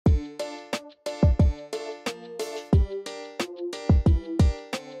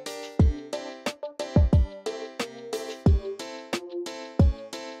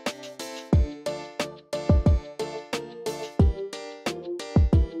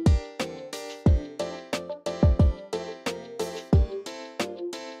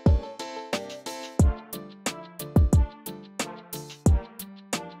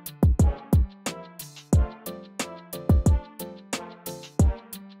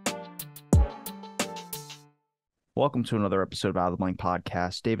Welcome to another episode of Out of the Blank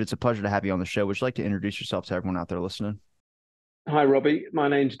podcast. David, it's a pleasure to have you on the show. Would you like to introduce yourself to everyone out there listening? Hi, Robbie. My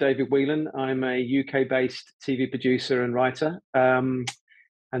name's David Whelan. I'm a UK-based TV producer and writer. And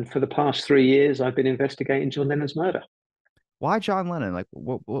for the past 3 years, I've been investigating John Lennon's murder. Why John Lennon? Like,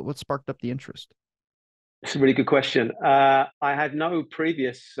 what sparked up the interest? It's a really good question. I had no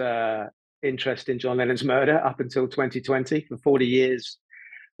previous interest in John Lennon's murder up until 2020. For 40 years,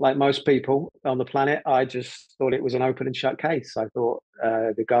 like most people on the planet, I just thought it was an open and shut case. I thought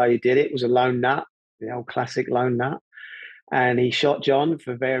the guy who did it was a lone nut, the old classic lone nut. And he shot John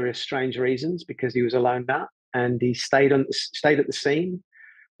for various strange reasons because he was a lone nut, and he stayed at the scene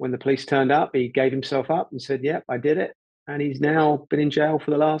when the police turned up. He gave himself up and said, "Yep, I did it," and he's now been in jail for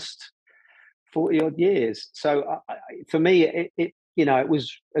the last 40 odd years. So for me, it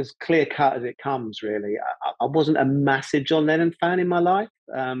was as clear cut as it comes. Really, I wasn't a massive John Lennon fan in my life.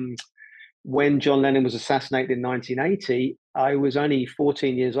 When John Lennon was assassinated in 1980, I was only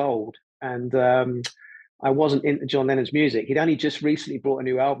 14 years old, and I wasn't into John Lennon's music. He'd only just recently brought a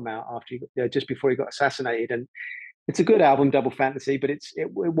new album out just before he got assassinated, and it's a good album, Double Fantasy, but it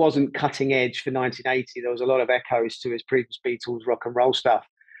wasn't cutting edge for 1980. There was a lot of echoes to his previous Beatles rock and roll stuff.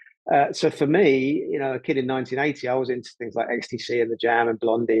 So for me, a kid in 1980, I was into things like XTC and the Jam and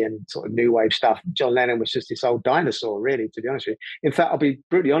Blondie and sort of new wave stuff. John Lennon was just this old dinosaur, really, to be honest with you. In fact, I'll be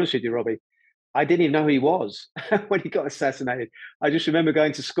brutally honest with you, Robbie. I didn't even know who he was when he got assassinated. I just remember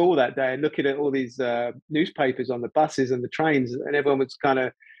going to school that day and looking at all these newspapers on the buses and the trains, and everyone was kind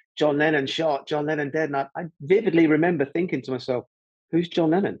of John Lennon shot, John Lennon dead. And I vividly remember thinking to myself, who's John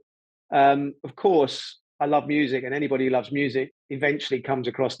Lennon? Of course, I love music, and anybody who loves music eventually comes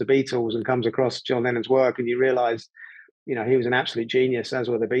across the Beatles and comes across John Lennon's work, and you realize, he was an absolute genius, as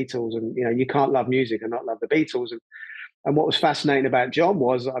were the Beatles. And, you can't love music and not love the Beatles. And what was fascinating about John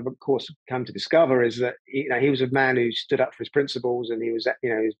was, I've of course come to discover, is that he was a man who stood up for his principles, and he was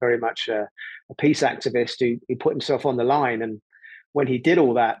very much a peace activist who put himself on the line. And when he did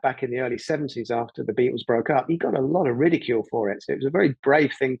all that back in the early 70s after the Beatles broke up, he got a lot of ridicule for it. So it was a very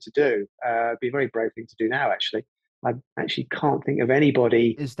brave thing to do. It'd be a very brave thing to do now, actually. I actually can't think of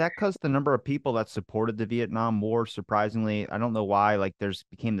anybody. Is that because the number of people that supported the Vietnam War, surprisingly, I don't know why, like there's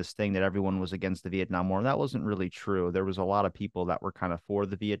became this thing that everyone was against the Vietnam War. And that wasn't really true. There was a lot of people that were kind of for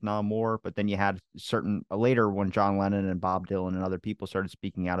the Vietnam War, but then you had certain later when John Lennon and Bob Dylan and other people started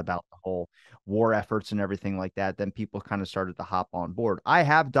speaking out about the whole war efforts and everything like that, then people kind of started to hop on board. I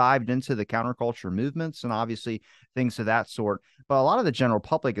have dived into the counterculture movements and obviously things of that sort, but a lot of the general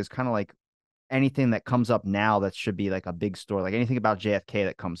public is kind of like, anything that comes up now that should be like a big story, like anything about JFK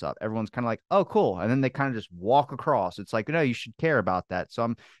that comes up, everyone's kind of like, oh, cool. And then they kind of just walk across. It's like, no, you should care about that. So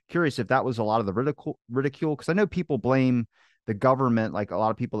I'm curious if that was a lot of the ridicule, because I know people blame the government, like a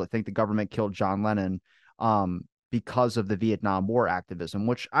lot of people that think the government killed John Lennon because of the Vietnam War activism,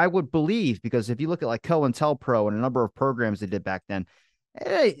 which I would believe, because if you look at like COINTELPRO and a number of programs they did back then,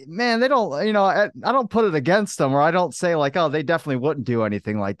 hey, man, they don't, I don't put it against them, or I don't say like, oh, they definitely wouldn't do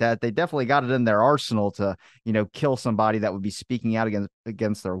anything like that. They definitely got it in their arsenal to, kill somebody that would be speaking out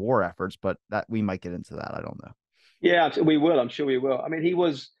against their war efforts, but that we might get into that. I don't know. Yeah, we will. I'm sure we will. I mean,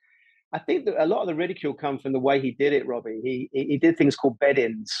 I think that a lot of the ridicule comes from the way he did it, Robbie. He did things called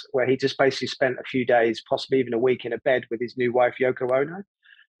bed-ins, where he just basically spent a few days, possibly even a week, in a bed with his new wife, Yoko Ono,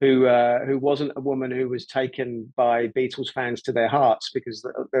 who wasn't a woman who was taken by Beatles fans to their hearts, because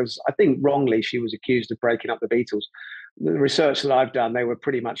there was, I think wrongly, she was accused of breaking up the Beatles. The research that I've done, they were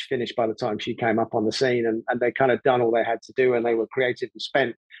pretty much finished by the time she came up on the scene, and they kind of done all they had to do, and they were created and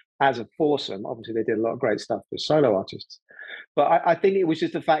spent as a foursome. Obviously, they did a lot of great stuff for solo artists. But I think it was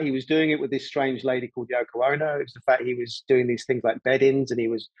just the fact he was doing it with this strange lady called Yoko Ono. It was the fact he was doing these things like bed-ins, and he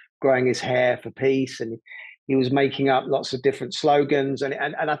was growing his hair for peace, and he was making up lots of different slogans. And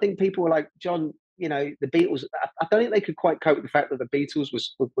I think people were like, John, the Beatles, I don't think they could quite cope with the fact that the Beatles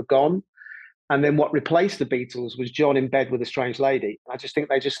were gone. And then what replaced the Beatles was John in bed with a strange lady. I just think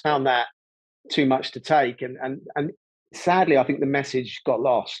they just found that too much to take. And sadly, I think the message got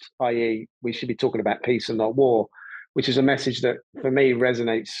lost, i.e., we should be talking about peace and not war, which is a message that for me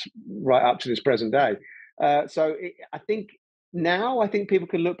resonates right up to this present day. I think now I think people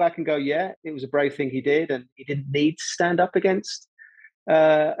can look back and go, yeah, it was a brave thing he did, and he didn't need to stand up against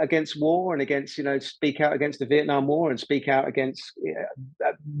war and against, speak out against the Vietnam War and speak out against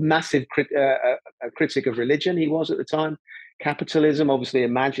a massive critic of religion he was at the time. Capitalism, obviously,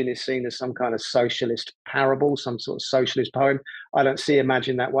 Imagine is seen as some kind of socialist parable, some sort of socialist poem. I don't see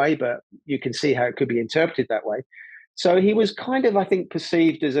Imagine that way, but you can see how it could be interpreted that way. So he was kind of, I think,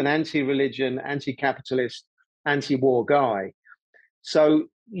 perceived as an anti-religion, anti-capitalist, anti-war guy. So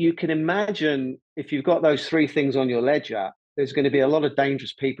you can imagine if you've got those three things on your ledger, there's going to be a lot of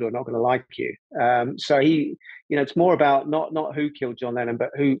dangerous people who are not going to like you. So it's more about not who killed John Lennon,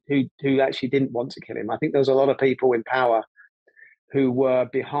 but who actually didn't want to kill him. I think there's a lot of people in power who were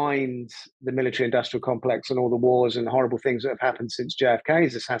behind the military industrial complex and all the wars and horrible things that have happened since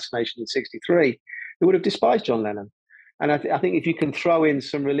JFK's assassination in '63, who would have despised John Lennon. And I think if you can throw in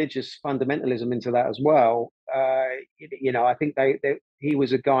some religious fundamentalism into that as well, I think he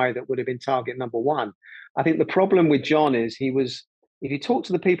was a guy that would have been target number one. I think the problem with John is if you talk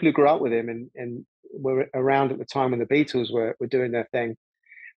to the people who grew up with him and were around at the time when the Beatles were doing their thing,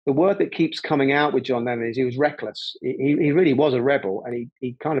 the word that keeps coming out with John Lennon is he was reckless. He really was a rebel, and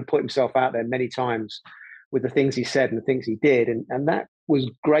he kind of put himself out there many times with the things he said and the things he did, and that was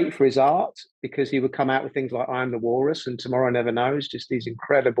great for his art because he would come out with things like "I Am the Walrus" and "Tomorrow Never Knows," just these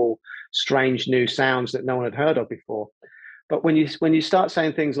incredible, strange new sounds that no one had heard of before. But when you start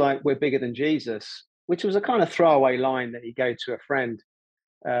saying things like "We're bigger than Jesus," which was a kind of throwaway line that he gave to a friend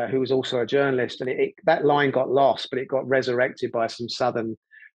who was also a journalist, and that line got lost, but it got resurrected by some Southern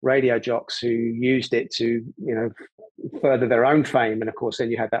radio jocks who used it to, further their own fame. And of course,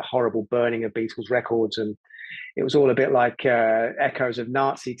 then you had that horrible burning of Beatles records, and it was all a bit like echoes of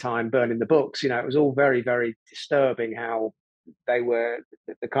Nazi time burning the books. It was all very, very disturbing how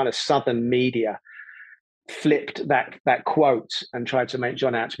the kind of Southern media flipped that quote and tried to make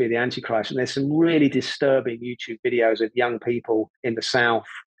John out to be the Antichrist. And there's some really disturbing YouTube videos of young people in the South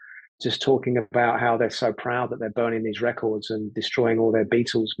just talking about how they're so proud that they're burning these records and destroying all their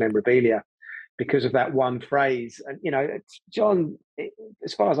Beatles memorabilia because of that one phrase. And, John,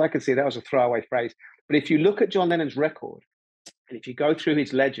 as far as I can see, that was a throwaway phrase. But if you look at John Lennon's record, and if you go through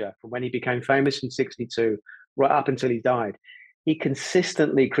his ledger from when he became famous in '62 right up until he died, he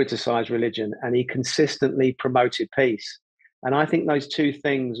consistently criticized religion and he consistently promoted peace. And I think those two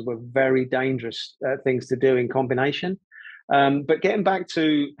things were very dangerous things to do in combination. But getting back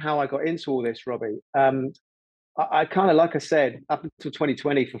to how I got into all this, Robbie, I kind of, like I said, up until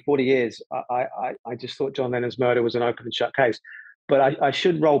 2020, for 40 years, I just thought John Lennon's murder was an open and shut case. But I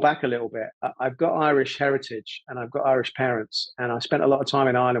should roll back a little bit. I've got Irish heritage and I've got Irish parents, and I spent a lot of time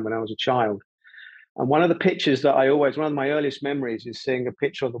in Ireland when I was a child. And one of the pictures that one of my earliest memories is seeing a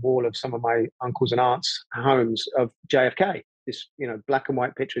picture on the wall of some of my uncles and aunts' homes of JFK, this, black and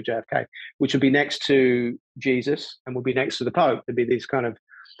white picture of JFK, which would be next to Jesus and would be next to the Pope. There'd be this kind of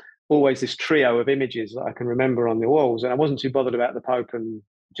always this trio of images that I can remember on the walls. And I wasn't too bothered about the Pope and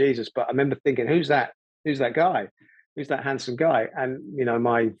Jesus, but I remember thinking, who's that? Who's that guy? Who's that handsome guy? And,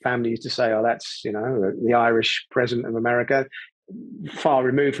 my family used to say, oh, that's, the Irish president of America. Far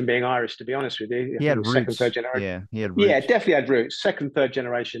removed from being Irish, to be honest with you. He had roots. Second, third generation. Yeah, he had roots. Yeah, definitely had roots. Second, third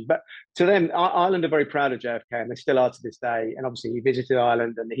generation. But to them, Ireland are very proud of JFK, and they still are to this day. And obviously, he visited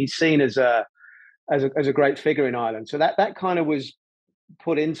Ireland, and he's seen as a great figure in Ireland. So that kind of was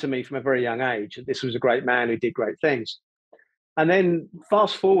put into me from a very young age. This was a great man who did great things. And then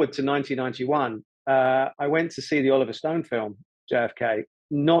fast forward to 1991, I went to see the Oliver Stone film JFK,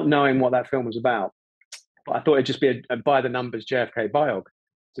 not knowing what that film was about. But I thought it'd just be a by the numbers JFK biog,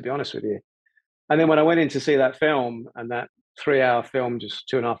 to be honest with you. And then when I went in to see that film, and that 3-hour film, just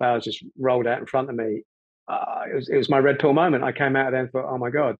 2.5 hours, just rolled out in front of me, it was my red pill moment. I came out of there and thought, oh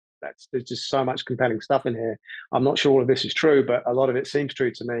my God, there's just so much compelling stuff in here. I'm not sure all of this is true, but a lot of it seems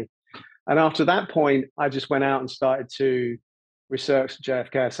true to me. And after that point, I just went out and started to research the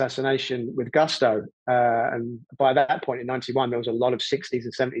JFK assassination with gusto. And by that point in '91, there was a lot of '60s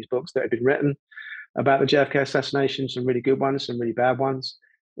and '70s books that had been written about the JFK assassination, some really good ones, some really bad ones.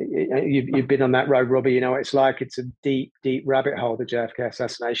 You've been on that road, Robbie. It's like it's a deep, deep rabbit hole, the JFK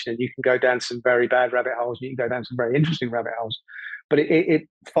assassination, and you can go down some very bad rabbit holes. You can go down some very interesting rabbit holes. But it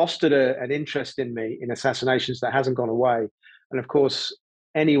fostered an interest in me in assassinations that hasn't gone away. And of course,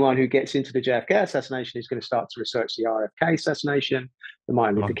 anyone who gets into the JFK assassination is going to start to research the RFK assassination, the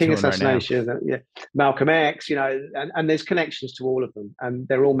Martin Luther King assassination, Malcolm X, and there's connections to all of them. And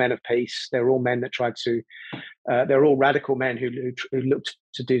they're all men of peace. They're all men that tried to, they're all radical men who looked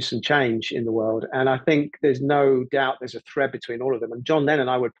to do some change in the world. And I think there's no doubt there's a thread between all of them. And John Lennon,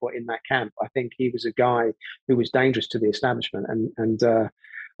 I would put in that camp. I think he was a guy who was dangerous to the establishment. And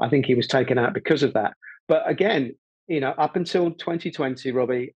I think he was taken out because of that. But again, up until 2020,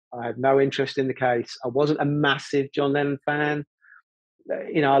 Robbie, I had no interest in the case. I wasn't a massive John Lennon fan.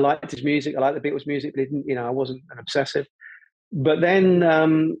 I liked his music. I liked the Beatles' music, but I wasn't an obsessive. But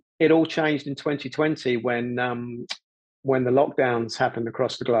then it all changed in 2020 when the lockdowns happened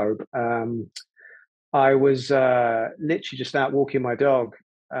across the globe. I was literally just out walking my dog,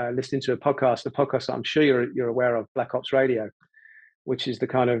 listening to a podcast that I'm sure you're aware of, Black Ops Radio. which is the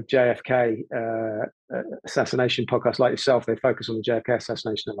kind of JFK assassination podcast like yourself. They focus on the JFK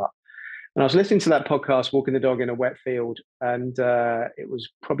assassination a lot. And I was listening to that podcast, walking the dog in a wet field, and it was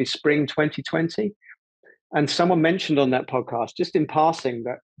probably spring 2020. And someone mentioned on that podcast, just in passing,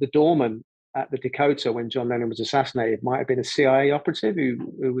 that the doorman at the Dakota when John Lennon was assassinated might have been a CIA operative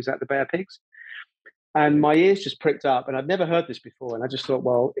who was at the Bear Pigs. And my ears just pricked up, and I'd never heard this before. And I just thought,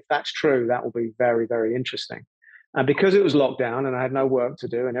 well, if that's true, that will be very, very interesting. And because it was lockdown and I had no work to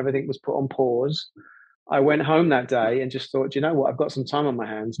do and everything was put on pause, I went home that day and just thought, you know what, I've got some time on my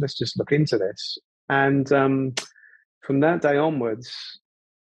hands. Let's just look into this. And from that day onwards,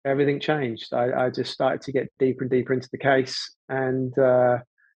 everything changed. I just started to get deeper and deeper into the case. And I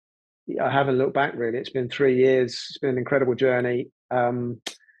haven't looked back really. It's been 3 years. It's been an incredible journey.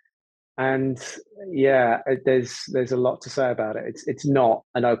 And yeah, there's a lot to say about it. It's not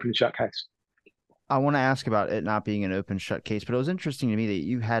an open and shut case. I want to ask about it not being an open shut case, but it was interesting to me that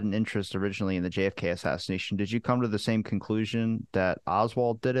you had an interest originally in the JFK assassination. Did you come to the same conclusion that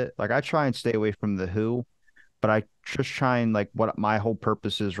Oswald did it? Like I try and stay away from the who, but I just try and like what my whole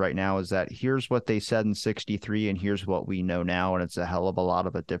purpose is right now is that here's what they said in 63 and here's what we know now. And it's a hell of a lot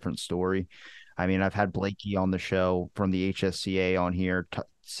of a different story. I mean, I've had Blakey on the show from the HSCA on here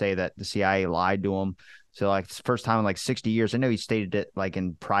say that the CIA lied to him. So like it's the first time in like 60 years. I know he stated it like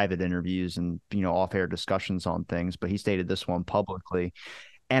in private interviews and, off-air discussions on things, but he stated this one publicly.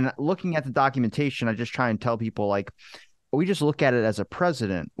 And looking at the documentation, I just try and tell people like, we just look at it as a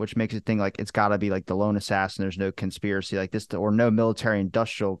president, which makes it think like it's got to be like the lone assassin. There's no conspiracy like this or no military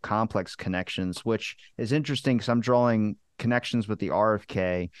industrial complex connections, which is interesting because I'm drawing connections with the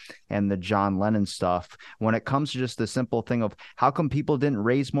RFK and the John Lennon stuff. When it comes to just the simple thing of how come people didn't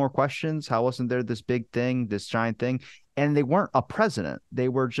raise more questions? How wasn't there this big thing, this giant thing? And they weren't a president. They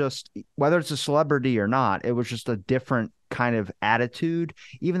were just, whether it's a celebrity or not, it was just a different kind of attitude,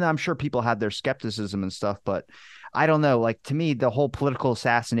 even though I'm sure people had their skepticism and stuff, but I don't know. Like to me, the whole political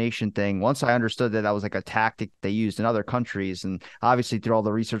assassination thing, once I understood that that was like a tactic they used in other countries, and obviously through all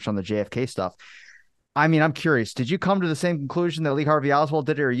the research on the JFK stuff, I mean, I'm curious. Did you come to the same conclusion that Lee Harvey Oswald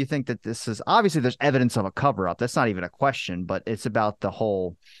did, or you think that this is obviously there's evidence of a cover up? That's not even a question, but it's about the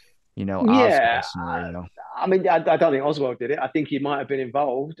whole, Yeah, Oswald scenario. I mean, I don't think Oswald did it. I think he might have been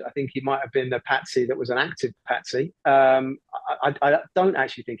involved. I think he might have been the patsy that was an active patsy. I don't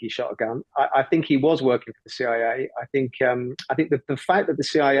actually think he shot a gun. I think he was working for the CIA. I think the fact that the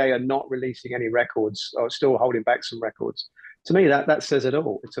CIA are not releasing any records or still holding back some records, to me that says it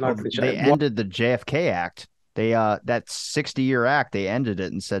all. It's an Well, open they shut. ended the JFK Act. They that 60-year act, they ended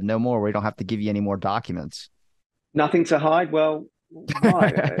it and said no more. We don't have to give you any more documents. Nothing to hide. Well,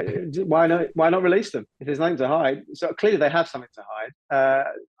 why? Why not release them if there's nothing to hide? So clearly they have something to hide.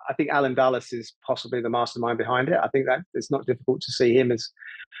 I think Alan Dulles is possibly the mastermind behind it. I think that it's not difficult to see him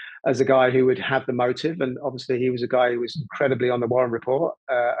as a guy who would have the motive, and obviously he was a guy who was incredibly on the Warren Report,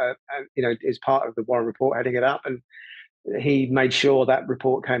 and is part of the Warren Report, heading it up, and he made sure that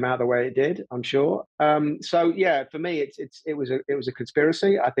report came out the way it did. I'm sure. So yeah, for me, it was a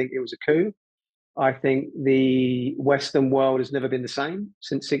conspiracy. I think it was a coup. I think the Western world has never been the same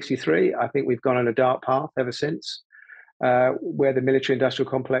since 63. I think we've gone on a dark path ever since, where the military industrial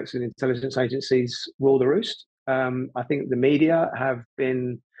complex and intelligence agencies rule the roost. I think the media have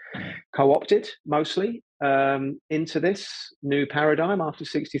been co opted mostly into this new paradigm after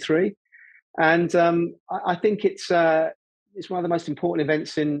 63. And I think it's one of the most important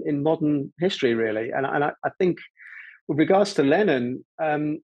events in modern history, really. And I think with regards to Lennon,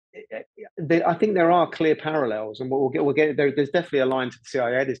 I think there are clear parallels, and we'll get there. There's definitely a line to the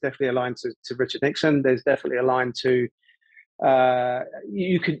CIA. There's definitely a line to Richard Nixon. There's definitely a line to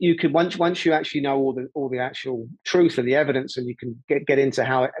you could once you actually know all the actual truth and the evidence, and you can get into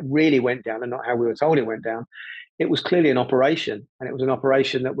how it really went down and not how we were told it went down. It was clearly an operation, and it was an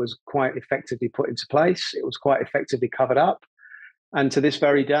operation that was quite effectively put into place. It was quite effectively covered up, and to this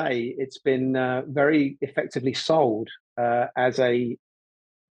very day, it's been very effectively sold as a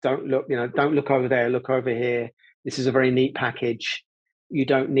don't look over there, look over here. This is a very neat package. You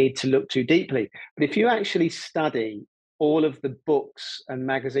don't need to look too deeply. But if you actually study all of the books and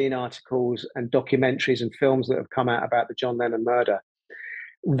magazine articles and documentaries and films that have come out about the John Lennon murder,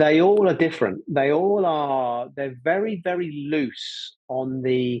 they all are different. They're very, very loose on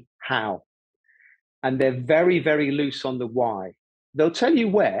the how, and they're very, very loose on the why. They'll tell you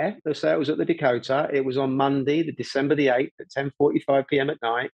where. They'll say it was at the Dakota. It was on Monday, the December the 8th at 10:45 p.m. at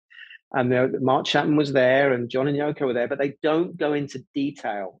night. And Mark Chapman was there and John and Yoko were there, but they don't go into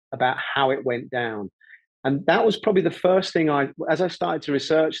detail about how it went down. And that was probably the first thing as I started to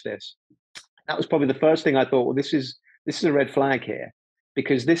research this, that was probably the first thing I thought, well, this is this is a red flag here,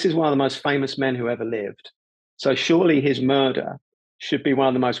 because this is one of the most famous men who ever lived. So surely his murder should be one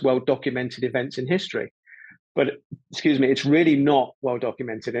of the most well documented events in history. But excuse me, it's really not well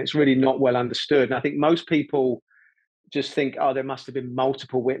documented, and it's really not well understood. And I think most people just think, oh, there must have been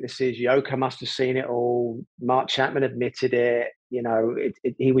multiple witnesses. Yoka must have seen it all. Mark Chapman admitted it. You know,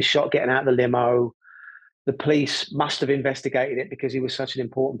 he was shot getting out of the limo. The police must have investigated it because he was such an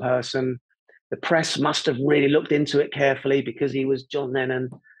important person. The press must have really looked into it carefully because he was John Lennon.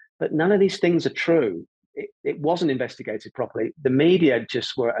 But none of these things are true. It wasn't investigated properly. The media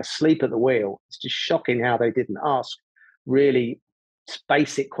just were asleep at the wheel. It's just shocking how they didn't ask really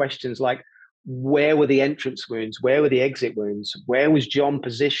basic questions like, where were the entrance wounds? Where were the exit wounds? Where was John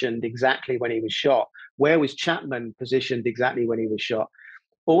positioned exactly when he was shot? Where was Chapman positioned exactly when he was shot?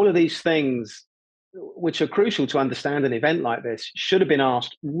 All of these things, which are crucial to understand an event like this, should have been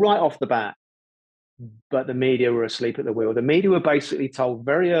asked right off the bat, but the media were asleep at the wheel. The media were basically told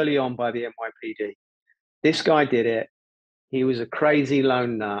very early on by the NYPD, this guy did it. He was a crazy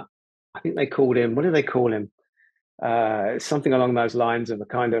lone nut. I think they called him, what do they call him? Something along those lines of a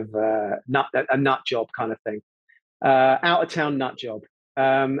kind of a nut job kind of thing. Out of town nut job.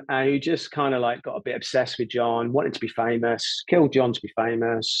 And who just kind of like got a bit obsessed with John, wanted to be famous, killed John to be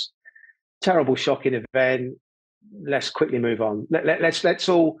famous. Terrible, shocking event. Let's quickly move on. Let's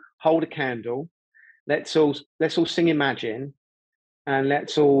all hold a candle. Let's all sing Imagine, and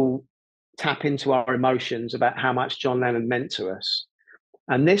let's all tap into our emotions about how much John Lennon meant to us.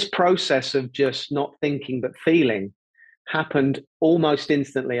 And this process of just not thinking but feeling happened almost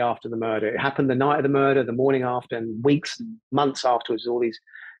instantly after the murder. It happened the night of the murder, the morning after, and weeks, months afterwards. All these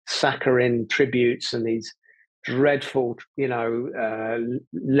saccharine tributes and these dreadful,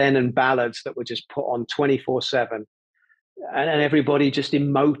 Lennon ballads that were just put on 24/7, and everybody just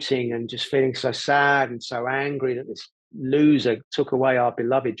emoting and just feeling so sad and so angry that this loser took away our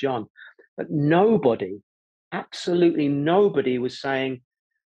beloved John. But nobody, absolutely nobody, was saying,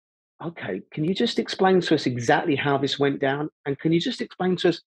 okay, can you just explain to us exactly how this went down? And can you just explain to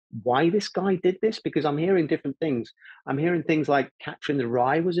us why this guy did this? Because I'm hearing different things. I'm hearing things like Catherine the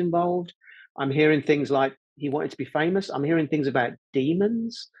Rye was involved. I'm hearing things like he wanted to be famous. I'm hearing things about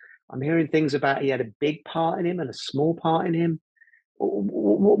demons. I'm hearing things about he had a big part in him and a small part in him.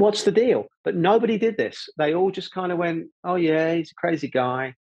 What's the deal? But nobody did this. They all just kind of went, oh, yeah, he's a crazy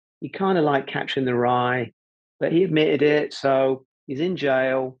guy. He kind of like Catherine the Rye, but he admitted it. So he's in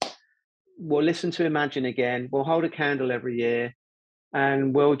jail. We'll listen to Imagine again. We'll hold a candle every year,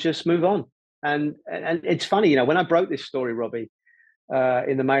 and we'll just move on. And it's funny, when I broke this story, Robbie,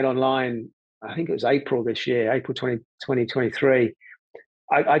 in the Mail Online, I think it was April this year, April 2023.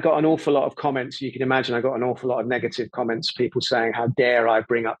 I got an awful lot of comments. You can imagine I got an awful lot of negative comments, people saying, how dare I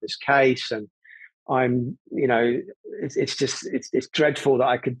bring up this case? And it's dreadful that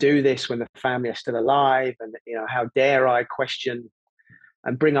I could do this when the family are still alive. And, how dare I question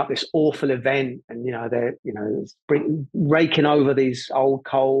and bring up this awful event, and they're raking over these old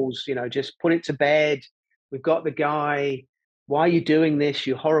coals, just put it to bed. We've got the guy. Why are you doing this,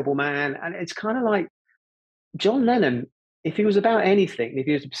 you horrible man? And it's kind of like John Lennon, if he was about anything, if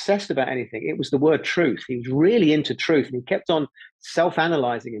he was obsessed about anything, it was the word truth. He was really into truth, and he kept on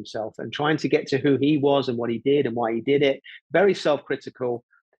self-analyzing himself and trying to get to who he was and what he did and why he did it. Very self-critical,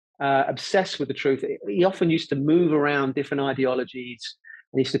 obsessed with the truth. He often used to move around different ideologies,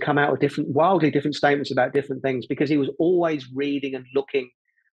 and he used to come out with wildly different statements about different things, because he was always reading and looking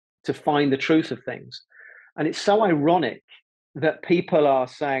to find the truth of things. And it's so ironic that people are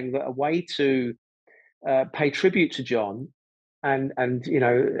saying that a way to pay tribute to John and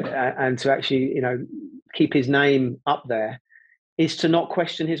to actually keep his name up there is to not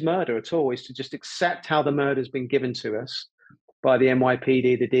question his murder at all, is to just accept how the murder has been given to us by the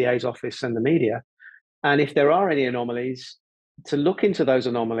NYPD, the DA's office, and the media. And if there are any anomalies, to look into those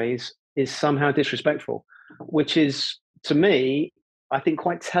anomalies is somehow disrespectful, which is, to me, I think,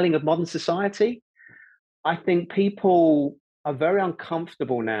 quite telling of modern society. I think people are very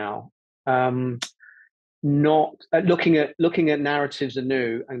uncomfortable now, not looking at narratives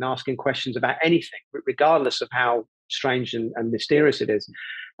anew and asking questions about anything, regardless of how strange and mysterious it is.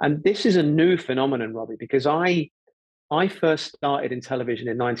 And this is a new phenomenon, Robbie, because I first started in television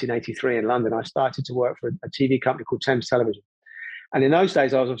in 1983 in London. I started to work for a TV company called Thames Television. And in those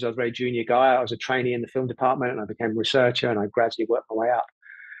days, I was a very junior guy. I was a trainee in the film department, and I became a researcher, and I gradually worked my way up.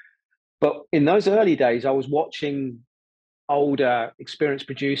 But in those early days, I was watching older, experienced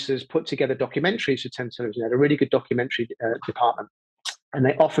producers put together documentaries for Thames Television. They had a really good documentary department. And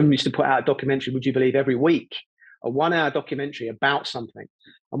they often used to put out a documentary, would you believe, every week, a 1 hour documentary about something.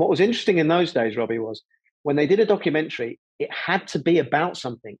 And what was interesting in those days, Robbie, was when they did a documentary, it had to be about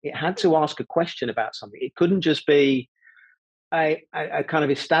something. It had to ask a question about something. It couldn't just be a kind of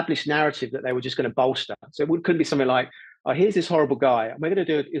established narrative that they were just going to bolster. So couldn't be something like, oh, here's this horrible guy, and we're going to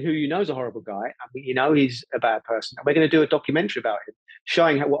do it, who you know is a horrible guy, and you know he's a bad person, and we're going to do a documentary about him,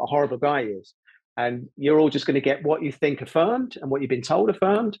 showing what a horrible guy is. And you're all just going to get what you think affirmed and what you've been told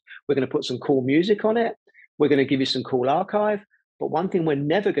affirmed. We're going to put some cool music on it. We're going to give you some cool archive. But one thing we're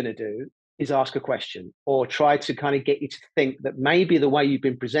never going to do is ask a question or try to kind of get you to think that maybe the way you've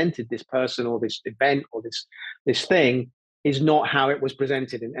been presented this person or this event or this thing is not how it was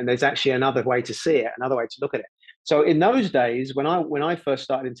presented, and there's actually another way to see it, another way to look at it. So in those days, when I first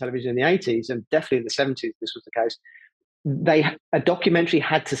started in television in the 80s, and definitely in the 70s, this was the case. A documentary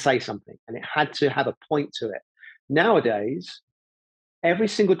had to say something, and it had to have a point to it. Nowadays, every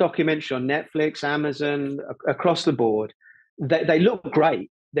single documentary on Netflix, Amazon, across the board, they look great.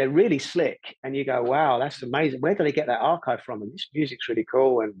 They're really slick, and you go, "Wow, that's amazing! Where did they get that archive from?" And this music's really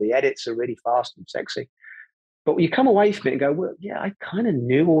cool, and the edits are really fast and sexy. But you come away from it and go, well, yeah, I kind of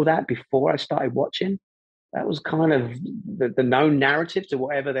knew all that before I started watching. That was kind of the known narrative to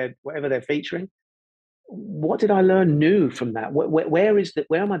whatever they're featuring. What did I learn new from that?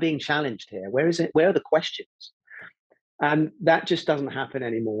 Where am I being challenged here? Where is it? Where are the questions? And that just doesn't happen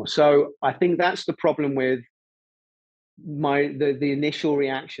anymore. So I think that's the problem with the initial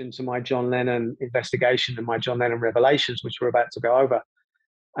reaction to my John Lennon investigation and my John Lennon revelations, which we're about to go over,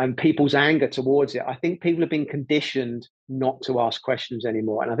 and people's anger towards it. I think people have been conditioned not to ask questions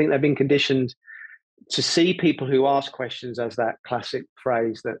anymore. And I think they've been conditioned to see people who ask questions as that classic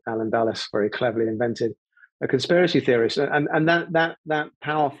phrase that Alan Dulles very cleverly invented, a conspiracy theorist. And that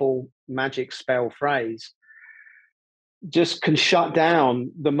powerful magic spell phrase just can shut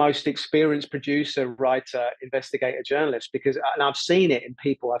down the most experienced producer, writer, investigator, journalist. Because, and I've seen it in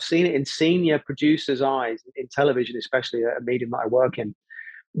people, I've seen it in senior producers' eyes, in television, especially a medium that I work in,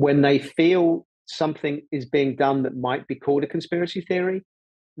 when they feel something is being done that might be called a conspiracy theory,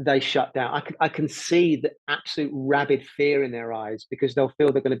 they shut down. I can see the absolute rabid fear in their eyes, because they'll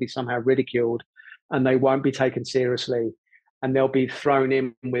feel they're going to be somehow ridiculed and they won't be taken seriously, and they'll be thrown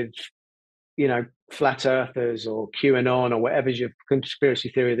in with, flat earthers or QAnon or whatever's your conspiracy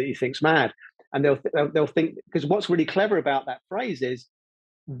theory that you think's mad. And they'll think, because what's really clever about that phrase is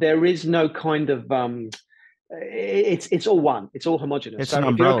there is no kind of it's all one. It's all homogenous. It's So an if you're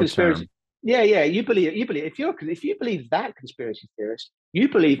a umbrella conspiracy, term. yeah, you believe if you believe that conspiracy theorist, you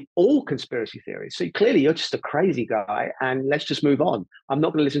believe all conspiracy theories. So clearly you're just a crazy guy, and let's just move on. I'm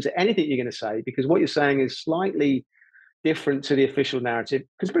not going to listen to anything you're going to say, because what you're saying is slightly different to the official narrative.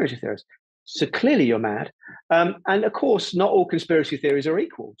 Conspiracy theorist. So clearly you're mad. And of course, not all conspiracy theories are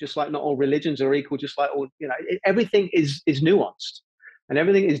equal. Just like not all religions are equal. Just like all, everything is nuanced, and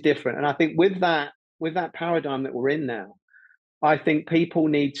everything is different. And I think with that paradigm that we're in now, I think people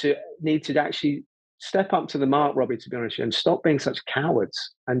need to actually step up to the mark, Robbie, to be honest with you, and stop being such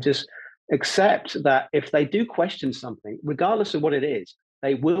cowards, and just accept that if they do question something, regardless of what it is,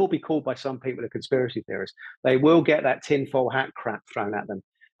 they will be called by some people a conspiracy theorist. They will get that tinfoil hat crap thrown at them.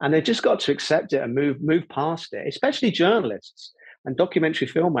 And they've just got to accept it and move past it, especially journalists and documentary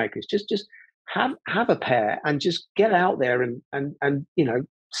filmmakers. Just have a pair and just get out there and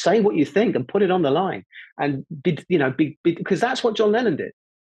say what you think and put it on the line, and because that's what John Lennon did.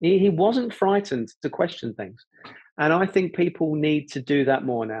 He wasn't frightened to question things, and I think people need to do that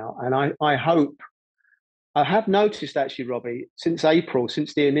more now. And I hope, I have noticed actually, Robbie, since April,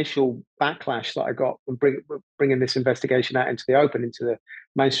 since the initial backlash that I got from bringing this investigation out into the open, into the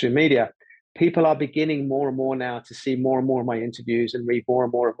mainstream media, people are beginning more and more now to see more and more of my interviews and read more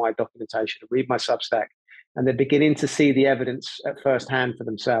and more of my documentation and read my Substack. And they're beginning to see the evidence at first hand for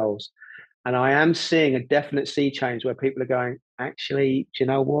themselves. And I am seeing a definite sea change where people are going, actually, do you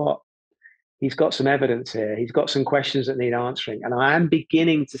know what? He's got some evidence here. He's got some questions that need answering. And I am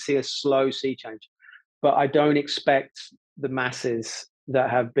beginning to see a slow sea change. But I don't expect the masses that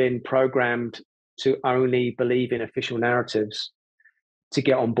have been programmed to only believe in official narratives to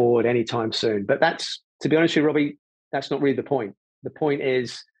get on board anytime soon. But that's, to be honest with you, Robbie, that's not really the point. The point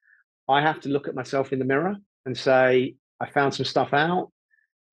is, I have to look at myself in the mirror and say, I found some stuff out.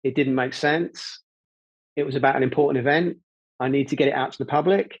 It didn't make sense. It was about an important event. I need to get it out to the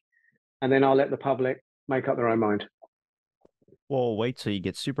public, and then I'll let the public make up their own mind. Well, wait till you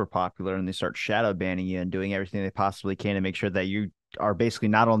get super popular and they start shadow banning you and doing everything they possibly can to make sure that you are basically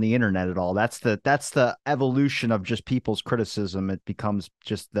not on the internet at all. That's the evolution of just people's criticism. It becomes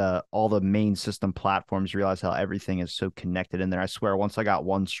just the all the main system platforms realize how everything is so connected in there. I swear, once I got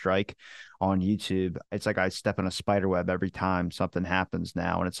one strike on YouTube, it's like I step in a spider web every time something happens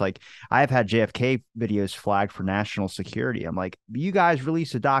now. And it's like I've had JFK videos flagged for national security. I'm like, you guys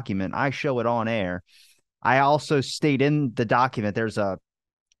release a document, I show it on air. I also state in the document there's a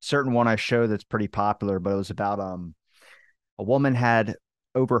certain one I show that's pretty popular, but it was about a woman had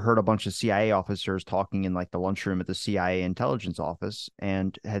overheard a bunch of CIA officers talking in like the lunchroom at the CIA intelligence office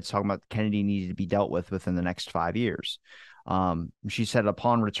and had talking about Kennedy needed to be dealt with within the next 5 years. She said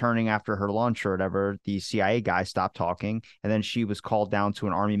upon returning after her lunch or whatever, the CIA guy stopped talking, and then she was called down to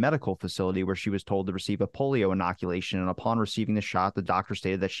an army medical facility where she was told to receive a polio inoculation. And upon receiving the shot, the doctor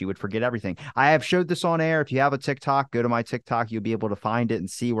stated that she would forget everything. I have showed this on air. If you have a TikTok, go to my TikTok. You'll be able to find it and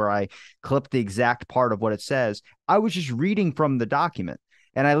see where I clipped the exact part of what it says. I was just reading from the document,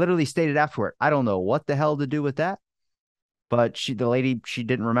 and I literally stated afterward, I don't know what the hell to do with that. But the lady, she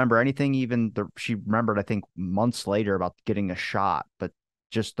didn't remember anything. She remembered, I think, months later about getting a shot, but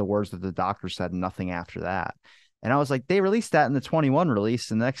just the words that the doctor said, nothing after that. And I was like, they released that in the 21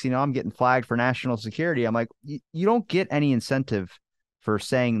 release. And the next, I'm getting flagged for national security. I'm like, you don't get any incentive for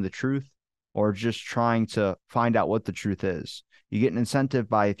saying the truth or just trying to find out what the truth is. You get an incentive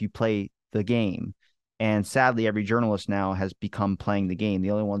by if you play the game. And sadly, every journalist now has become playing the game. The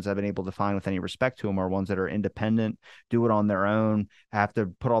only ones I've been able to find with any respect to them are ones that are independent, do it on their own, have to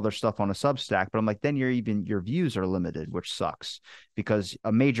put all their stuff on a Substack. But I'm like, then your views are limited, which sucks because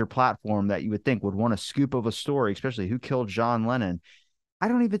a major platform that you would think would want a scoop of a story, especially who killed John Lennon. I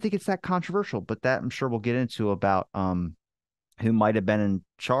don't even think it's that controversial, but that I'm sure we'll get into about who might have been in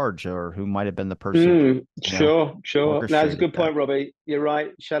charge or who might have been the person who, Sure. That's a orchestrated good that. point, Robbie. You're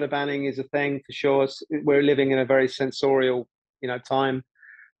right. Shadow banning is a thing for sure. We're living in a very sensorial, time.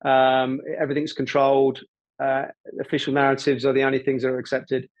 Everything's controlled. Uh, Official narratives are the only things that are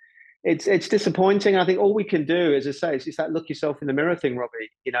accepted. It's disappointing. I think all we can do, as I say, it's that look yourself in the mirror thing, Robbie.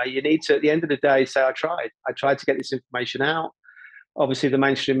 You need to, at the end of the day, say, I tried. I tried to get this information out. Obviously the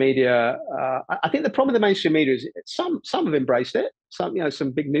mainstream media. I think the problem with the mainstream media is some have embraced it.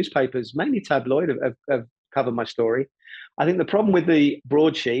 Some big newspapers, mainly tabloid, have covered my story. I think the problem with the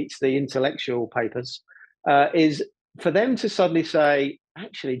broadsheets, the intellectual papers, is for them to suddenly say,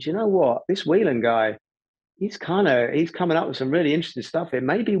 actually, do you know what? This Whelan guy, he's coming up with some really interesting stuff here.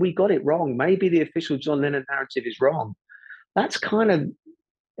 Maybe we got it wrong. Maybe the official John Lennon narrative is wrong. That's kind of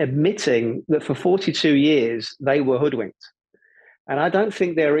admitting that for 42 years they were hoodwinked. And I don't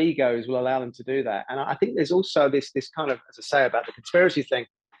think their egos will allow them to do that. And I think there's also this kind of, as I say, about the conspiracy thing,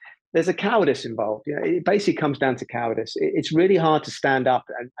 there's a cowardice involved. It basically comes down to cowardice. It's really hard to stand up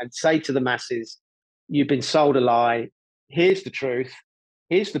and say to the masses, you've been sold a lie. Here's the truth.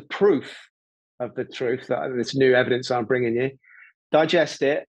 Here's the proof of the truth, this new evidence I'm bringing you. Digest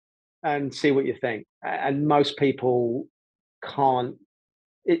it and see what you think. And most people can't.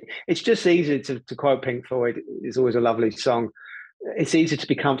 It's just easy to quote Pink Floyd. It's always a lovely song. It's easy to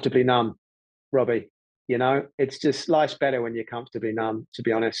be comfortably numb, Robbie. It's just life's better when you're comfortably numb, to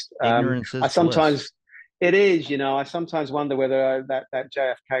be honest. Ignorance I is bliss. sometimes it is, I sometimes wonder whether that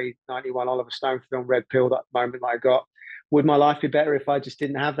JFK 91 Oliver Stone film red pill, that moment that I got, would my life be better if I just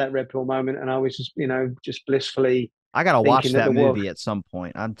didn't have that red pill moment and I was just blissfully I gotta watch thinking that that the world. movie at some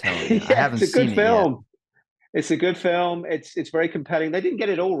point. I'm telling you, I Yeah, haven't it's a good seen it yet. film. It's a good film. It's very compelling. They didn't get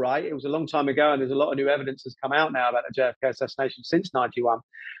it all right. It was a long time ago, and there's a lot of new evidence that's come out now about the JFK assassination since '91.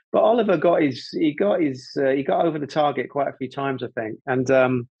 But Oliver he got over the target quite a few times, I think.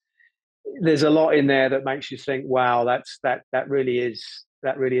 And there's a lot in there that makes you think, wow, that really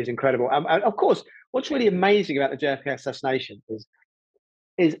is incredible. And of course, what's really amazing about the JFK assassination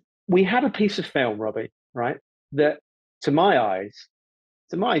is we have a piece of film, Robbie, right? That to my eyes,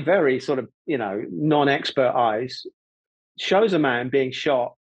 to my very sort of non-expert eyes, shows a man being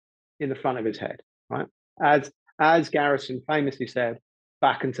shot in the front of his head, right? As Garrison famously said,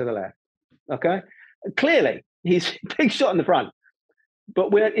 back and to the left. Okay, clearly he's being shot in the front.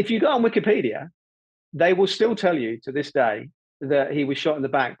 But if you go on Wikipedia, they will still tell you to this day that he was shot in the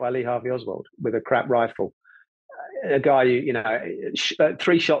back by Lee Harvey Oswald with a crap rifle. A guy,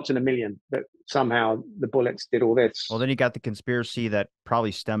 3 shots in a million, that somehow the bullets did all this. Well, then you got the conspiracy that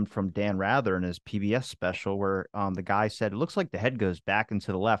probably stemmed from Dan Rather in his PBS special, where the guy said it looks like the head goes back and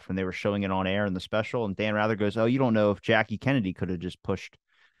to the left when they were showing it on air in the special, and Dan Rather goes, "Oh, you don't know if Jackie Kennedy could have just pushed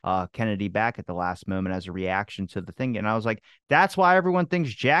Kennedy back at the last moment as a reaction to the thing." And I was like, that's why everyone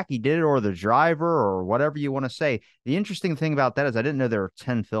thinks Jackie did it, or the driver, or whatever you want to say. The interesting thing about that is I didn't know there were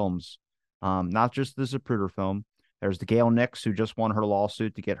 10 films, not just the Zapruder film. There's the Gail Nix who just won her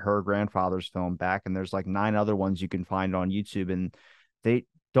lawsuit to get her grandfather's film back, and there's like 9 other ones you can find on YouTube, and they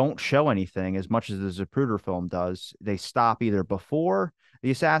don't show anything as much as the Zapruder film does. They stop either before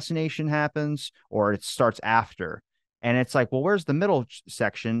the assassination happens or it starts after. And it's like, well, where's the middle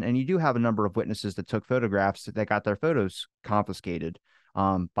section? And you do have a number of witnesses that took photographs that got their photos confiscated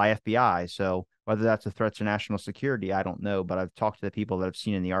by FBI. So whether that's a threat to national security, I don't know. But I've talked to the people that I've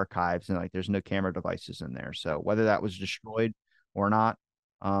seen in the archives, and like, there's no camera devices in there. So whether that was destroyed or not,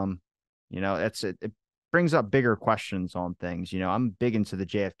 um, that's it. It brings up bigger questions on things. I'm big into the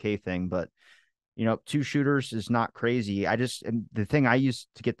JFK thing, but 2 shooters is not crazy. And the thing I used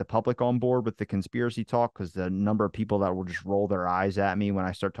to get the public on board with the conspiracy talk, because the number of people that will just roll their eyes at me when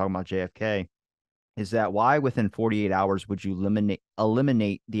I start talking about JFK, is that why within 48 hours would you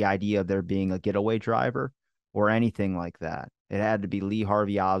eliminate the idea of there being a getaway driver or anything like that? It had to be Lee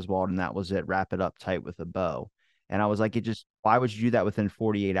Harvey Oswald, and that was it. Wrap it up tight with a bow. And I was like, why would you do that within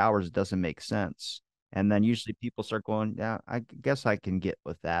 48 hours? It doesn't make sense. And then usually people start going, yeah, I guess I can get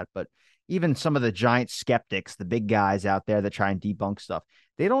with that. But even some of the giant skeptics, the big guys out there that try and debunk stuff,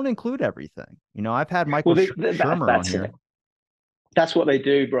 they don't include everything. I've had Michael Well, Shermer on that's here. it. That's what they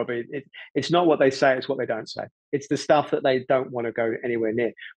do, Robbie. It's not what they say, it's what they don't say. It's the stuff that they don't want to go anywhere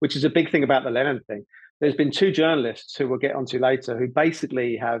near, which is a big thing about the Lennon thing. There's been 2 journalists who we'll get onto later who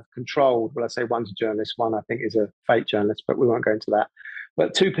basically have controlled, well, I say one's a journalist, one I think is a fake journalist, but we won't go into that.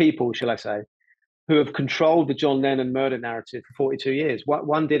 But 2 people, shall I say, who have controlled the John Lennon murder narrative for 42 years.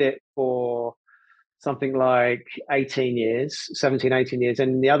 One did it for something like 18 years, 17, 18 years.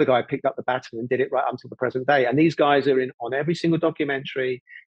 And the other guy picked up the baton and did it right up until the present day. And these guys are in on every single documentary.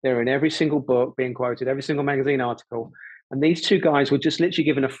 They're in every single book being quoted, every single magazine article. And these 2 guys were just literally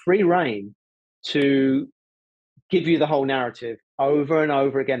given a free rein to give you the whole narrative over and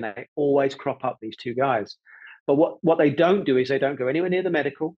over again. They always crop up, these 2 guys. But what they don't do is they don't go anywhere near the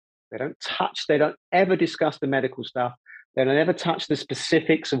medical. They don't ever discuss the medical stuff. They don't ever touch the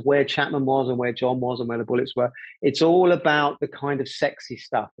specifics of where Chapman was and where John was and where the bullets were. It's all about the kind of sexy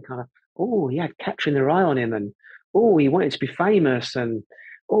stuff, the kind of, oh, he had catching their eye on him, and oh, he wanted to be famous, and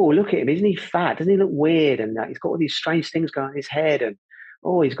oh, look at him, isn't he fat? Doesn't he look weird? And he's got all these strange things going on in his head, and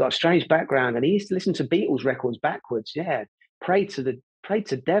oh, he's got a strange background, and he used to listen to Beatles records backwards. Yeah, pray to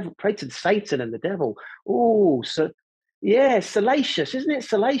Satan and the devil. Oh, so yeah, salacious, isn't it?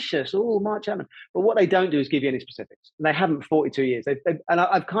 Salacious. Oh, Mark Chapman. But what they don't do is give you any specifics. And they haven't for 42 years. And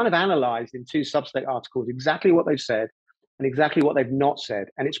I've kind of analysed in 2 Substack articles exactly what they've said and exactly what they've not said.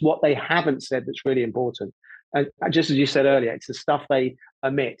 And it's what they haven't said that's really important. And just as you said earlier, it's the stuff they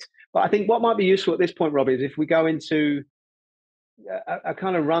omit. But I think what might be useful at this point, Robbie, is if we go into a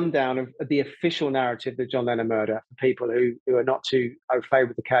kind of rundown of the official narrative of the John Lennon murder for people who are not too au fait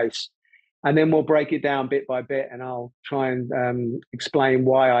with the case. And then we'll break it down bit by bit, and I'll try and explain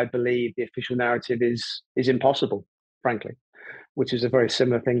why I believe the official narrative is impossible, frankly, which is a very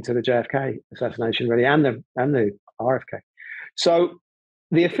similar thing to the JFK assassination, really, and the RFK. So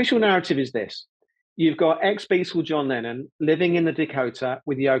the official narrative is this: you've got ex-Beatle John Lennon living in the Dakota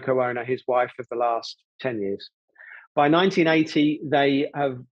with Yoko Ono, his wife of the last 10 years. By 1980,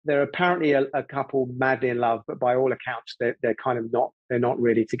 they're apparently a couple madly in love, but by all accounts, they're kind of not. They're not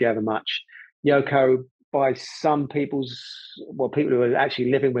really together much. Yoko, by some people who were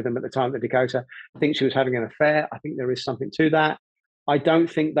actually living with them at the time at the Dakota, I think she was having an affair. I think there is something to that. I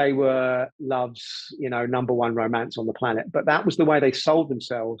don't think they were love's, #1 romance on the planet, but that was the way they sold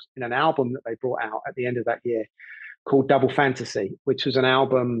themselves in an album that they brought out at the end of that year, called Double Fantasy, which was an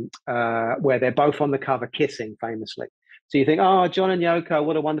album where they're both on the cover kissing famously. So you think, oh, John and Yoko,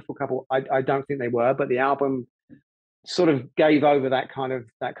 what a wonderful couple. I don't think they were, but the album sort of gave over that kind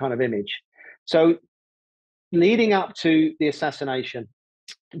of image. So leading up to the assassination,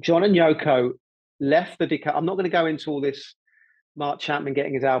 John and Yoko left the Dakota. I'm not going to go into all this Mark Chapman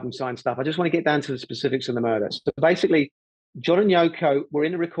getting his album signed stuff. I just want to get down to the specifics of the murder. So basically, John and Yoko were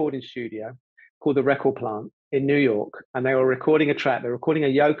in a recording studio called the Record Plant in New York, and they were recording a track. They were recording a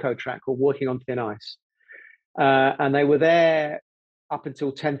Yoko track called Walking on Thin Ice. And they were there up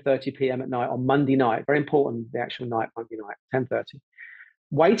until 10:30 p.m. at night on Monday night. Very important, the actual night, Monday night, 10:30.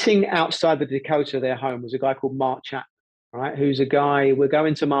 Waiting outside the Dakota, their home, was a guy called Mark Chapman, right? Who's a guy, we'll go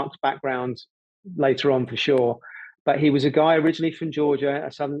into Mark's background later on for sure, but he was a guy originally from Georgia,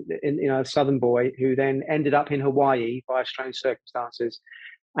 a southern boy who then ended up in Hawaii by strange circumstances.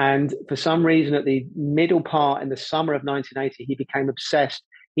 And for some reason, at the middle part in the summer of 1980, he became obsessed.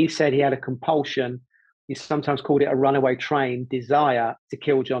 He said he had a compulsion. He sometimes called it a runaway train desire to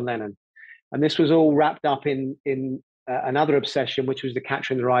kill John Lennon. And this was all wrapped up in another obsession, which was the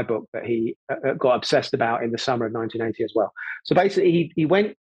Catcher in the Rye book that he got obsessed about in the summer of 1980 as well. So basically, he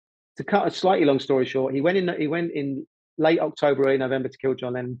went, to cut a slightly long story short, he went in late October, early November to kill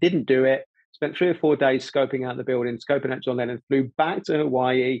John Lennon. Didn't do it. Spent 3 or 4 days scoping out the building, scoping out John Lennon. Flew back to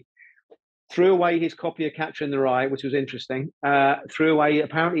Hawaii. Threw away his copy of Catcher in the Rye, which was interesting. Threw away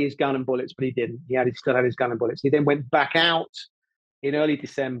apparently his gun and bullets, but he didn't. He still had his gun and bullets. He then went back out in early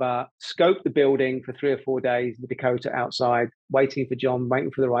December, scoped the building for 3 or 4 days, the Dakota outside, waiting for John,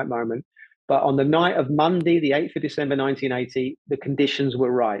 waiting for the right moment. But on the night of Monday, the 8th of December, 1980, the conditions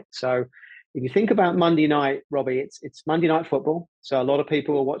were right. So if you think about Monday night, Robbie, it's Monday night football. So a lot of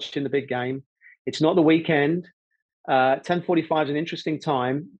people are watching the big game. It's not the weekend. 10:45 is an interesting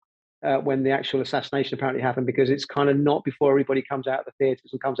time when the actual assassination apparently happened, because it's kind of not before everybody comes out of the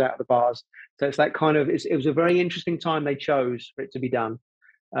theaters and comes out of the bars. So it's that kind of, it was a very interesting time they chose for it to be done.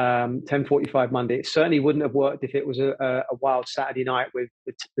 10:45 Monday. It certainly wouldn't have worked if it was a wild Saturday night with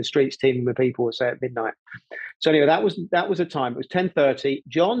the streets teeming with people, say at midnight. So anyway, that was a time. It was 10:30.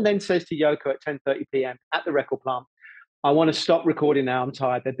 John then says to Yoko at 10:30 p.m. at the record plant, "I want to stop recording now. I'm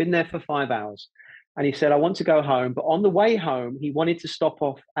tired." They've been there for 5 hours. And he said, "I want to go home." But on the way home, he wanted to stop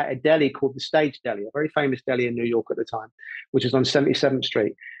off at a deli called the Stage Deli, a very famous deli in New York at the time, which was on 77th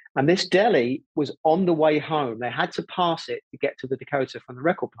Street. And this deli was on the way home. They had to pass it to get to the Dakota from the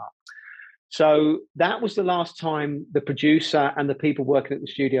record plant. So that was the last time the producer and the people working at the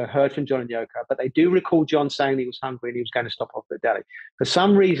studio heard from John and Yoko. But they do recall John saying he was hungry and he was going to stop off at the deli. For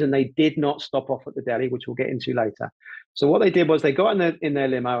some reason, they did not stop off at the deli, which we'll get into later. So what they did was they got in their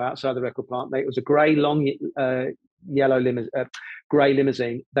limo outside the record plant. It was a grey, long, grey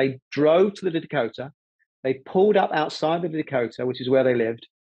limousine. They drove to the Dakota. They pulled up outside the Dakota, which is where they lived,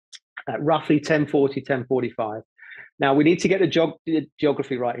 at roughly 10:40, 10:45. Now, we need to get the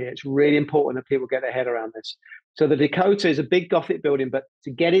geography right here. It's really important that people get their head around this. So the Dakota is a big Gothic building, but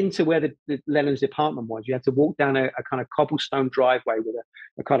to get into where the Lennon's apartment was, you had to walk down a kind of cobblestone driveway with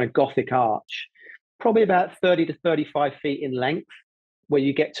a kind of Gothic arch, probably about 30 to 35 feet in length, where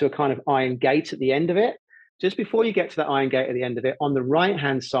you get to a kind of iron gate at the end of it. Just before you get to the iron gate at the end of it, on the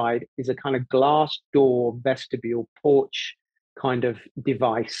right-hand side is a kind of glass door, vestibule, porch kind of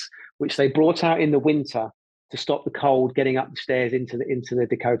device, which they brought out in the winter to stop the cold getting up the stairs into the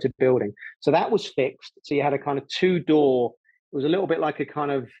Dakota building. So that was fixed. So you had a kind of 2-door, it was a little bit like a kind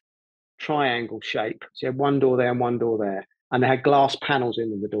of triangle shape. So you had one door there and one door there, and they had glass panels in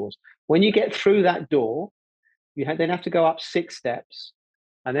them, the doors. When you get through that door, you then have to go up 6 steps,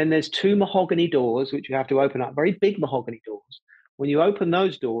 and then there's 2 mahogany doors, which you have to open up, very big mahogany doors. When you open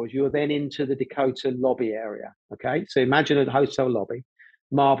those doors, you're then into the Dakota lobby area, okay? So imagine a hotel lobby,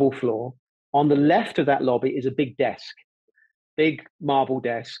 marble floor. On the left of that lobby is a big desk, big marble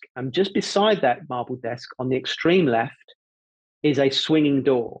desk. And just beside that marble desk, on the extreme left, is a swinging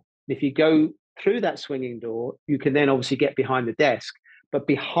door. If you go through that swinging door, you can then obviously get behind the desk. But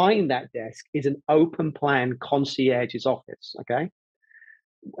behind that desk is an open plan concierge's office, okay?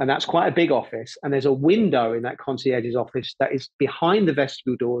 And that's quite a big office. And there's a window in that concierge's office that is behind the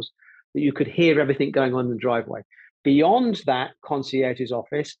vestibule doors that you could hear everything going on in the driveway. Beyond that concierge's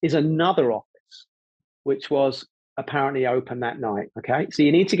office is another office, which was apparently open that night. Okay. So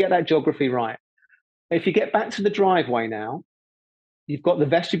you need to get that geography right. If you get back to the driveway now, you've got the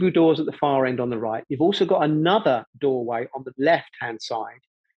vestibule doors at the far end on the right. You've also got another doorway on the left-hand side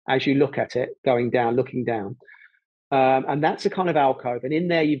as you look at it, going down, looking down. And that's a kind of alcove. And in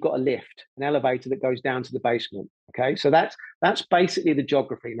there, you've got a lift, an elevator that goes down to the basement. Okay. So that's basically the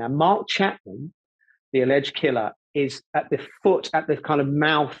geography. Now, Mark Chapman, the alleged killer, is at the kind of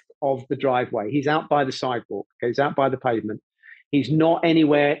mouth of the driveway. He's out by the sidewalk. Okay? He's out by the pavement. He's not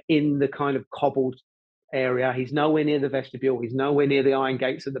anywhere in the kind of cobbled area. He's nowhere near the vestibule. He's nowhere near the iron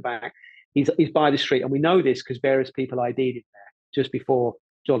gates at the back. He's by the street. And we know this because various people ID'd him there just before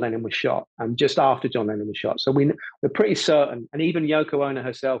John Lennon was shot and just after John Lennon was shot. So we're pretty certain. And even Yoko Ono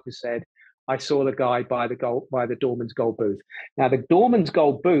herself has said, "I saw the guy by the doorman's gold booth." Now, the doorman's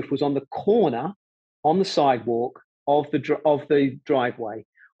gold booth was on the corner on the sidewalk of the driveway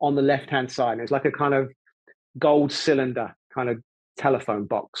on the left-hand side. It was like a kind of gold cylinder kind of telephone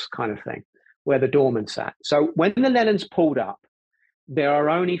box kind of thing where the doorman sat. So when the Lennons pulled up, there are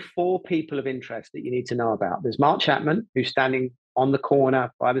only 4 people of interest that you need to know about. There's Mark Chapman, who's standing on the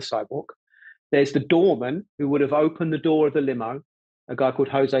corner by the sidewalk. There's the doorman who would have opened the door of the limo, a guy called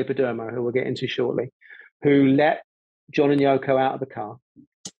Jose Padermo, who we'll get into shortly, who let John and Yoko out of the car.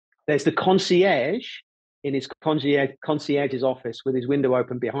 There's the concierge in his concierge's office with his window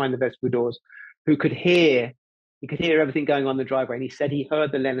open behind the vestibule doors, who could hear He could hear everything going on in the driveway, and he said he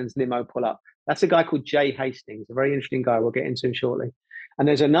heard the Lennon's limo pull up. That's a guy called Jay Hastings, a very interesting guy we'll get into shortly. And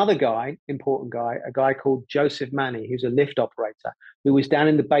there's another guy, important guy, a guy called Joseph Manny, who's a lift operator, who was down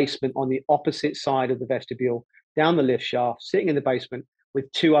in the basement on the opposite side of the vestibule, down the lift shaft, sitting in the basement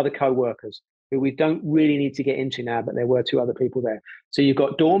with two other co-workers who we don't really need to get into now, but there were two other people there. So you've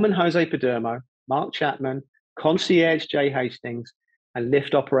got doorman Jose Padermo, Mark Chapman, concierge Jay Hastings, and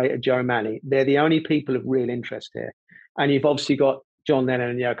lift operator Joe Manny. They're the only people of real interest here. And you've obviously got John Lennon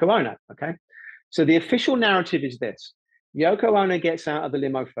and Yoko Ono, okay? So the official narrative is this. Yoko Ono gets out of the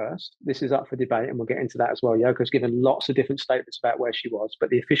limo first. This is up for debate, and we'll get into that as well. Yoko's given lots of different statements about where she was, but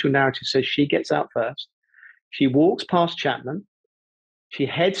the official narrative says she gets out first. She walks past Chapman. She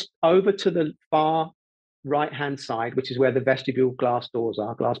heads over to the far right-hand side, which is where the vestibule glass doors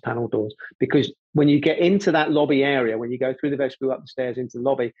are, glass panel doors, because when you get into that lobby area, when you go through the vestibule up the stairs into the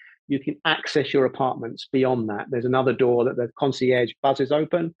lobby, you can access your apartments beyond that. There's another door that the concierge buzzes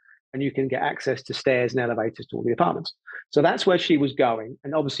open, and you can get access to stairs and elevators to all the apartments. So that's where she was going.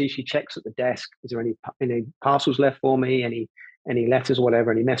 And obviously she checks at the desk. Is there any parcels left for me? Any letters or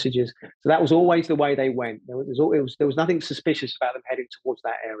whatever, any messages? So that was always the way they went. There was nothing suspicious about them heading towards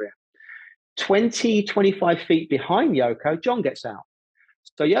that area. 20, 25 feet behind Yoko, John gets out.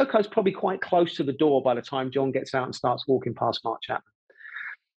 So Yoko's probably quite close to the door by the time John gets out and starts walking past Mark Chapman.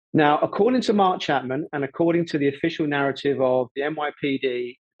 Now, according to Mark Chapman and according to the official narrative of the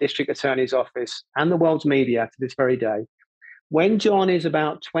NYPD, District Attorney's Office, and the world's media to this very day, when John is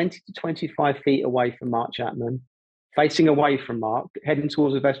about 20 to 25 feet away from Mark Chapman, facing away from Mark, heading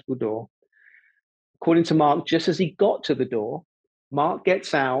towards the vestibule door, according to Mark, just as he got to the door, Mark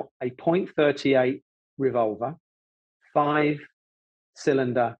gets out a .38 revolver,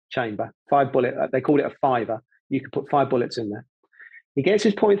 5-cylinder chamber, 5-bullet. They called it a fiver. You could put 5 bullets in there. He gets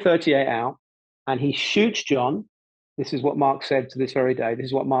his .38 out, and he shoots John. This is what Mark said to this very day. This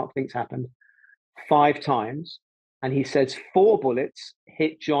is what Mark thinks happened 5 times. And he says 4 bullets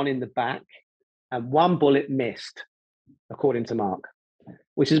hit John in the back, and 1 bullet missed, according to Mark,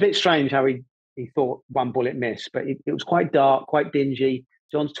 which is a bit strange how he thought 1 bullet missed, but it was quite dark, quite dingy.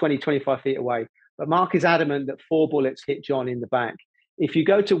 John's 20, 25 feet away. But Mark is adamant that 4 bullets hit John in the back. If you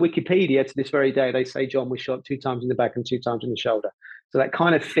go to Wikipedia to this very day, they say John was shot 2 times in the back and 2 times in the shoulder. So that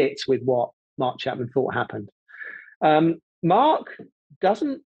kind of fits with what Mark Chapman thought happened. Mark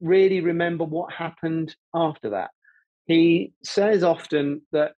doesn't really remember what happened after that. He says often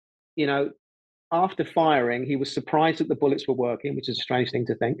that, after firing, he was surprised that the bullets were working, which is a strange thing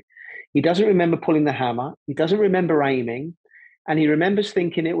to think. He doesn't remember pulling the hammer. He doesn't remember aiming. And he remembers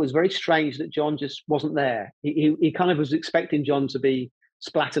thinking it was very strange that John just wasn't there. He kind of was expecting John to be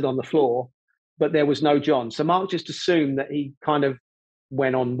splattered on the floor, but there was no John. So Mark just assumed that he kind of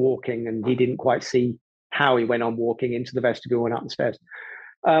went on walking, and he didn't quite see how he went on walking into the vestibule and up the stairs.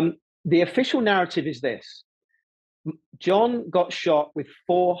 The official narrative is this. John got shot with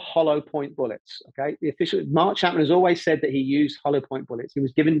 4 hollow point bullets. Okay, the official Mark Chapman has always said that he used hollow point bullets. He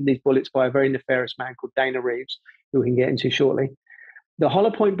was given these bullets by a very nefarious man called Dana Reeves, who we can get into shortly. The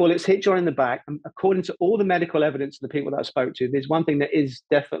hollow point bullets hit John in the back, and according to all the medical evidence of the people that I spoke to, there's one thing that is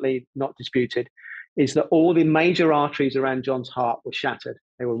definitely not disputed, is that all the major arteries around John's heart were shattered.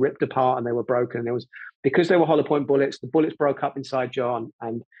 They were ripped apart and they were broken. Because they were hollow point bullets, the bullets broke up inside John,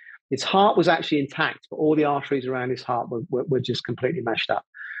 and his heart was actually intact, but all the arteries around his heart were just completely mashed up.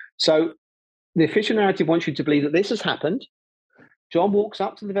 So the official narrative wants you to believe that this has happened. John walks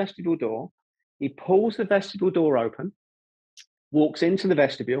up to the vestibule door. He pulls the vestibule door open, walks into the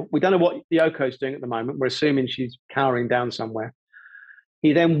vestibule. We don't know what Yoko's doing at the moment. We're assuming she's cowering down somewhere.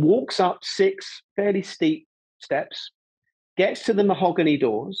 He then walks up 6 fairly steep steps, gets to the mahogany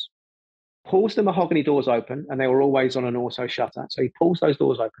doors, pulls the mahogany doors open, and they were always on an auto shutter. So he pulls those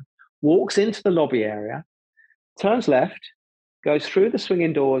doors open, walks into the lobby area, turns left, goes through the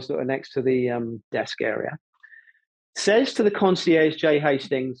swinging doors that are next to the desk area, says to the concierge, Jay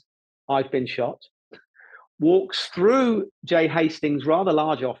Hastings, "I've been shot," walks through Jay Hastings' rather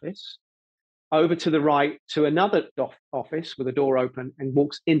large office, over to the right to another office with a door open, and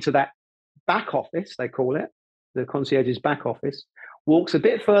walks into that back office, they call it, the concierge's back office, walks a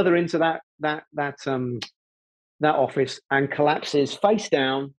bit further into that office and collapses face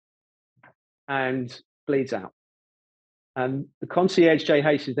down and bleeds out. And the concierge, Jay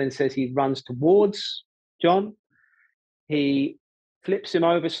Hastings, then says he runs towards John. He flips him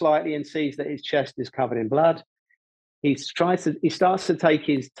over slightly and sees that his chest is covered in blood. He starts to take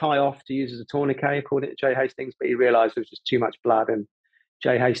his tie off to use as a tourniquet, according to Jay Hastings, but he realized there was just too much blood, and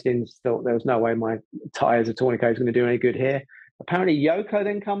Jay Hastings thought there was no way my tie as a tourniquet is going to do any good here. Apparently, Yoko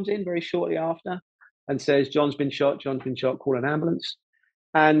then comes in very shortly after, and says, John's been shot, call an ambulance.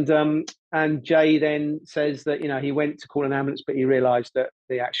 And Jay then says that, he went to call an ambulance, but he realized that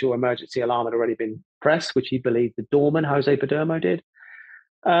the actual emergency alarm had already been pressed, which he believed the doorman, Jose Padermo, did.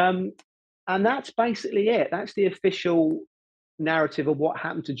 And that's basically it. That's the official narrative of what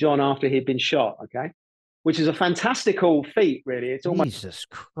happened to John after he'd been shot, okay? Which is a fantastical feat, really. It's almost, Jesus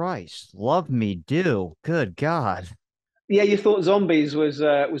Christ. Love me do. Good God. yeah, you thought zombies was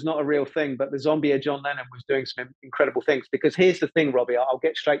not a real thing, but the zombie of John Lennon was doing some incredible things. Because here's the thing, Robbie, I'll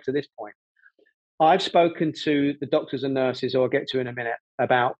get straight to this point. I've spoken to the doctors and nurses, who I'll get to in a minute,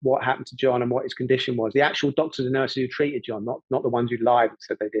 about what happened to John and what his condition was. The actual doctors and nurses who treated John, not the ones who lied and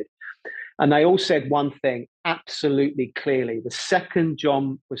said they did. And they all said one thing absolutely clearly. The second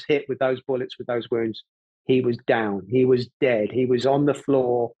John was hit with those bullets, with those wounds, he was down. He was dead. He was on the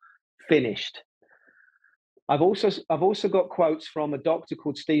floor, finished. I've also got quotes from a doctor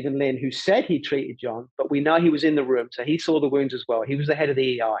called Stephen Lynn, who said he treated John, but we know he was in the room, so he saw the wounds as well. He was the head of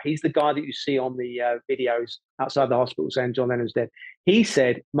the ER. He's the guy that you see on the videos outside the hospital saying John Lennon's dead. He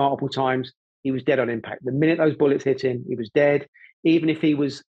said multiple times he was dead on impact. The minute those bullets hit him, he was dead. Even if he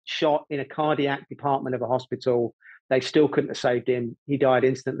was shot in a cardiac department of a hospital, they still couldn't have saved him. He died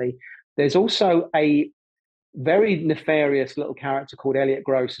instantly. There's also a very nefarious little character called Elliot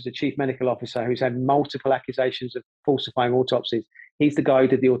Gross as a chief medical officer who's had multiple accusations of falsifying autopsies. He's the guy who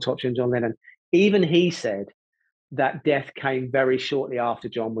did the autopsy on John Lennon. Even he said that death came very shortly after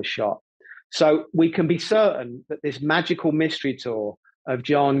John was shot. So we can be certain that this magical mystery tour of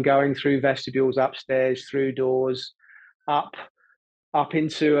John going through vestibules, upstairs, through doors, up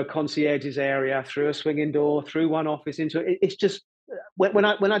into a concierge's area, through a swinging door, through one office, it's just, when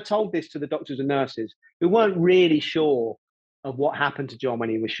I told this to the doctors and nurses who weren't really sure of what happened to John when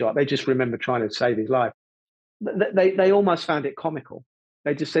he was shot, they just remember trying to save his life. They almost found it comical.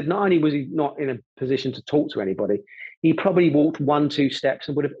 They just said not only was he not in a position to talk to anybody, he probably walked 1-2 steps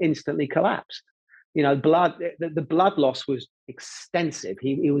and would have instantly collapsed. The blood loss was extensive.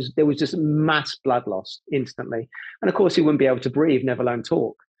 There was just mass blood loss instantly, and of course he wouldn't be able to breathe, never alone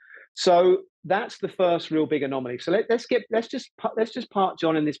talk. So that's the first real big anomaly. So let's just park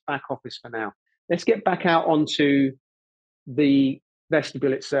John in this back office for now. Let's get back out onto the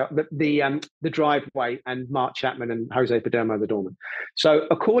vestibule itself, the driveway, and Mark Chapman and Jose Padermo, the doorman. So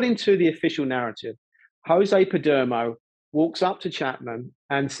according to the official narrative, Jose Padermo walks up to Chapman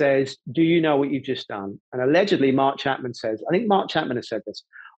and says, "Do you know what you've just done?" And allegedly, Mark Chapman says, I think Mark Chapman has said this,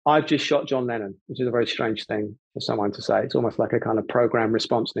 "I've just shot John Lennon," which is a very strange thing for someone to say. It's almost like a kind of program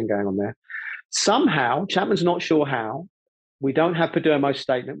response thing going on there. Somehow, Chapman's not sure how. We don't have Padermo's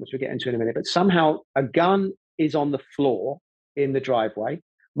statement, which we'll get into in a minute, but somehow a gun is on the floor in the driveway.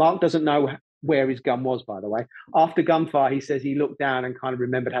 Mark doesn't know where his gun was, by the way. After gunfire, he says he looked down and kind of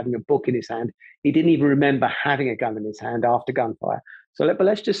remembered having a book in his hand. He didn't even remember having a gun in his hand after gunfire. But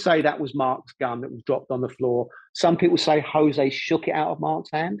let's just say that was Mark's gun that was dropped on the floor. Some people say Jose shook it out of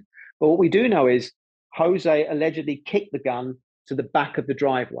Mark's hand. But what we do know is Jose allegedly kicked the gun to the back of the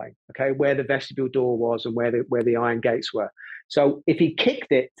driveway, okay, where the vestibule door was and where the iron gates were. So if he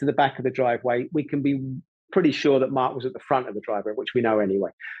kicked it to the back of the driveway, we can be pretty sure that Mark was at the front of the driveway, which we know anyway.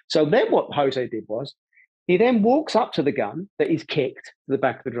 So then what Jose did was he then walks up to the gun that he's kicked to the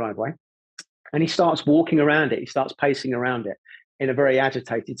back of the driveway, and he starts walking around it. He starts pacing around it in a very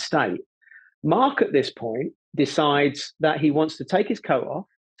agitated state. Mark at this point decides that he wants to take his coat off,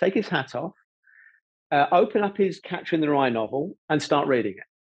 take his hat off, open up his Catcher in the Rye novel and start reading it,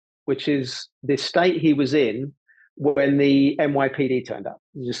 which is the state he was in when the NYPD turned up.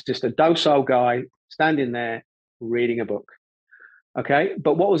 Just a docile guy standing there reading a book. Okay.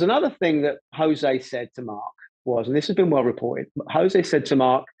 But what was another thing that Jose said to Mark was, and this has been well reported, Jose said to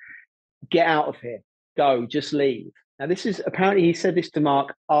Mark, "Get out of here, go, just leave." Now, this is apparently he said this to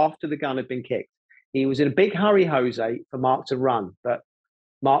Mark after the gun had been kicked. He was in a big hurry, Jose, for Mark to run, but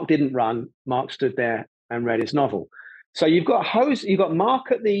Mark didn't run. Mark stood there and read his novel. So you've got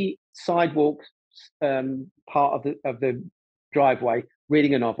Mark at the sidewalk part of the driveway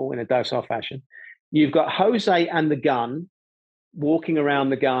reading a novel in a docile fashion. You've got Jose and the gun walking around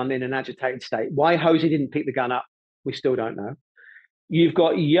the gun in an agitated state. Why Jose didn't pick the gun up, we still don't know. You've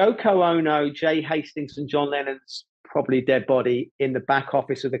got Yoko Ono, Jay Hastings, and John Lennon's probably dead body in the back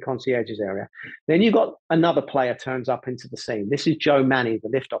office of the concierge's area. Then you've got another player turns up into the scene. This is Joe Manny, the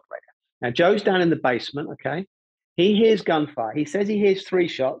lift operator. Now, Joe's down in the basement, okay? He hears gunfire. He says he hears 3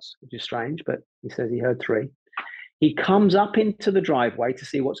 shots, which is strange, but he says he heard 3. He comes up into the driveway to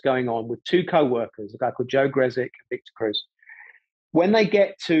see what's going on with 2 co-workers, a guy called Joe Grezik and Victor Cruz. When they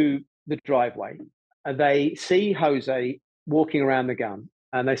get to the driveway, they see Jose walking around the gun.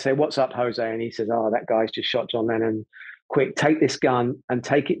 And they say, "What's up, Jose?" And he says, "Oh, that guy's just shot John Lennon. Quick, take this gun and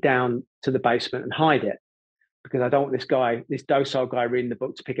take it down to the basement and hide it, because I don't want this docile guy reading the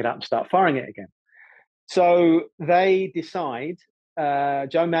book, to pick it up and start firing it again." So they decide.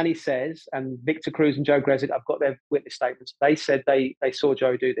 Joe Manny says, and Victor Cruz and Joe Grezik, I've got their witness statements. They said they saw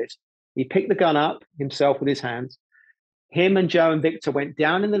Joe do this. He picked the gun up himself with his hands. Him and Joe and Victor went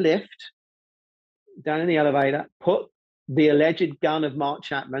down in the lift, down in the elevator, put the alleged gun of Mark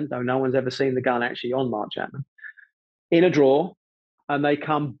Chapman, though no one's ever seen the gun actually on Mark Chapman, in a drawer, and they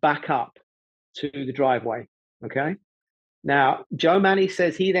come back up to the driveway. Okay. Now, Joe Manny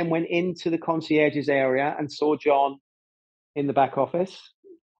says he then went into the concierge's area and saw John in the back office.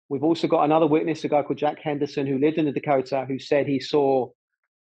 We've also got another witness, a guy called Jack Henderson, who lived in the Dakota, who said he saw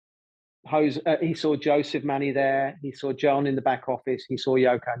Joseph Manny there, he saw John in the back office, he saw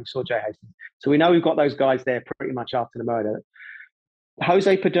Yoko, and he saw Jay Hastings. So we know we've got those guys there pretty much after the murder.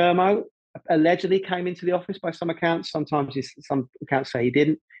 Jose Padermo allegedly came into the office by some accounts. Sometimes some accounts say he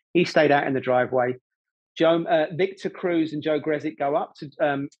didn't. He stayed out in the driveway. Victor Cruz and Joe Grezik go up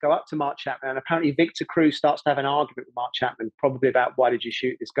to Mark Chapman, and apparently Victor Cruz starts to have an argument with Mark Chapman, probably about why did you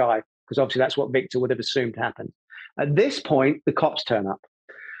shoot this guy, because obviously that's what Victor would have assumed happened. At this point, the cops turn up.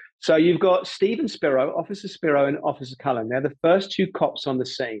 So you've got Stephen Spiro, Officer Spiro, and Officer Cullen. They're the first two cops on the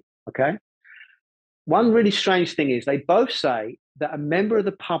scene. Okay. One really strange thing is they both say that a member of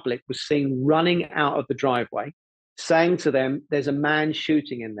the public was seen running out of the driveway, saying to them, "There's a man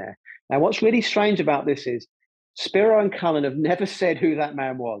shooting in there." Now, what's really strange about this is Spiro and Cullen have never said who that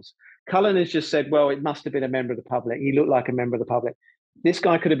man was. Cullen has just said, "Well, it must have been a member of the public. He looked like a member of the public." This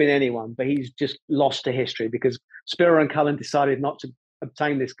guy could have been anyone, but he's just lost to history because Spiro and Cullen decided not to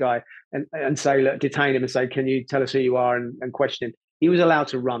obtain this guy and say, look, detain him and say, "Can you tell us who you are?" and question him. He was allowed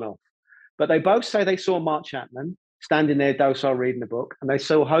to run off. But they both say they saw Mark Chapman standing there docile reading the book, and they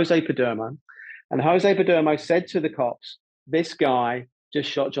saw Jose Padermo. And Jose Padermo said to the cops, "This guy just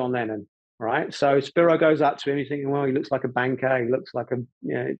shot John Lennon." Right. So Spiro goes up to him. He's thinking, well, he looks like a banker. He looks like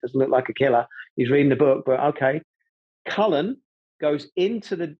it doesn't look like a killer. He's reading the book, but okay. Cullen goes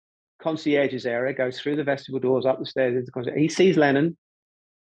into the concierge's area, goes through the vestibule doors, up the stairs into the concierge. He sees Lennon,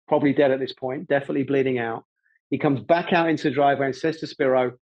 probably dead at this point, definitely bleeding out. He comes back out into the driveway and says to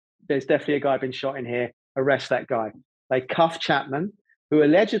Spiro, "There's definitely a guy been shot in here. Arrest that guy." They cuff Chapman, who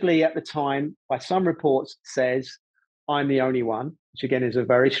allegedly at the time, by some reports, says, "I'm the only one," which again is a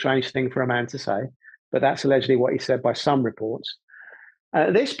very strange thing for a man to say, but that's allegedly what he said by some reports.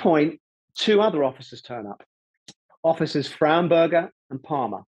 At this point, two other officers turn up, Officers Fraunberger and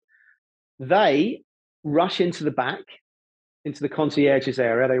Palmer. They rush into the back, into the concierge's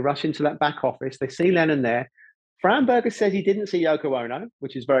area. They rush into that back office. They see Lennon there. Fraunberger says he didn't see Yoko Ono,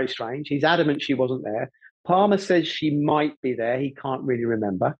 which is very strange. He's adamant she wasn't there. Palmer says she might be there. He can't really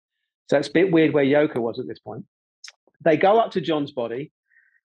remember. So it's a bit weird where Yoko was at this point. They go up to John's body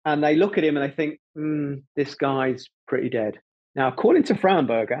and they look at him and they think, this guy's pretty dead. Now, according to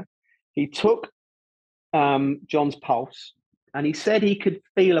Fraunberger, he took John's pulse and he said he could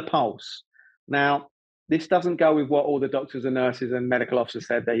feel a pulse. Now, this doesn't go with what all the doctors and nurses and medical officers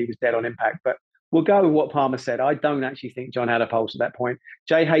said, that he was dead on impact, but we'll go with what Palmer said. I don't actually think John had a pulse at that point.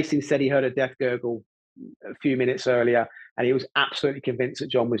 Jay Hastings said he heard a death gurgle a few minutes earlier, and he was absolutely convinced that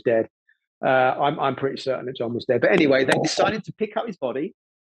John was dead. I'm pretty certain that John was dead. But anyway, they decided to pick up his body,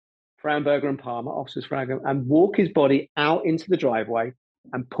 Fraunberger and Palmer, officers Fraunberger, and walk his body out into the driveway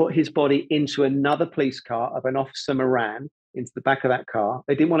and put his body into another police car of an Officer Moran, into the back of that car.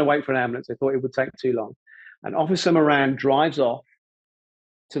 They didn't want to wait for an ambulance. They thought it would take too long. And Officer Moran drives off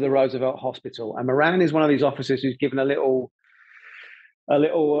to the Roosevelt Hospital. And Moran is one of these officers who's given a little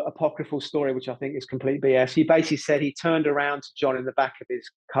apocryphal story, which I think is complete BS. He basically said he turned around to John in the back of his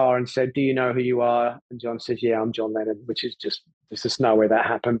car and said, "Do you know who you are?" And John says, "Yeah, I'm John Lennon," which is just no way that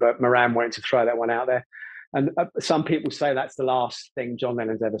happened. But Moran wanted to throw that one out there. And some people say that's the last thing John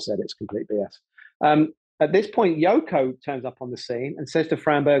Lennon's ever said. It's complete BS. At this point, Yoko turns up on the scene and says to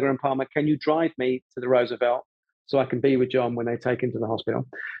Fraunberger and Palmer, "Can you drive me to the Roosevelt so I can be with John when they take him to the hospital?"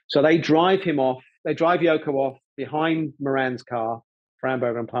 So they drive him off. They drive Yoko off behind Moran's car,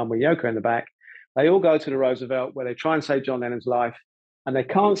 Fraunberger and Palmer, with Yoko in the back. They all go to the Roosevelt where they try and save John Lennon's life, and they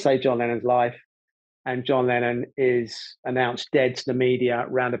can't save John Lennon's life. And John Lennon is announced dead to the media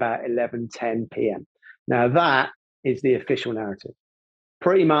around about 11:10 p.m. Now, that is the official narrative.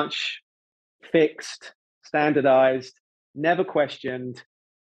 Pretty much fixed, standardized, never questioned.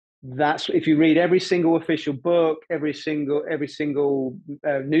 That's, if you read every single official book, every single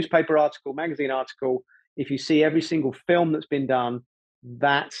newspaper article, magazine article, if you see every single film that's been done,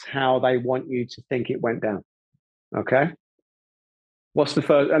 that's how they want you to think it went down. Okay. What's the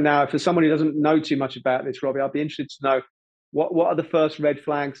first? And now, for someone who doesn't know too much about this, Robbie, I'd be interested to know what are the first red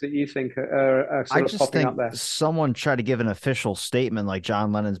flags that you think are I sort of just popping think up there? someone tried to give an official statement like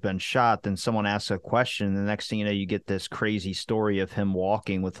John Lennon's been shot, then someone asks a question, and the next thing you know, you get this crazy story of him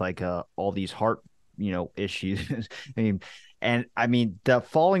walking with like all these heart, issues. I mean, the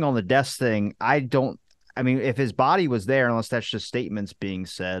falling on the desk thing, I mean, if his body was there, unless that's just statements being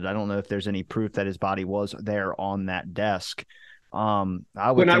said, I don't know if there's any proof that his body was there on that desk. I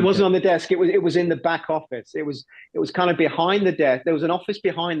Well, would no, it think wasn't that, on the desk. It was in the back office. It was kind of behind the desk. There was an office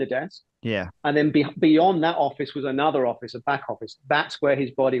behind the desk, yeah. and then beyond that office was another office, a back office. That's where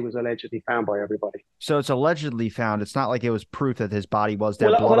his body was allegedly found by everybody. So it's allegedly found. It's not like it was proof that his body was there,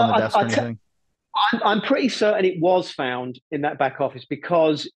 Well, blood well, on the desk or anything. I'm pretty certain it was found in that back office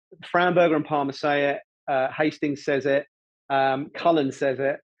because Framberger and Palmer say it, Hastings says it, Cullen says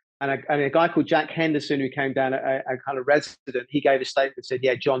it, and a guy called Jack Henderson who came down, a kind of resident, he gave a statement that said,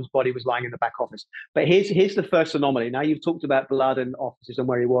 yeah, John's body was lying in the back office. But here's the first anomaly. Now you've talked about blood and offices and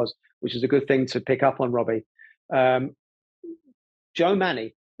where he was, which is a good thing to pick up on, Robbie. Um, Joe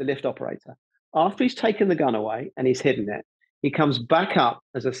Manny, the lift operator, after he's taken the gun away and he's hidden it, he comes back up,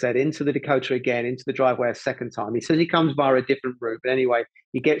 as I said, into the Dakota again, into the driveway a second time. He says he comes via a different route, but anyway,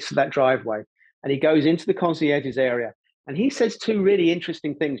 he gets to that driveway and he goes into the concierge's area. And he says two really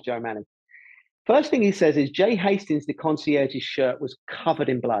interesting things, Joe Manning. First thing he says is Jay Hastings, the concierge's shirt was covered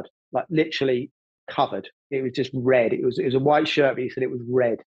in blood, like literally covered. It was just red. It was a white shirt, but he said it was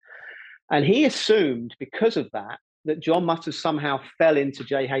red. And he assumed because of that, that John must have somehow fell into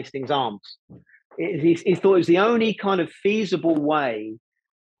Jay Hastings' arms. He thought it was the only kind of feasible way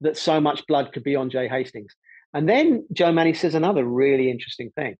that so much blood could be on Jay Hastings. And then Joe Manning says another really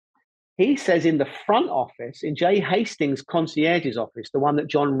interesting thing. He says in the front office, in Jay Hastings' concierge's office, the one that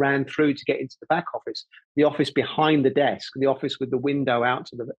John ran through to get into the back office, the office behind the desk, the office with the window out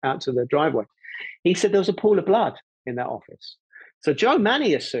to the driveway, he said there was a pool of blood in that office. So Joe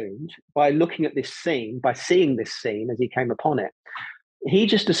Manny assumed by looking at this scene, by seeing this scene as he came upon it, he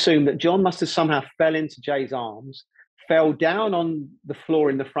just assumed that John must have somehow fell into Jay's arms, fell down on the floor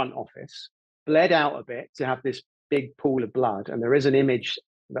in the front office, bled out a bit to have this big pool of blood. And there is an image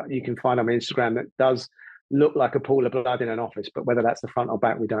that you can find on Instagram that does look like a pool of blood in an office, but whether that's the front or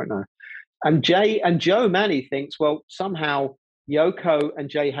back, we don't know. And Joe Manny thinks, well, somehow Yoko and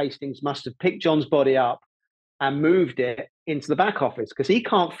Jay Hastings must have picked John's body up and moved it into the back office because he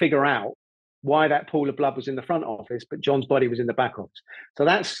can't figure out why that pool of blood was in the front office, but John's body was in the back office. So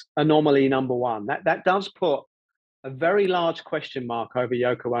that's anomaly number one. That does put a very large question mark over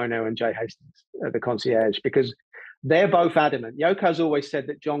Yoko Ono and Jay Hastings, the concierge, because they're both adamant. Yoko's always said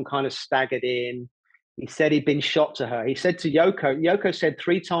that John kind of staggered in. He said he'd been shot to her. He said to Yoko said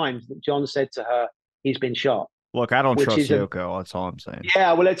 3 times that John said to her, he's been shot, Look, I don't which trust is a Yoko. That's all I'm saying.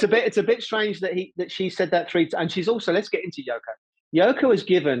 yeah, well, it's a bit strange that she said that 3 times, and she's also, let's get into Yoko. Yoko has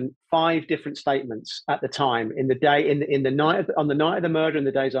given 5 different statements at the time in the day in the night on the night of the murder and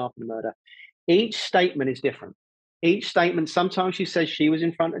the days after the murder. Each statement is different. Each statement, sometimes she says she was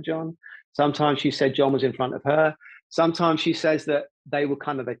in front of John, sometimes she said John was in front of her, sometimes she says that they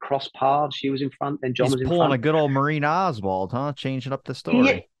crossed paths. She was in front, and John He's was in pulling a front. good old Marina Oswald, huh? Changing up the Yeah,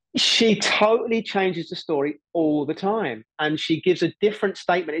 story. she totally changes the story all the time, and she gives a different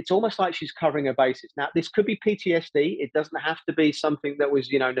statement. It's almost like she's covering her bases. Now, this could be PTSD. It doesn't have to be something that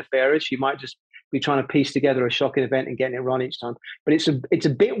was, nefarious. She might just be trying to piece together a shocking event and getting it wrong each time. But it's a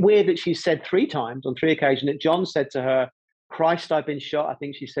bit weird that she said 3 times on 3 occasions that John said to her, "Christ, I've been shot." I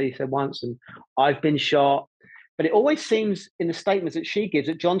think he said once, and "I've been shot." But it always seems in the statements that she gives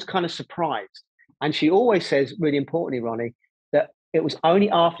that John's kind of surprised, and she always says, really importantly, Ronnie, that it was only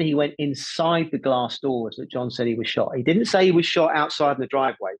after he went inside the glass doors that John said he was shot. He didn't say he was shot outside in the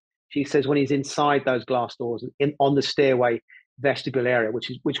driveway. She says when he's inside those glass doors on the stairway vestibule area,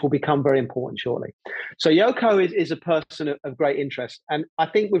 which will become very important shortly. So Yoko is a person of great interest, and I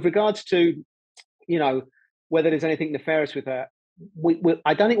think with regards to whether there's anything nefarious with her,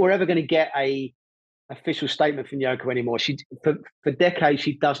 I don't think we're ever going to get a official statement from Yoko anymore. For decades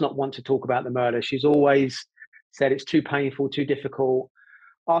she does not want to talk about the murder. She's always said it's too painful, too difficult.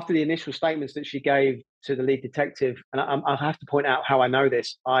 After the initial statements that she gave to the lead detective, and I have to point out how I know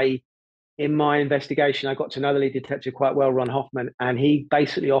this. In my investigation, I got to know the lead detective quite well, Ron Hoffman, and he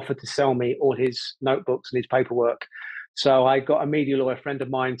basically offered to sell me all his notebooks and his paperwork. So I got a media lawyer friend of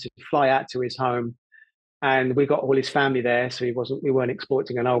mine to fly out to his home, and we got all his family there. So we weren't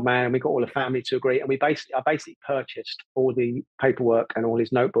exploiting an old man, and we got all the family to agree. And I basically purchased all the paperwork and all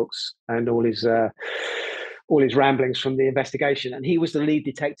his notebooks and all his ramblings from the investigation. And he was the lead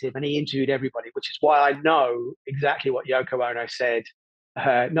detective, and he interviewed everybody, which is why I know exactly what Yoko Ono said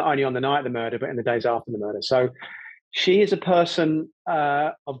not only on the night of the murder, but in the days after the murder. So she is a person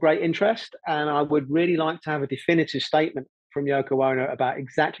of great interest, and I would really like to have a definitive statement from Yoko Ono about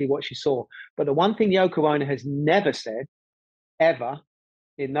exactly what she saw. But the one thing Yoko Ono has never said, ever,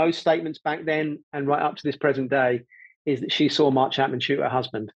 in those statements back then and right up to this present day, is that she saw Mark Chapman shoot her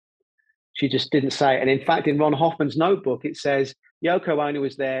husband. She just didn't say it. And in fact, in Ron Hoffman's notebook, it says Yoko Ono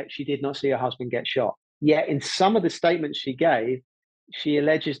was there. She did not see her husband get shot. Yet in some of the statements she gave, she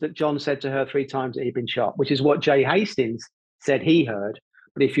alleges that John said to her 3 times that he'd been shot, which is what Jay Hastings said he heard.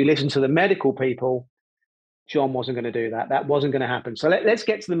 But if you listen to the medical people, John wasn't going to do that. That wasn't going to happen. So let's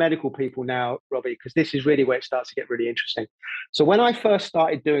get to the medical people now, Robbie, because this is really where it starts to get really interesting. So when I first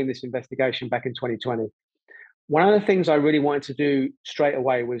started doing this investigation back in 2020, one of the things I really wanted to do straight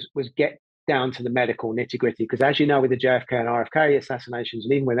away was get down to the medical nitty gritty. Because as you know, with the JFK and RFK assassinations,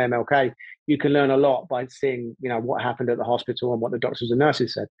 and even with MLK, you can learn a lot by seeing, what happened at the hospital and what the doctors and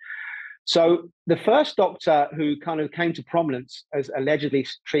nurses said. So the first doctor who kind of came to prominence as allegedly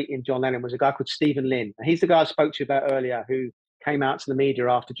treating John Lennon was a guy called Stephen Lynn. He's the guy I spoke to you about earlier, who came out to the media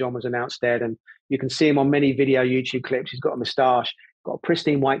after John was announced dead. And you can see him on many video YouTube clips. He's got a moustache, got a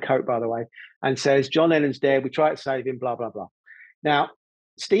pristine white coat, by the way, and says, John Lennon's dead. We tried to save him, blah, blah, blah. Now,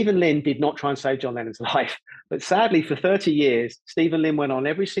 Stephen Lynn did not try and save John Lennon's life, but sadly, for 30 years, Stephen Lynn went on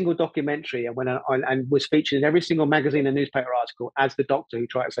every single documentary and went on and was featured in every single magazine and newspaper article as the doctor who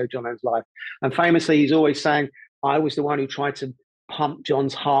tried to save John Lennon's life. And famously, he's always saying, "I was the one who tried to pump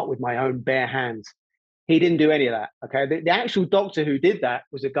John's heart with my own bare hands." He didn't do any of that. Okay, the actual doctor who did that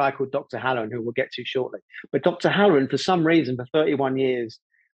was a guy called Dr. Halloran, who we'll get to shortly. But Dr. Halloran, for some reason, for 31 years,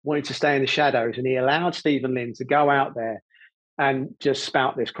 wanted to stay in the shadows, and he allowed Stephen Lynn to go out there and just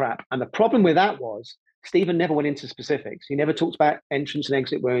spout this crap. And the problem with that was Stephen never went into specifics. He never talked about entrance and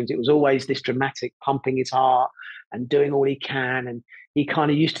exit wounds. It was always this dramatic pumping his heart and doing all he can. And he kind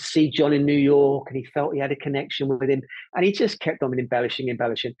of used to see John in New York and he felt he had a connection with him. And he just kept on embellishing.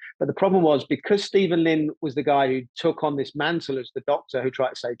 But the problem was, because Stephen Lynn was the guy who took on this mantle as the doctor who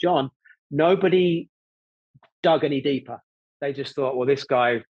tried to save John, nobody dug any deeper. They just thought, well, this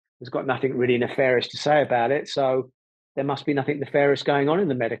guy has got nothing really nefarious to say about it. So there must be nothing nefarious going on in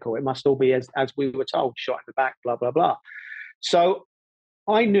the medical. It must all be as we were told, shot in the back, blah, blah, blah. So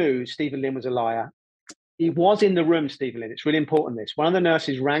I knew Stephen Lynn was a liar. He was in the room, Stephen Lynn. It's really important, this. One of the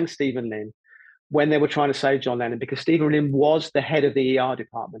nurses rang Stephen Lynn when they were trying to save John Lennon, because Stephen Lynn was the head of the ER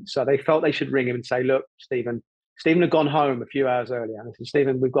department. So they felt they should ring him and say, look, Stephen had gone home a few hours earlier. And I said,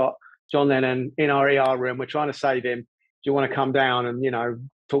 Stephen, we've got John Lennon in our ER room. We're trying to save him. Do you want to come down and,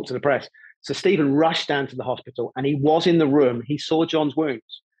 talk to the press? So Stephen rushed down to the hospital, and he was in the room. He saw John's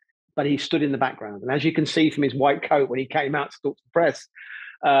wounds, but he stood in the background. And as you can see from his white coat when he came out to talk to the press,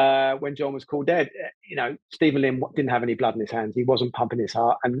 when John was called dead, Stephen Lynn didn't have any blood in his hands. He wasn't pumping his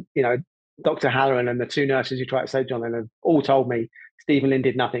heart. And, Dr. Halloran and the 2 nurses who tried to save John Lennon all told me Stephen Lynn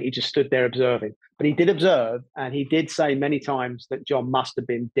did nothing. He just stood there observing. But he did observe, and he did say many times that John must have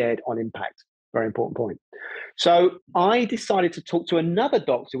been dead on impact. Very important point. So I decided to talk to another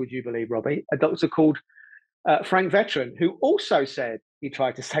doctor, would you believe, Robbie, a doctor called Frank Veteran, who also said he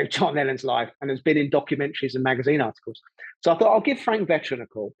tried to save John Lennon's life and has been in documentaries and magazine articles. So I thought I'll give Frank Veteran a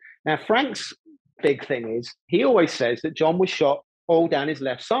call. Now, Frank's big thing is he always says that John was shot all down his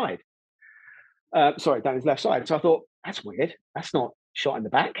left side. Down his left side. So I thought, that's weird. That's not shot in the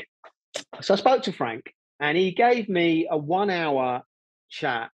back. So I spoke to Frank, and he gave me a 1-hour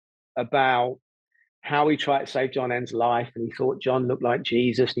chat about how he tried to save John Lennon's life, and he thought John looked like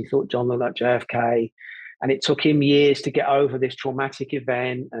Jesus, and he thought John looked like JFK, and it took him years to get over this traumatic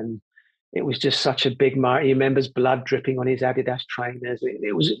event, and it was just such a big mark. He remembers blood dripping on his Adidas trainers.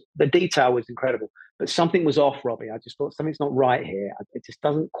 It was, the detail was incredible, but something was off, Robbie. I just thought something's not right here. It just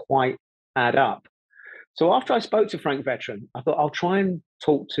doesn't quite add up. So after I spoke to Frank Veteran, I thought I'll try and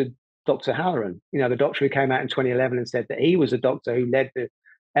talk to Dr. Halloran, the doctor who came out in 2011 and said that he was a doctor who led the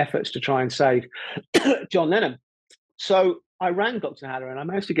efforts to try and save John Lennon. So I rang Dr. Halloran. I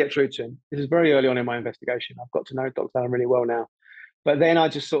managed to get through to him. This is very early on in my investigation. I've got to know Dr. Halloran really well now. But then I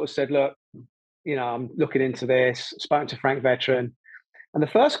just sort of said, look, I'm looking into this, spoken to Frank Veteran. And the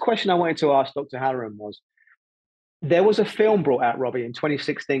first question I wanted to ask Dr. Halloran was, there was a film brought out, Robbie, in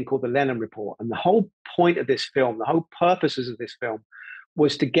 2016 called The Lennon Report. And the whole point of this film, the whole purposes of this film,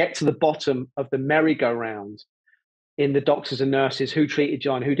 was to get to the bottom of the merry-go-round in the doctors and nurses who treated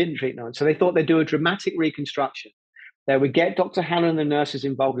John, who didn't treat John. So they thought they'd do a dramatic reconstruction. They would get Dr. Halloran and the nurses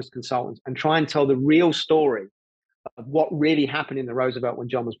involved as consultants and try and tell the real story of what really happened in the Roosevelt when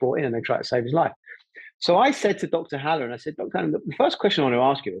John was brought in and they tried to save his life. So I said to Dr. Halloran, I said, Dr. Halloran, the first question I want to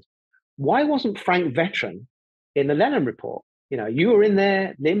ask you is, why wasn't Frank Veteran in the Lennon Report? You know, you were in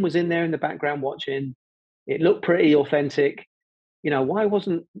there, Lynn was in there in the background watching. It looked pretty authentic. You know, why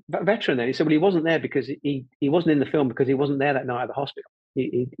wasn't veteran there? He said, well, he wasn't there because he wasn't in the film because he wasn't there that night at the hospital.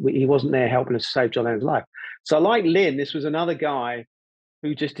 He wasn't there helping us save John Lennon's life. So like Lynn, this was another guy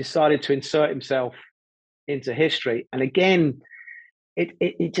who just decided to insert himself into history. And again,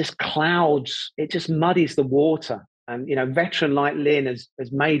 it just clouds, it just muddies the water. And, you know, veteran like Lynn has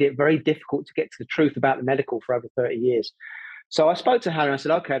made it very difficult to get to the truth about the medical for over 30 years. So I spoke to Hannah and I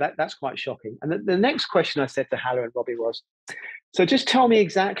said, okay, that's quite shocking. And the next question I said to Hannah and Robbie was, so just tell me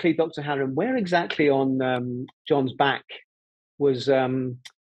exactly, Dr. Hannon, where exactly on John's back was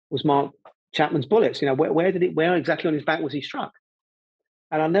Mark Chapman's bullets? You know, where exactly on his back was he struck?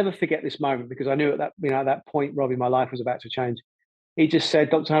 And I'll never forget this moment because I knew at that, you know, at that point, Robbie, my life was about to change. He just said,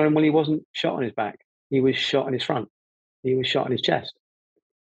 Dr. Hannon, well, he wasn't shot on his back. He was shot in his front. He was shot in his chest.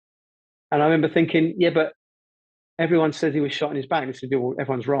 And I remember thinking, yeah, but everyone says he was shot in his back. He said, well,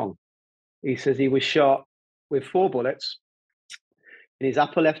 everyone's wrong. He says he was shot with 4 bullets in his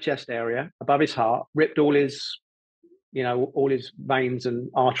upper left chest area, above his heart, ripped all his, you know, all his veins and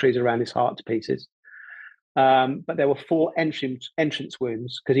arteries around his heart to pieces. But there were 4 entrance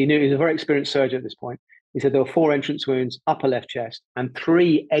wounds because he knew he was a very experienced surgeon at this point. He said there were 4 entrance wounds, upper left chest, and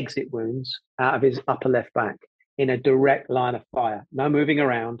 3 exit wounds out of his upper left back in a direct line of fire. No moving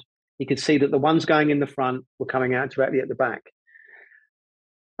around. He could see that the ones going in the front were coming out directly at the back.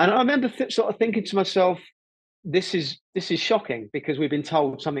 And I remember sort of thinking to myself, this is shocking because we've been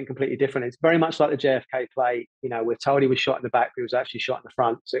told something completely different. It's very much like the JFK play. You know, we're told he was shot in the back, but he was actually shot in the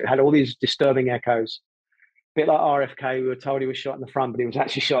front. So it had all these disturbing echoes. A bit like RFK, we were told he was shot in the front, but he was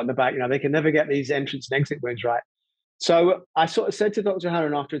actually shot in the back. You know, they can never get these entrance and exit wounds right. So I sort of said to Dr.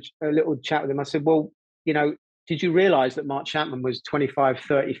 Harron after a little chat with him, I said, well, you know, did you realize that Mark Chapman was 25,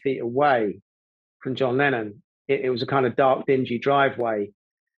 30 feet away from John Lennon? It was a kind of dark, dingy driveway.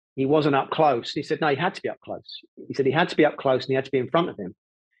 He wasn't up close. He said, no, he had to be up close. He said he had to be up close and he had to be in front of him.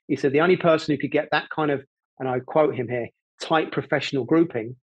 He said the only person who could get that kind of, and I quote him here, tight professional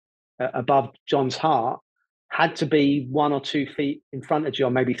grouping above John's heart had to be 1 or 2 feet in front of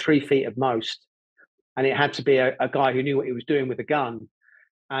John, maybe 3 feet at most. And it had to be a guy who knew what he was doing with a gun.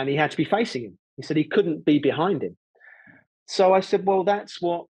 And he had to be facing him. He said he couldn't be behind him. So I said, well, that's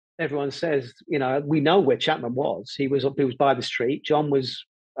what everyone says. You know, we know where Chapman was. He was by the street. John was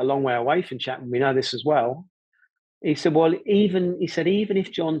a long way away from Chapman. We know this as well. He said, well, even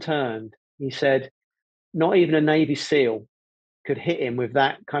if John turned, he said, not even a Navy SEAL could hit him with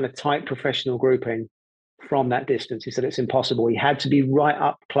that kind of tight professional grouping from that distance. He said it's impossible. He had to be right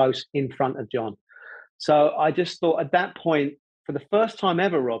up close in front of John. So I just thought at that point, for the first time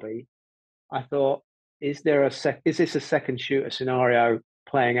ever, Robbie, I thought, is this a second shooter scenario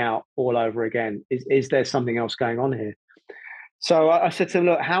playing out all over again? Is there something else going on here? So I said to him,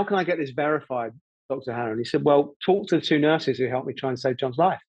 look, how can I get this verified, Dr. Hannon? He said, well, talk to the 2 nurses who helped me try and save John's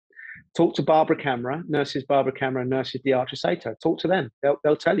life. Talk to nurses Barbara Camera and nurses Deatra Sato. Talk to them.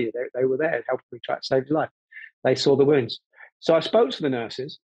 They'll tell you they were there helping me try to save his life. They saw the wounds. So I spoke to the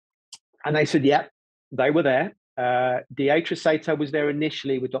nurses and they said, yeah, they were there. Deatra Sato was there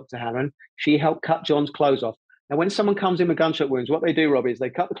initially with Dr. Hannon. She helped cut John's clothes off. Now, when someone comes in with gunshot wounds, what they do, Robbie, is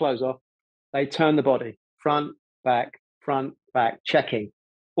they cut the clothes off, they turn the body, front, back, checking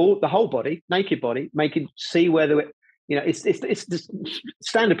the whole body, naked body, making see where it's the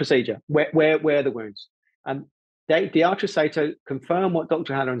standard procedure where the wounds. And Deatra Sato confirmed what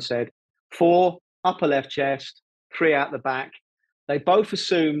Dr. Hannon said: 4 upper left chest, 3 out the back. They both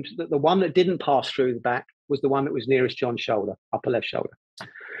assumed that the one that didn't pass through the back was the one that was nearest John's shoulder, upper left shoulder.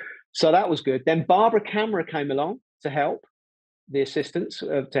 So that was good. Then Barbara Camera came along to help the assistants,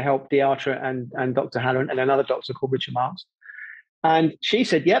 to help Deatra and Dr. Hannon and another doctor called Richard Marks. And she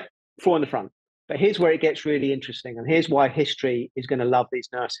said, yep, 4 in the front. But here's where it gets really interesting. And here's why history is going to love these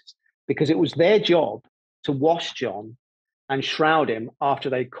nurses, because it was their job to wash John and shroud him after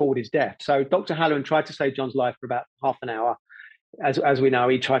they called his death. So Dr. Halloran tried to save John's life for about half an hour. As we know,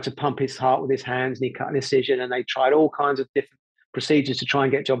 he tried to pump his heart with his hands and he cut an incision, and they tried all kinds of different procedures to try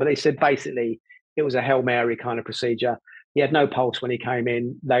and get John. But they said basically it was a Hail Mary kind of procedure. He had no pulse when he came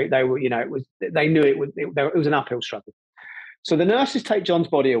in. They were, they knew it was an uphill struggle. So the nurses take John's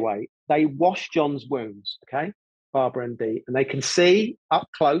body away. They wash John's wounds, okay, Barbara and Dee, and they can see up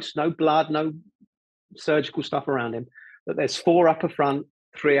close, no blood, no surgical stuff around him, that there's 4 upper front,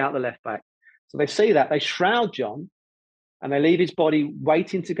 3 out the left back. So they see that. They shroud John, and they leave his body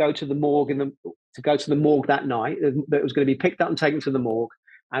waiting to go to the morgue that night. That was going to be picked up and taken to the morgue.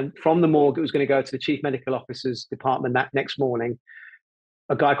 And from the morgue, it was going to go to the chief medical officer's department that next morning.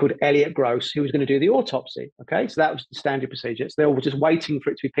 a guy called Elliot Gross, who was going to do the autopsy. Okay, so that was the standard procedure. So they were just waiting for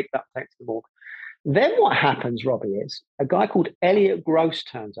it to be picked up and taken to the morgue. Then what happens, Robbie, is a guy called Elliot Gross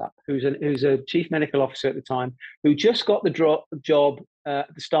turns up, who's a chief medical officer at the time, who just got the job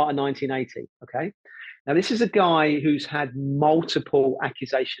at the start of 1980. Okay, now this is a guy who's had multiple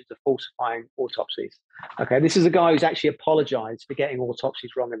accusations of falsifying autopsies. Okay, this is a guy who's actually apologized for getting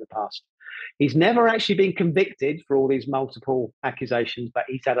autopsies wrong in the past. He's never actually been convicted for all these multiple accusations, but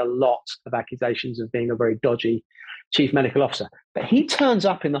he's had a lot of accusations of being a very dodgy chief medical officer. But he turns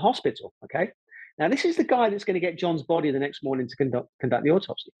up in the hospital. Okay, now, this is the guy that's going to get John's body the next morning to conduct the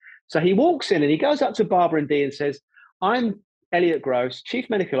autopsy. So he walks in and he goes up to Barbara and Dee and says, I'm Elliot Gross, Chief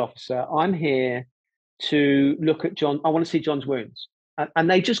Medical Officer. I'm here to look at John. I want to see John's wounds. And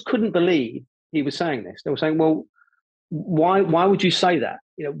they just couldn't believe he was saying this. They were saying, well, why would you say that?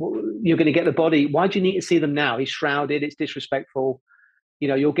 You know, you're going to get the body. Why do you need to see them now? He's shrouded. It's disrespectful. You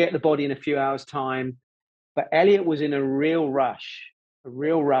know, you'll get the body in a few hours' time. But Elliot was in a real rush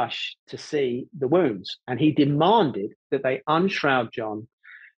to see the wounds. And he demanded that they unshroud John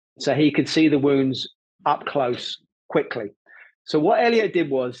so he could see the wounds up close quickly. So what Elliot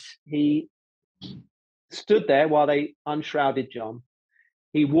did was he stood there while they unshrouded John.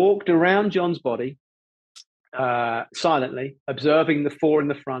 He walked around John's body silently, observing the 4 in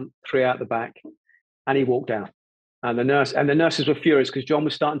the front, 3 out the back, and he walked out. And the nurses were furious because John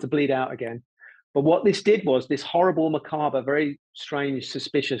was starting to bleed out again. But what this did was this horrible, macabre, very strange,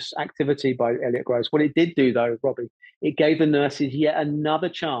 suspicious activity by Elliot Gross. What it did do, though, Robbie, it gave the nurses yet another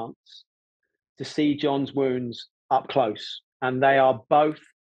chance to see John's wounds up close. And they are both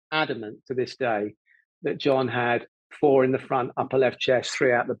adamant to this day that John had 4 in the front, upper left chest,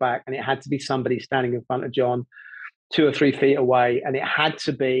 3 out the back. And it had to be somebody standing in front of John 2 or 3 feet away. And it had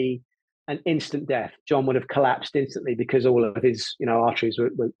to be an instant death. John would have collapsed instantly because all of his arteries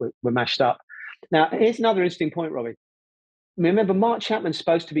were mashed up. Now, here's another interesting point, Robbie. Remember, Mark Chapman's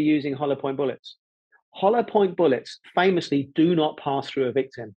supposed to be using hollow point bullets. Hollow point bullets famously do not pass through a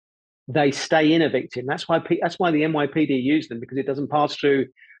victim. They stay in a victim. That's why the NYPD use them, because it doesn't pass through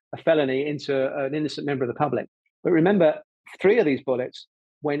a felony into an innocent member of the public. But remember, 3 of these bullets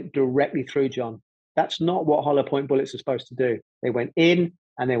went directly through John. That's not what hollow point bullets are supposed to do. They went in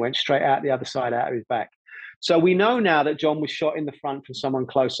and they went straight out the other side, out of his back. So we know now that John was shot in the front from someone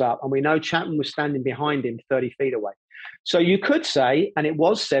close up, and we know Chapman was standing behind him 30 feet away. So you could say, and it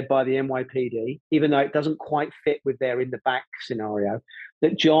was said by the NYPD, even though it doesn't quite fit with their in the back scenario,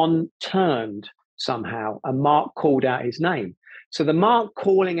 that John turned somehow and Mark called out his name. So the Mark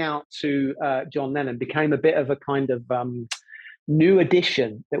calling out to John Lennon became a bit of a kind of new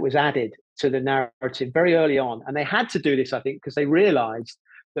addition that was added to the narrative very early on. And they had to do this, I think, because they realized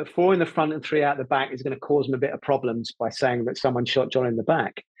that 4 in the front and 3 out the back is going to cause them a bit of problems by saying that someone shot John in the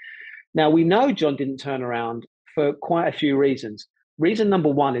back. Now, we know John didn't turn around for quite a few reasons. Reason number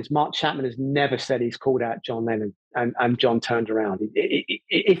 1 is Mark Chapman has never said he's called out John Lennon and John turned around.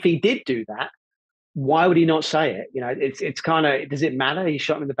 If he did do that, why would he not say it? It's kind of, does it matter? He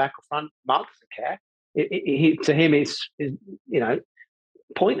shot him in the back or front. Mark doesn't care. To him, it's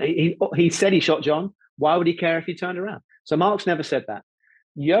point. He said he shot John. Why would he care if he turned around? So Mark's never said that.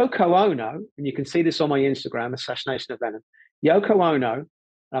 Yoko Ono, and you can see this on my Instagram, Assassination of Lennon. Yoko Ono,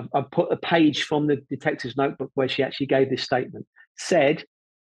 I've put a page from the detective's notebook where she actually gave this statement, said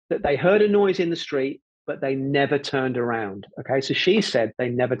that they heard a noise in the street, but they never turned around. Okay, so she said they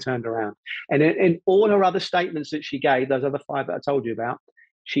never turned around. And in all her other statements that she gave, those other 5 that I told you about,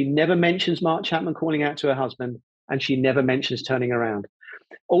 she never mentions Mark Chapman calling out to her husband, and she never mentions turning around.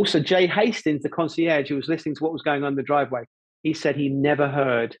 Also, Jay Hastings, the concierge who was listening to what was going on in the driveway, he said he never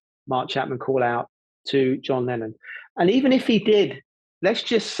heard Mark Chapman call out to John Lennon. And even if he did, let's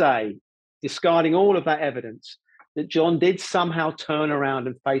just say, discarding all of that evidence, that John did somehow turn around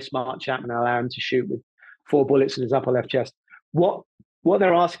and face Mark Chapman and allow him to shoot with 4 bullets in his upper left chest. What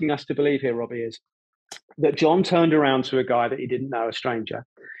they're asking us to believe here, Robbie, is that John turned around to a guy that he didn't know, a stranger.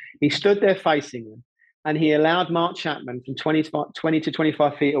 He stood there facing him, and he allowed Mark Chapman from 20 to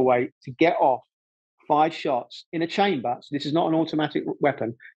 25 feet away to get off 5 shots in a chamber. So this is not an automatic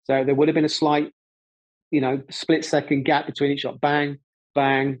weapon. So there would have been a slight, split-second gap between each shot. Bang,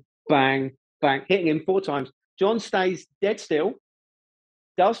 bang, bang, bang, hitting him 4 times. John stays dead still,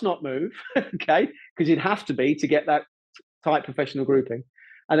 does not move, okay, because he'd have to be to get that tight professional grouping.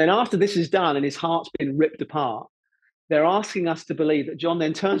 And then after this is done and his heart's been ripped apart, they're asking us to believe that John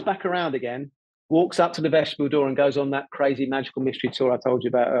then turns back around again, walks up to the vestibule door and goes on that crazy magical mystery tour I told you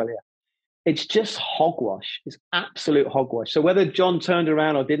about earlier. It's just hogwash. It's absolute hogwash. So whether John turned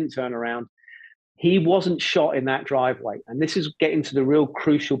around or didn't turn around, He wasn't shot in that driveway. And this is getting to the real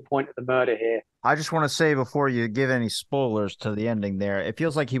crucial point of the murder here. I just want to say before you give any spoilers to the ending there, it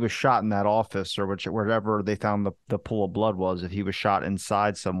feels like he was shot in that office or wherever they found the pool of blood was. If he was shot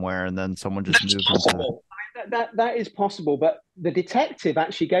inside somewhere and then someone just That's moved into the. possible. That is possible, but the detective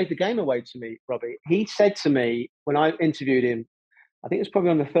actually gave the game away to me, Robbie. He said to me when I interviewed him, I think it was probably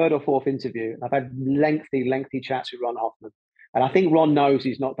on the third or fourth interview. I've had lengthy chats with Ron Hoffman. And I think Ron knows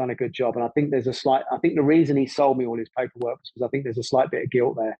he's not done a good job. And I think I think the reason he sold me all his paperwork was because I think there's a slight bit of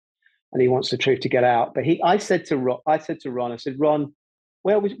guilt there and he wants the truth to get out. But I said to Ron, I said, Ron,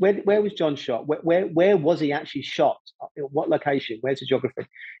 where was John shot? Where was he actually shot? What location? Where's the geography?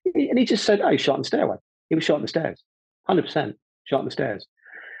 And he just said, oh, he shot in the stairway. He was shot in the stairs. 100% shot in the stairs.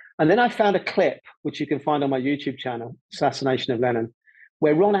 And then I found a clip, which you can find on my YouTube channel, Assassination of Lennon,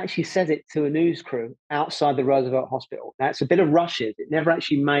 where Ron actually says it to a news crew outside the Roosevelt Hospital. Now, it's a bit of rushes. It never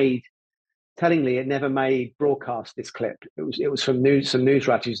actually made, tellingly, it never made broadcast, this clip. It was from some news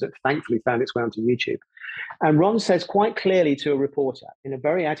rushes that thankfully found its way onto YouTube. And Ron says quite clearly to a reporter in a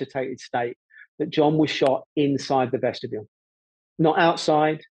very agitated state that John was shot inside the vestibule, not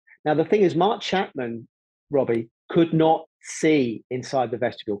outside. Now, the thing is, Mark Chapman, Robbie, could not see inside the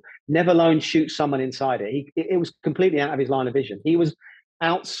vestibule, never alone shoot someone inside it. It was completely out of his line of vision. He was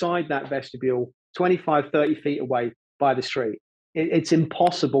outside that vestibule, 25, 30 feet away by the street. It's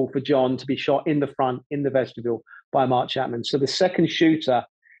impossible for John to be shot in the front, in the vestibule by Mark Chapman. So the second shooter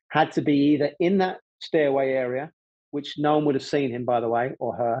had to be either in that stairway area, which no one would have seen him, by the way,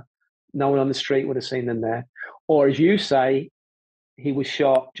 or her. No one on the street would have seen them there. Or as you say,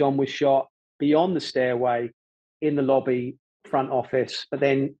 John was shot beyond the stairway in the lobby front office. But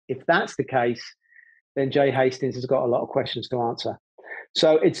then if that's the case, then Jay Hastings has got a lot of questions to answer.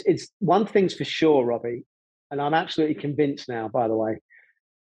 So it's one thing's for sure, Robbie, and I'm absolutely convinced now, by the way,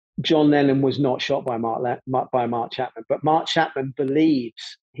 John Lennon was not shot by Mark Chapman, but Mark Chapman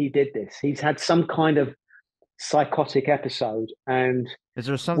believes he did this. He's had some kind of psychotic episode, and Is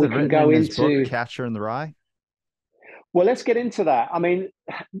there we something can written go in his book, into. Catcher in the Rye? Well, let's get into that. I mean,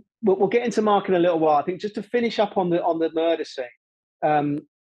 we'll get into Mark in a little while. I think just to finish up on the murder scene.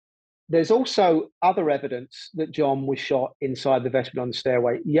 There's also other evidence that John was shot inside the vestibule on the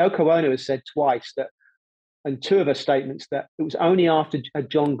stairway. Yoko Ono has said twice that, and two of her statements, that it was only after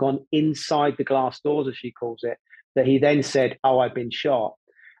John gone inside the glass doors, as she calls it, that he then said, "Oh, I've been shot."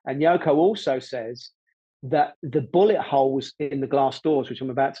 And Yoko also says that the bullet holes in the glass doors, which I'm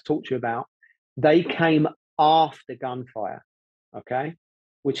about to talk to you about, they came after gunfire, okay,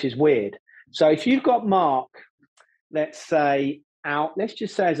 which is weird. So if you've got Mark, let's say, out, let's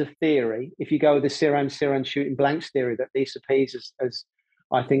just say as a theory, if you go with the Siran shooting blanks theory that Lisa Pease has,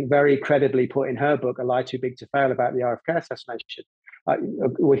 I think, very credibly put in her book, A Lie Too Big to Fail, about the RFK assassination.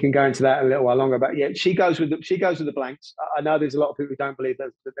 We can go into that a little while longer, but yeah, she goes with the blanks. I know there's a lot of people who don't believe that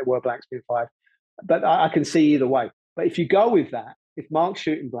there were blanks being fired, but I can see either way. But if you go with that, if Mark's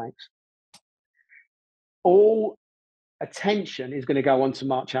shooting blanks, all attention is going to go on to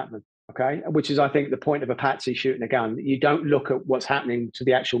Mark Chapman, okay? Which is, I think, the point of a patsy shooting a gun. You don't look at what's happening to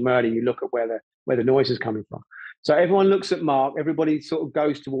the actual murder. You look at where the noise is coming from. So everyone looks at Mark. Everybody sort of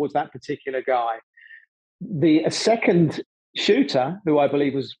goes towards that particular guy. The second shooter, who I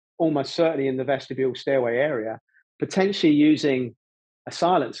believe was almost certainly in the vestibule stairway area, potentially using a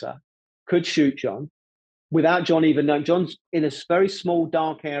silencer, could shoot John without John even knowing. John's in a very small,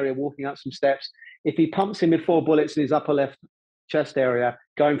 dark area, walking up some steps. If he pumps him with 4 bullets in his upper left chest area,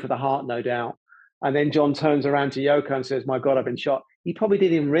 going for the heart, no doubt, and then John turns around to Yoko and says, "My God, I've been shot," he probably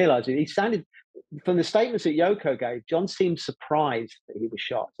didn't even realize it. He sounded, from the statements that Yoko gave, John seemed surprised that he was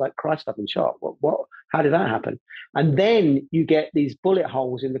shot. It's like, Christ, I've been shot. What? How did that happen? And then you get these bullet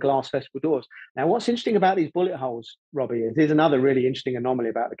holes in the glass vestibule doors. Now, what's interesting about these bullet holes, Robbie, is there's another really interesting anomaly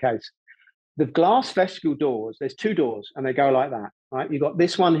about the case. The glass vestibule doors, there's 2 doors, and they go like that, right? You've got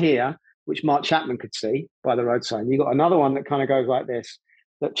this one here, which Mark Chapman could see by the roadside. You've got another one that kind of goes like this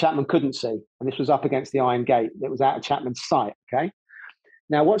that Chapman couldn't see, and this was up against the iron gate. It was out of Chapman's sight, okay?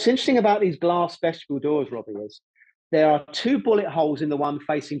 Now, what's interesting about these glass vestibule doors, Robbie, is there are 2 bullet holes in the one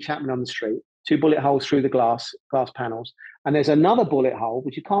facing Chapman on the street, 2 bullet holes through the glass panels, and there's another bullet hole,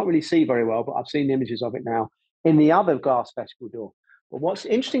 which you can't really see very well, but I've seen images of it now, in the other glass vestibule door. But what's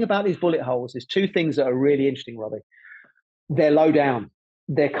interesting about these bullet holes is 2 things that are really interesting, Robbie. They're low down.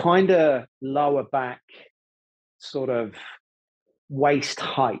 They're kind of lower back, sort of waist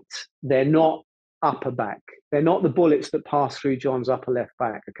height. They're not upper back. They're not the bullets that pass through John's upper left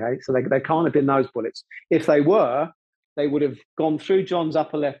back, okay? So they can't have been those bullets. If they were, they would have gone through John's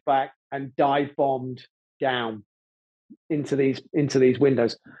upper left back and dive bombed down into these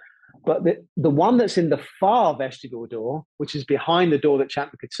windows. But the one that's in the far vestibule door, which is behind the door that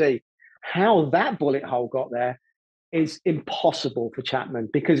Chapman could see, how that bullet hole got there is impossible for Chapman,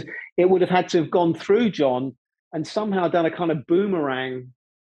 because it would have had to have gone through John and somehow done a kind of boomerang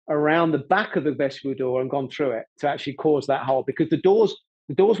around the back of the vestibule door and gone through it to actually cause that hole, because the doors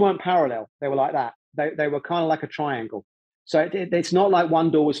weren't parallel. They were like that. They were kind of like a triangle. So it's not like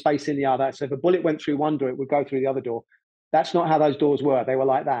one door was facing the other. So if a bullet went through one door, it would go through the other door. That's not how those doors were. They were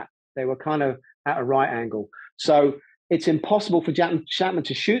like that. They were kind of at a right angle. So it's impossible for Chapman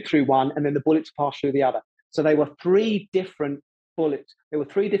to shoot through one and then the bullet to pass through the other. So they were three different bullets. There were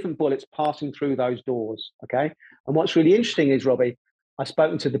three different bullets passing through those doors. Okay. And what's really interesting is, Robbie, I've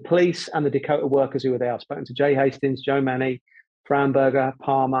spoken to the police and the Dakota workers who were there. I've spoken to Jay Hastings, Joe Manny, Framberger,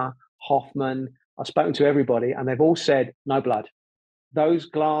 Palmer, Hoffman. I've spoken to everybody, and they've all said no blood. Those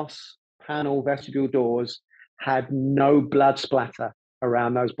glass panel vestibule doors had no blood splatter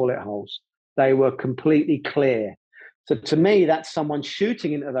around those bullet holes. They were completely clear. So to me, that's someone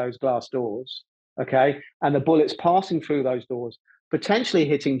shooting into those glass doors, okay, and the bullets passing through those doors, potentially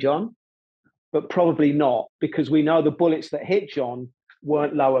hitting John, but probably not, because we know the bullets that hit John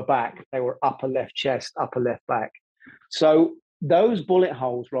weren't lower back. They were upper left chest, upper left back. So those bullet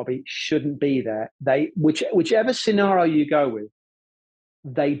holes, Robbie, shouldn't be there. Whichever scenario you go with,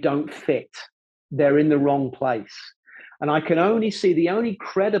 they don't fit. They're in the wrong place. And I can only see the only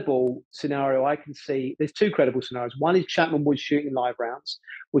credible scenario I can see. There's two credible scenarios. One is Chapman Woods shooting live rounds,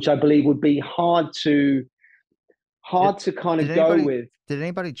 which I believe would be hard to Did kind did of go anybody with. did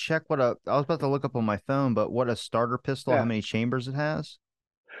anybody check what a I was about to look up on my phone, but what a starter pistol, how Yeah. many chambers it has?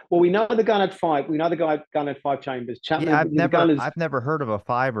 Well, we know the gun had five. We know the gun had five chambers. Yeah, Chapman, the gun is. I've never heard of a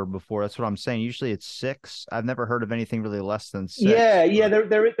fiver before. That's what I'm saying. Usually it's six. I've never heard of anything really less than Yeah, six, yeah. but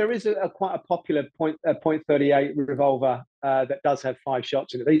There is a quite a popular point 38 revolver that does have five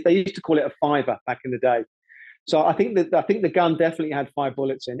shots in it. They used to call it a fiver back in the day. So I think the gun definitely had five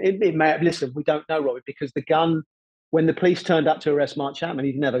bullets in it. It may have. Listen, we don't know, Robert, because the gun, when the police turned up to arrest Mark Chapman,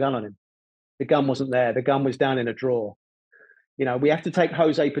 he didn't have a gun on him. The gun wasn't there. The gun was down in a drawer. We have to take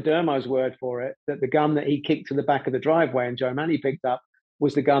Jose Padermo's word for it that the gun that he kicked to the back of the driveway and Joe Manny picked up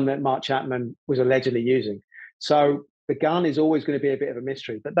was the gun that Mark Chapman was allegedly using. So the gun is always going to be a bit of a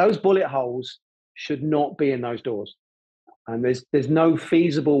mystery. But those bullet holes should not be in those doors. And there's no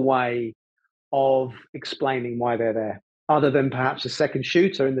feasible way of explaining why they're there, other than perhaps a second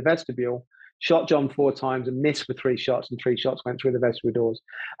shooter in the vestibule shot John four times and missed for three shots, and three shots went through the vestibule doors.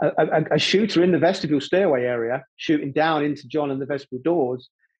 A shooter in the vestibule stairway area shooting down into John and the vestibule doors,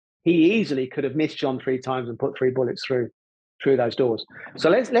 he easily could have missed John three times and put three bullets through those doors. So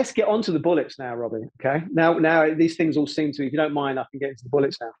let's get on to the bullets now, Robbie. Okay. Now these things all seem to, if you don't mind, I can get into the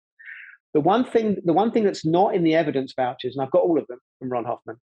bullets now. The one thing that's not in the evidence vouchers, and I've got all of them from Ron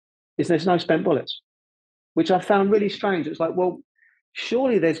Hoffman, is there's no spent bullets, which I found really strange. It's like, well,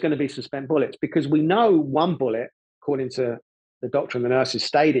 surely there's going to be some spent bullets, because we know one bullet, according to the doctor and the nurses,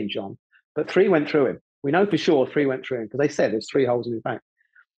 stayed in John, but three went through him. We know for sure three went through him because they said there's three holes in his back.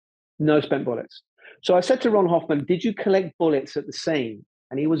 No spent bullets. So I said to Ron Hoffman, did you collect bullets at the scene?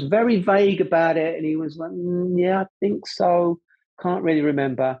 And he was very vague about it. And he was like, yeah, I think so. Can't really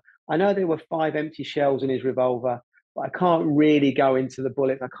remember. I know there were five empty shells in his revolver, but I can't really go into the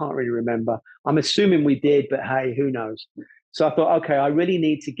bullets. I can't really remember. I'm assuming we did, but hey, who knows? So I thought, okay, I really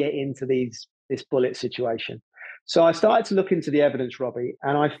need to get into this bullet situation. So I started to look into the evidence, Robbie,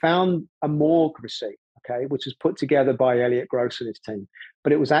 and I found a morgue receipt, okay, which was put together by Elliot Gross and his team,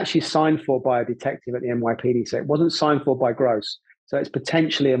 but it was actually signed for by a detective at the NYPD. So it wasn't signed for by Gross. So it's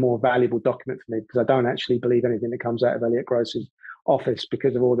potentially a more valuable document for me, because I don't actually believe anything that comes out of Elliot Gross's office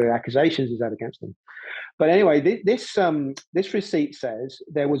because of all the accusations he's had against him. But anyway, this receipt says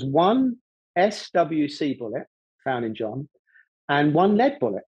there was one SWC bullet found in John and one lead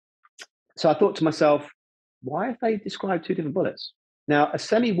bullet. So I thought to myself, why have they described two different bullets? Now, a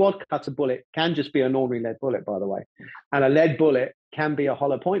semi-wad cutter bullet can just be an ordinary lead bullet, by the way, and a lead bullet can be a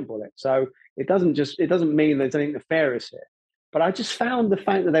hollow point bullet. So it doesn't mean there's anything nefarious here. But I just found the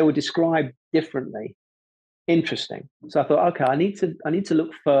fact that they were described differently interesting. So I thought, okay, I need to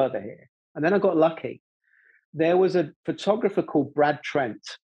look further here. And then I got lucky. There was a photographer called Brad Trent,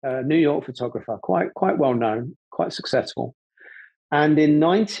 a New York photographer, quite well known, quite successful. And in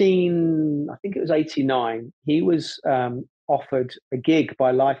I think it was 89, he was offered a gig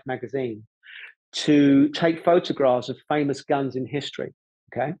by Life magazine to take photographs of famous guns in history.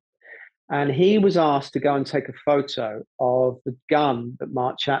 Okay. And he was asked to go and take a photo of the gun that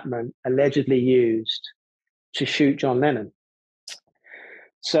Mark Chapman allegedly used to shoot John Lennon.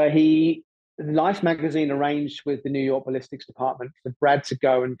 So Life magazine arranged with the New York ballistics department for Brad to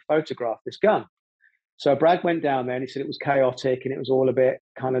go and photograph this gun. So Brad went down there and he said it was chaotic and it was all a bit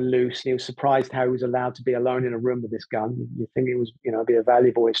kind of loose. And he was surprised how he was allowed to be alone in a room with this gun. You think it was, be a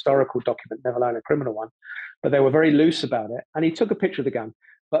valuable historical document, never alone a criminal one. But they were very loose about it. And he took a picture of the gun.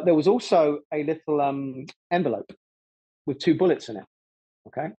 But there was also a little envelope with 2 bullets in it.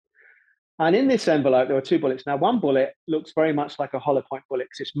 Okay. And in this envelope, there were 2 bullets. Now, one bullet looks very much like a hollow point bullet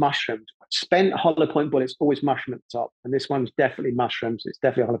because it's mushroomed. Spent hollow point bullets always mushroom at the top. And this one's definitely mushrooms. It's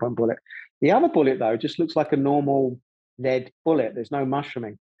definitely a hollow point bullet. The other bullet, though, just looks like a normal lead bullet. There's no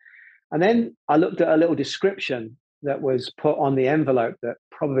mushrooming. And then I looked at a little description that was put on the envelope that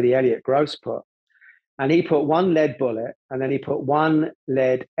probably Elliot Gross put. And he put 1 lead bullet and then he put 1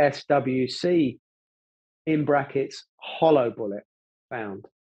 lead SWC in brackets hollow bullet found.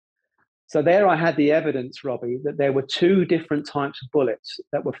 So there I had the evidence, Robbie, that there were 2 different types of bullets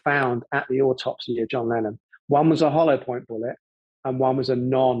that were found at the autopsy of John Lennon. One was a hollow point bullet and one was a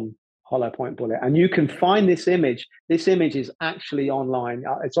non-hollow point bullet. And you can find this image. This image is actually online.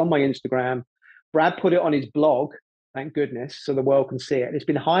 It's on my Instagram. Brad put it on his blog, thank goodness, so the world can see it. It's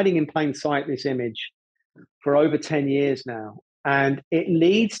been hiding in plain sight, this image, for over 10 years now. And it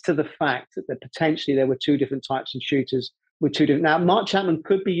leads to the fact that potentially there were 2 different types of shooters with 2 different. Now, Mark Chapman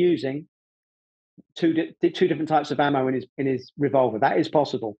could be using two different types of ammo in his revolver. That is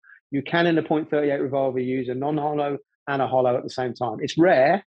possible. You can in a .38 revolver use a non-hollow and a hollow at the same time. It's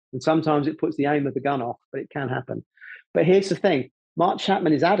rare, and sometimes it puts the aim of the gun off, but it can happen. But here's the thing: Mark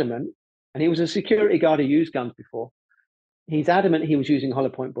Chapman is adamant, and he was a security guard who used guns before. He's adamant he was using hollow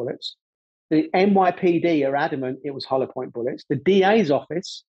point bullets. The NYPD are adamant it was hollow point bullets. The DA's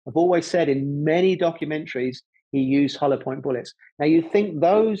office have always said in many documentaries he used hollow point bullets. Now you think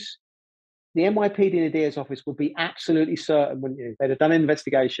the NYPD and the DA's office would be absolutely certain, wouldn't you? They'd have done an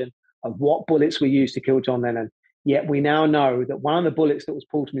investigation of what bullets were used to kill John Lennon. Yet we now know that one of the bullets that was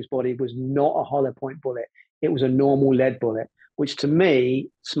pulled from his body was not a hollow point bullet. It was a normal lead bullet, which to me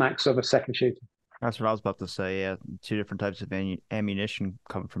smacks of a second shooting. That's what I was about to say. Yeah, 2 different types of ammunition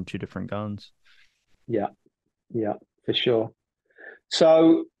come from 2 different guns. Yeah, yeah, for sure.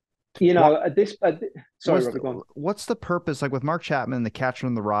 So, What at this, sorry, Robert, go on. what's the purpose? Like with Mark Chapman, the Catcher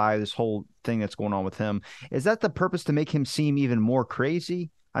in the Rye, this whole thing that's going on with him, is that the purpose to make him seem even more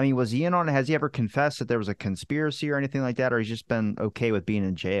crazy? I mean, was he in on it? Has he ever confessed that there was a conspiracy or anything like that, or he's just been okay with being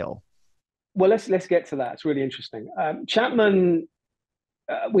in jail? Well, let's get to that. It's really interesting. Chapman,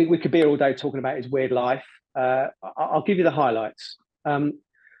 we could be here all day talking about his weird life. I'll give you the highlights, and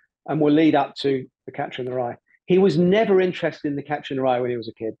we'll lead up to the Catcher in the Rye. He was never interested in the Catcher in the Rye when he was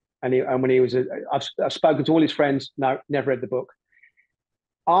a kid. And when he was, I've spoken to all his friends. No, never read the book.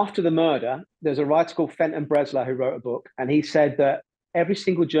 After the murder, there's a writer called Fenton Bresler who wrote a book, and he said that every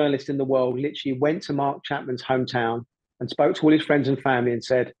single journalist in the world literally went to Mark Chapman's hometown and spoke to all his friends and family and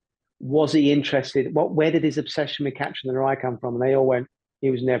said, was he interested? Where did his obsession with Catcher in the Rye come from? And they all went,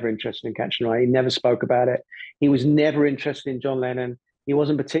 he was never interested in Catcher in the Rye. He never spoke about it. He was never interested in John Lennon. He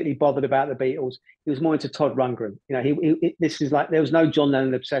wasn't particularly bothered about the Beatles. He was more into Todd Rundgren. This is like, there was no John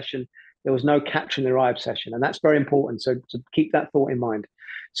Lennon obsession. There was no Catcher in the Rye obsession. And that's very important. So to keep that thought in mind.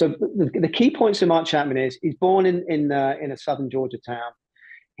 So the key points of Mark Chapman is he's born in a southern Georgia town.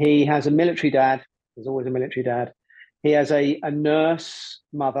 He has a military dad. There's always a military dad. He has a nurse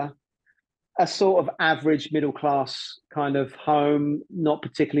mother, a sort of average middle class kind of home, not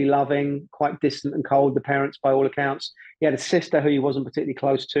particularly loving, quite distant and cold, the parents by all accounts. He had a sister who he wasn't particularly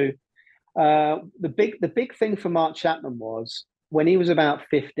close to. The big thing for Mark Chapman was when he was about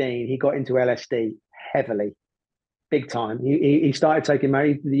 15, he got into LSD heavily, big time. He started taking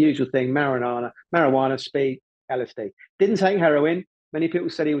the usual thing, marijuana, speed, LSD. Didn't take heroin. Many people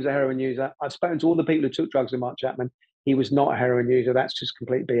said he was a heroin user. I've spoken to all the people who took drugs with Mark Chapman. He was not a heroin user. That's just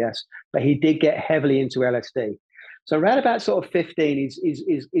complete BS. But he did get heavily into LSD. So around about sort of 15,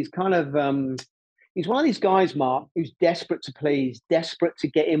 he's kind of he's one of these guys, Mark, who's desperate to please, desperate to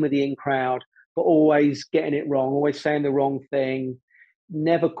get in with the in crowd, but always getting it wrong, always saying the wrong thing,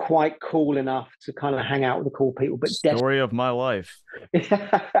 never quite cool enough to kind of hang out with the cool people. But story of my life.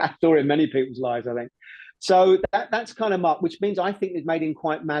 Story of many people's lives, I think. So that's kind of Mark, which means I think it made him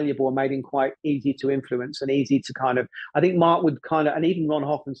quite malleable and made him quite easy to influence and easy to kind of, I think Mark would kind of, and even Ron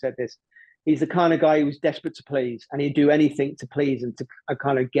Hoffman said this, he's the kind of guy who was desperate to please and he'd do anything to please and to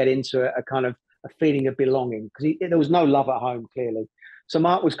kind of get into a kind of a feeling of belonging because there was no love at home, clearly. So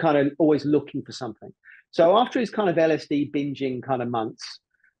Mark was kind of always looking for something. So after his kind of LSD binging kind of months,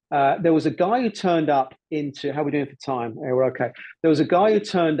 there was a guy who turned up into, how are we doing for time? Yeah, we're okay. There was a guy who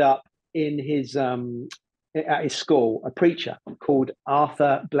turned up in his, at his school, a preacher called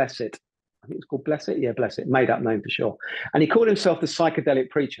Arthur Blessed. I think it's called Bless It. Yeah, Bless It. Made up name for sure. And he called himself the psychedelic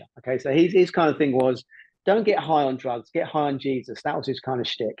preacher. Okay, so his kind of thing was, don't get high on drugs, get high on Jesus. That was his kind of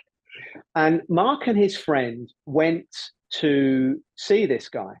shtick. And Mark and his friend went to see this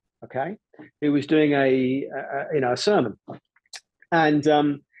guy, okay, who was doing a sermon, and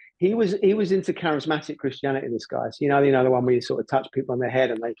he was into charismatic Christianity. This guy, so, the one where you sort of touch people on their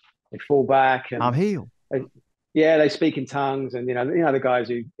head and they fall back and I'm healed. they, yeah, they speak in tongues, and the guys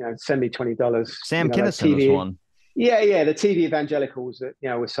who send me $20, Sam like Kinison was TV. one. Yeah, the TV evangelicals that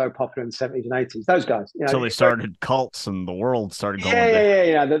were so popular in the 70s and 80s. Those guys, Until they very, started cults and the world started yeah,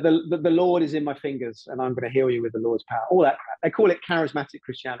 going to. yeah. The Lord is in my fingers, and I'm going to heal you with the Lord's power. All that crap. They call it charismatic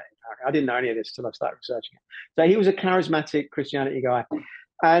Christianity. I didn't know any of this until I started researching it. So he was a charismatic Christianity guy,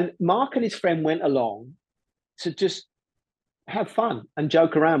 and Mark and his friend went along to just have fun and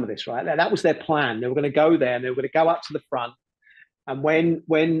joke around with this. Right, that was their plan. They were going to go there, and they were going to go up to the front. And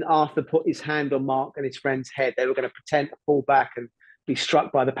when Arthur put his hand on Mark and his friend's head, they were going to pretend to fall back and be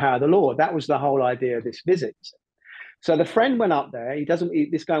struck by the power of the Lord. That was the whole idea of this visit. So the friend went up there.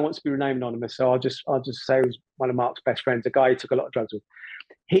 This guy wants to be renamed anonymous, so I'll just say he was one of Mark's best friends, a guy who took a lot of drugs with.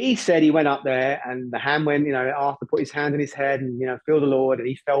 He said he went up there and the hand went, Arthur put his hand in his head and, feel the Lord, and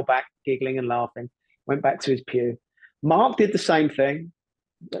he fell back giggling and laughing, went back to his pew. Mark did the same thing.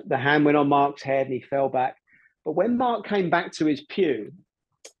 The hand went on Mark's head and he fell back. But when Mark came back to his pew,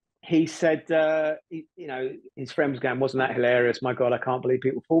 he said, his friend was going, wasn't that hilarious? My God, I can't believe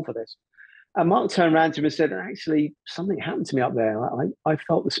people fall for this. And Mark turned around to him and said, actually, something happened to me up there. I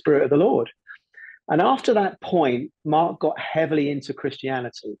felt the Spirit of the Lord. And after that point, Mark got heavily into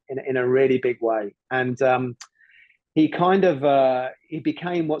Christianity in a really big way. And he kind of, he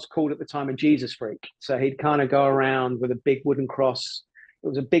became what's called at the time a Jesus freak. So he'd kind of go around with a big wooden cross. It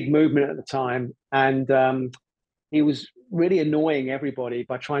was a big movement at the time. And he was really annoying everybody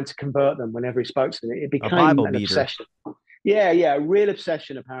by trying to convert them whenever he spoke to them. It became an obsession. Yeah, a real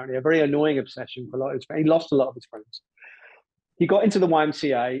obsession, apparently, a very annoying obsession for a lot of his friends. He lost a lot of his friends. He got into the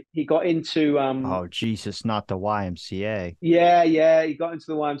YMCA. He got into oh Jesus, not the YMCA. Yeah, he got into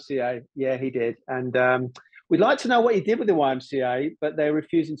the YMCA. Yeah, he did. And we'd like to know what he did with the YMCA, but they're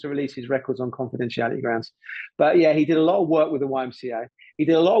refusing to release his records on confidentiality grounds. But yeah, he did a lot of work with the YMCA. He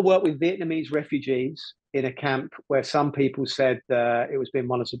did a lot of work with Vietnamese refugees in a camp where some people said it was being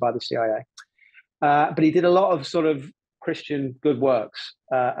monitored by the CIA. But he did a lot of sort of Christian good works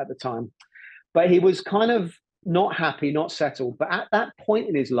at the time. But he was kind of not happy, not settled. But at that point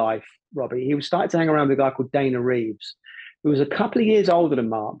in his life, Robbie, he was starting to hang around with a guy called Dana Reeves, who was a couple of years older than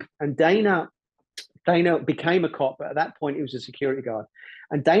Mark. And Dana became a cop, but at that point he was a security guard.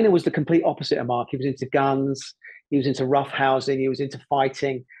 And Dana was the complete opposite of Mark. He was into guns, he was into rough housing, he was into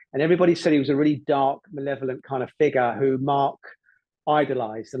fighting. And everybody said he was a really dark, malevolent kind of figure who Mark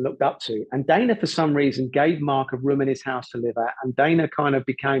idolized and looked up to. And Dana, for some reason, gave Mark a room in his house to live at. And Dana kind of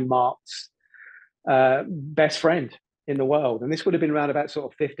became Mark's best friend in the world. And this would have been around about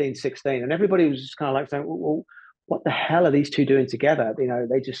sort of 15, 16. And everybody was just kind of like saying, well, what the hell are these two doing together?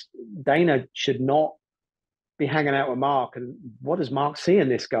 Dana should not be hanging out with Mark. And what does Mark see in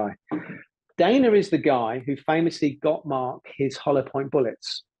this guy? Dana is the guy who famously got Mark his hollow point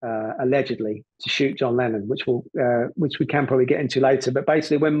bullets, allegedly, to shoot John Lennon, which we can probably get into later. But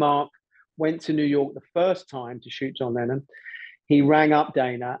basically, when Mark went to New York the first time to shoot John Lennon, he rang up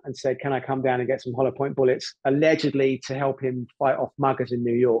Dana and said, can I come down and get some hollow point bullets, allegedly to help him fight off muggers in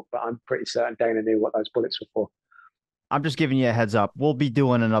New York. But I'm pretty certain Dana knew what those bullets were for. I'm just giving you a heads up. We'll be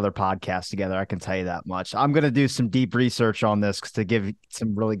doing another podcast together. I can tell you that much. I'm going to do some deep research on this to give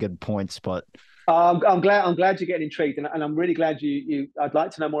some really good points, but I'm glad you're getting intrigued, and I'm really glad I'd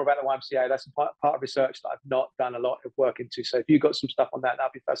like to know more about the YMCA. That's a part of research that I've not done a lot of work into. So if you've got some stuff on that,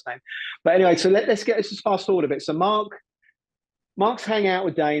 that'd be fascinating. But anyway, so let's just fast forward a bit. So Mark's hanging out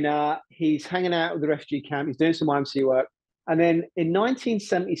with Dana. He's hanging out with the refugee camp. He's doing some YMCA work. And then in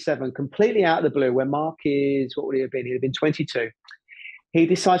 1977, completely out of the blue, when Mark is, what would he have been? He'd have been 22. He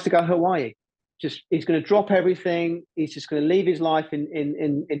decides to go to Hawaii. He's going to drop everything. He's just going to leave his life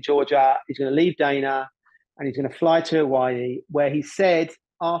in Georgia. He's going to leave Dana, and he's going to fly to Hawaii, where he said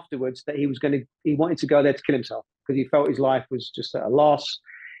afterwards that he wanted to go there to kill himself because he felt his life was just at a loss.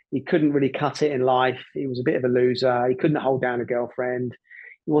 He couldn't really cut it in life. He was a bit of a loser. He couldn't hold down a girlfriend.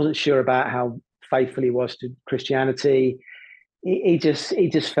 He wasn't sure about how faithful he was to Christianity. He just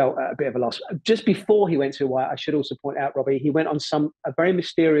felt a bit of a loss. Just before he went to Hawaii, I should also point out, Robbie, he went on a very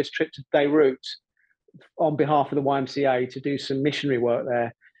mysterious trip to Beirut on behalf of the YMCA to do some missionary work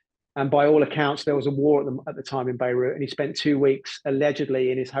there. And by all accounts, there was a war at the time in Beirut, and he spent 2 weeks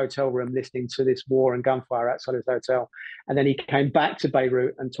allegedly in his hotel room listening to this war and gunfire outside his hotel. And then he came back to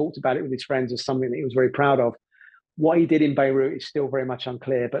Beirut and talked about it with his friends as something that he was very proud of. What he did in Beirut is still very much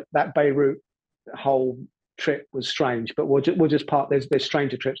unclear, but that Beirut whole trip was strange. But we'll just part. There's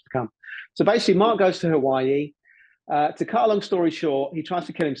stranger trips to come. So basically, Mark goes to Hawaii. To cut a long story short, he tries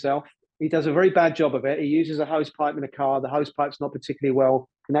to kill himself. He does a very bad job of it. He uses a hose pipe in a car. The hose pipe's not particularly well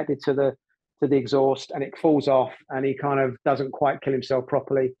connected to the exhaust, and it falls off. And he kind of doesn't quite kill himself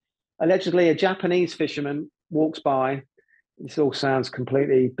properly. Allegedly, a Japanese fisherman walks by. This all sounds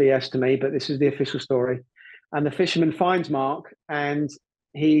completely BS to me, but this is the official story. And the fisherman finds Mark, and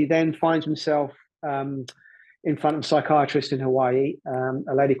he then finds himself in front of a psychiatrist in Hawaii,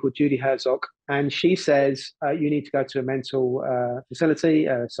 a lady called Judy Herzog, and she says, you need to go to a mental facility,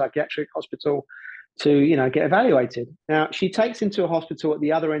 a psychiatric hospital, to get evaluated. Now, she takes him to a hospital at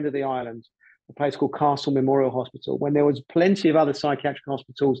the other end of the island, a place called Castle Memorial Hospital, when there was plenty of other psychiatric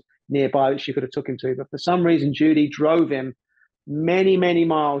hospitals nearby that she could have took him to. But for some reason, Judy drove him many, many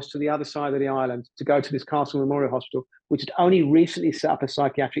miles to the other side of the island to go to this Castle Memorial Hospital, which had only recently set up a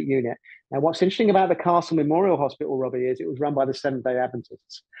psychiatric unit. Now, what's interesting about the Castle Memorial Hospital, Robbie, is it was run by the Seventh-day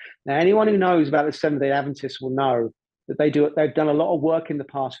Adventists. Now, anyone who knows about the Seventh-day Adventists will know that they've done a lot of work in the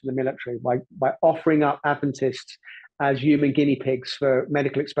past for the military by offering up Adventists as human guinea pigs for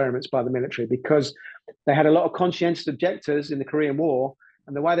medical experiments by the military, because they had a lot of conscientious objectors in the Korean War.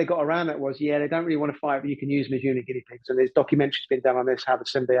 And the way they got around that was, they don't really want to fight, but you can use them as human guinea pigs. And there's documentaries been done on this, how the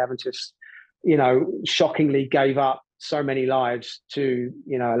Seventh-day Adventists, shockingly gave up so many lives to,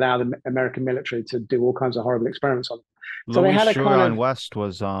 allow the American military to do all kinds of horrible experiments on them. So they Louis had a kind Joyon of West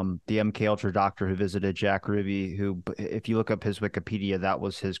was the MK Ultra doctor who visited Jack Ruby, who, if you look up his Wikipedia, that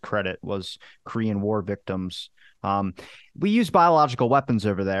was his credit, was Korean War victims. We use biological weapons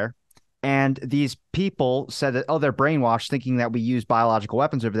over there. And these people said that, they're brainwashed, thinking that we use biological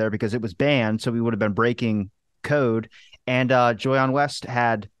weapons over there because it was banned. So we would have been breaking code. And Joyon West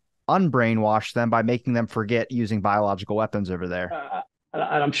had unbrainwashed them by making them forget using biological weapons over there.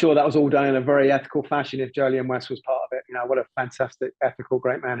 And I'm sure that was all done in a very ethical fashion if Jolyon West was part of it. What a fantastic, ethical,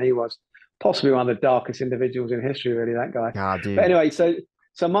 great man he was. Possibly one of the darkest individuals in history, really, that guy. God, dude. But anyway,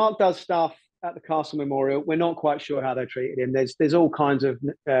 so Mark does stuff at the Castle Memorial. We're not quite sure how they treated him. There's all kinds of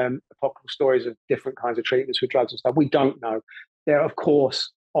apocryphal stories of different kinds of treatments with drugs and stuff. We don't know. Of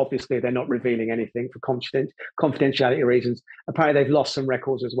course, obviously, they're not revealing anything for confidentiality reasons. Apparently, they've lost some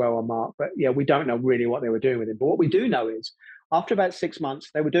records as well on Mark. But we don't know really what they were doing with him. But what we do know is, after about 6 months,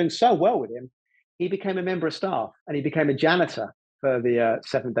 they were doing so well with him, he became a member of staff and he became a janitor for the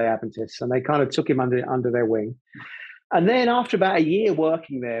Seventh-day Adventists. And they kind of took him under their wing. And then after about a year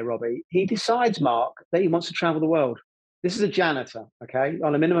working there, Robbie, he decides, Mark, that he wants to travel the world. This is a janitor, okay,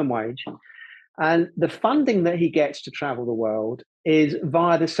 on a minimum wage. And the funding that he gets to travel the world is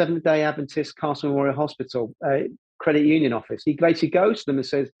via the Seventh-day Adventist Castle Memorial Hospital credit union office. He basically goes to them and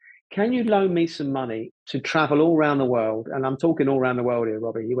says, can you loan me some money to travel all around the world? And I'm talking all around the world here,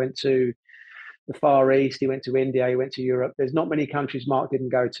 Robbie. He went to the Far East, he went to India, he went to Europe. There's not many countries Mark didn't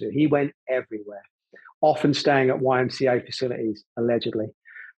go to. He went everywhere, often staying at YMCA facilities, allegedly.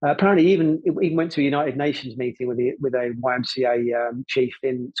 Apparently, even went to a United Nations meeting with a YMCA chief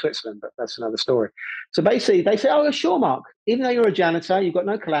in Switzerland, but that's another story. So basically, they say, oh, sure, Mark, even though you're a janitor, you've got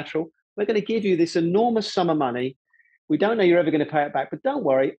no collateral, we're going to give you this enormous sum of money. We don't know you're ever going to pay it back, but don't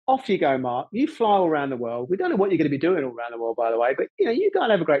worry. Off you go, Mark. You fly all around the world. We don't know what you're going to be doing all around the world, by the way, but you go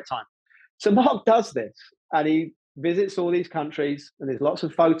and have a great time. So Mark does this, and he visits all these countries, and there's lots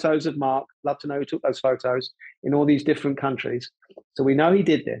of photos of Mark. Love to know who took those photos in all these different countries. So we know he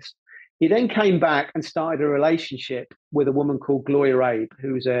did this. He then came back and started a relationship with a woman called Gloria Abe,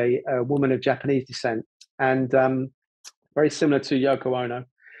 who's a woman of Japanese descent, and very similar to Yoko Ono.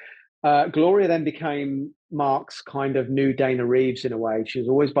 Gloria then became Mark's kind of new Dana Reeves in a way. She was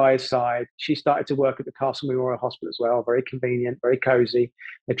always by his side. She started to work at the Castle Memorial Hospital as well. Very convenient, very cozy.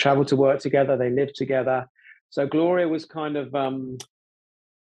 They traveled to work together. They lived together. So Gloria was kind of,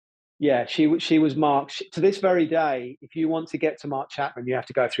 she was Mark. To this very day, if you want to get to Mark Chapman, you have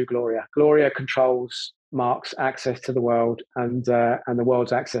to go through Gloria. Gloria controls Mark's access to the world and the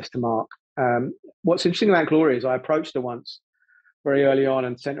world's access to Mark. What's interesting about Gloria is I approached her once very early on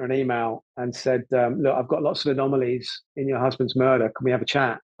and sent her an email and said, look, I've got lots of anomalies in your husband's murder. Can we have a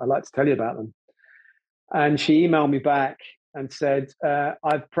chat? I'd like to tell you about them. And she emailed me back and said,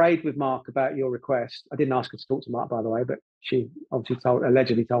 I've prayed with Mark about your request. I didn't ask her to talk to Mark, by the way, but she obviously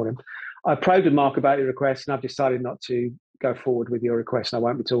allegedly told him. I prayed with Mark about your request, and I've decided not to go forward with your request, and I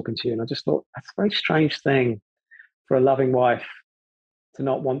won't be talking to you. And I just thought, that's a very strange thing for a loving wife to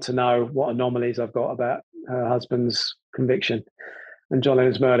not want to know what anomalies I've got about her husband's conviction and John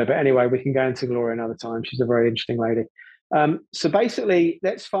Lennon's murder. But anyway, we can go into Gloria another time. She's a very interesting lady. So basically,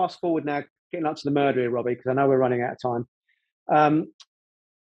 let's fast forward now, getting up to the murder here, Robbie, because I know we're running out of time.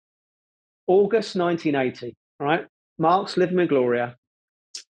 August 1980, right? Mark's living with Gloria.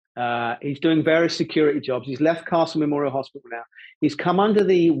 He's doing various security jobs. He's left Castle Memorial Hospital now. He's come under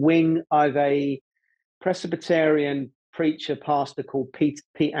the wing of a Presbyterian preacher pastor called Pete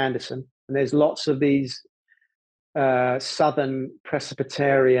Anderson. And there's lots of these Southern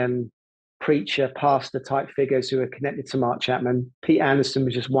Presbyterian preacher pastor type figures who are connected to Mark Chapman. Pete Anderson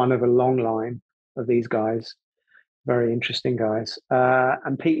was just one of a long line of these guys. Very interesting guys.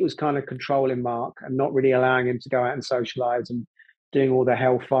 And Pete was kind of controlling Mark and not really allowing him to go out and socialize and doing all the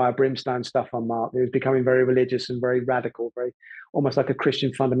hellfire, brimstone stuff on Mark. He was becoming very religious and very radical, very almost like a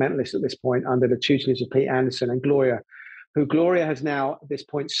Christian fundamentalist at this point under the tutelage of Pete Anderson and Gloria, who Gloria has now at this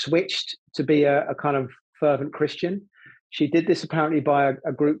point switched to be a kind of fervent Christian. She did this apparently by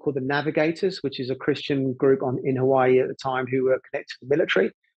a group called the Navigators, which is a Christian group in Hawaii at the time who were connected to the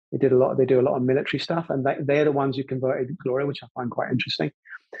military. They do a lot of military stuff, and they're the ones who converted Gloria, which I find quite interesting.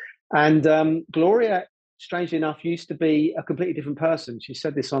 And Gloria, strangely enough, used to be a completely different person. She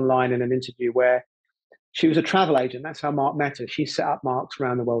said this online in an interview where she was a travel agent. That's how Mark met her. She set up Mark's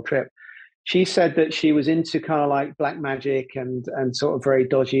round the world trip. She said that she was into kind of like black magic and sort of very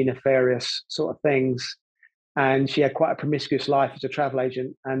dodgy, nefarious sort of things. And she had quite a promiscuous life as a travel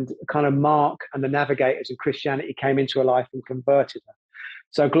agent. And kind of Mark and the Navigators and Christianity came into her life and converted her.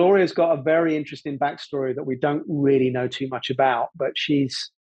 So Gloria's got a very interesting backstory that we don't really know too much about, but she's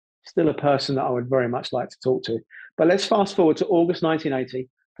still a person that I would very much like to talk to. But let's fast forward to August 1980.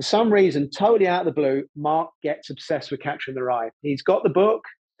 For some reason, totally out of the blue, Mark gets obsessed with Catcher in the Rye. He's got the book.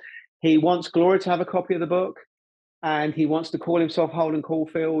 He wants Gloria to have a copy of the book, and he wants to call himself Holden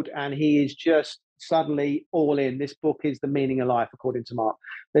Caulfield, and he is just suddenly all in. This book is the meaning of life, according to Mark.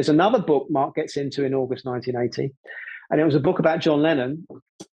 There's another book Mark gets into in August 1980, and it was a book about John Lennon.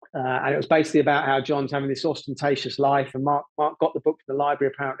 And it was basically about how John's having this ostentatious life. And Mark got the book from the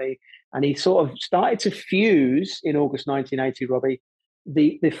library, apparently. And he sort of started to fuse in August 1980, Robbie,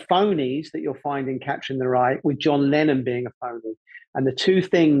 the phonies that you'll find in Catcher in the Rye with John Lennon being a phony. And the two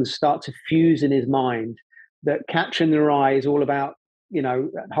things start to fuse in his mind that Catcher in the Rye is all about,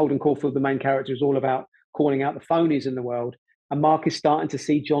 Holden Caulfield, the main character, is all about calling out the phonies in the world. And Mark is starting to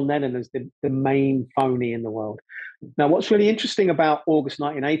see John Lennon as the main phony in the world. Now, what's really interesting about August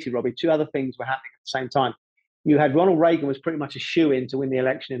 1980, Robbie, two other things were happening at the same time. You had Ronald Reagan was pretty much a shoo-in to win the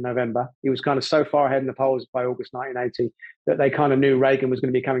election in November. He was kind of so far ahead in the polls by August 1980 that they kind of knew Reagan was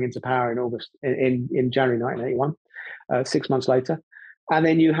going to be coming into power in January 1981, 6 months later. And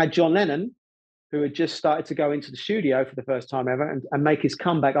then you had John Lennon, who had just started to go into the studio for the first time ever and make his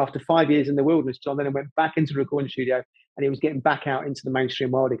comeback after 5 years in the wilderness. John Lennon went back into the recording studio and he was getting back out into the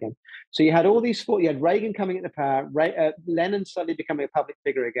mainstream world again. So you had all these you had Reagan coming into power, Lennon suddenly becoming a public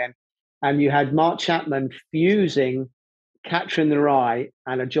figure again, and you had Mark Chapman fusing Catcher in the Rye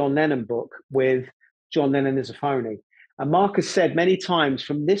and a John Lennon book with John Lennon as a phony. And Mark has said many times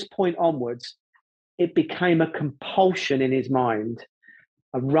from this point onwards, it became a compulsion in his mind,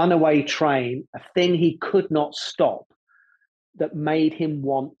 a runaway train, a thing he could not stop, that made him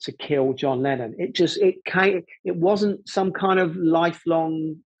want to kill John Lennon. It wasn't some kind of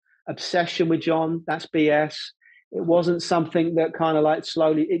lifelong obsession with John. That's BS. It wasn't something that kind of like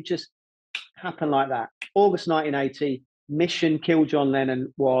slowly, it just happened like that. August 1980, mission kill John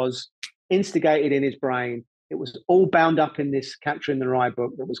Lennon was instigated in his brain. It was all bound up in this Catcher in the Rye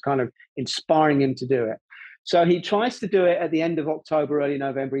book that was kind of inspiring him to do it. So he tries to do it at the end of October, early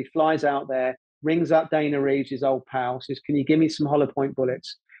November. He flies out there, rings up Dana Reeves, his old pal, says, "Can you give me some hollow point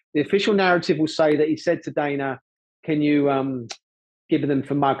bullets?" The official narrative will say that he said to Dana, "Can you give them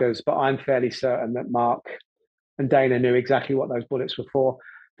for muggers?" But I'm fairly certain that Mark and Dana knew exactly what those bullets were for.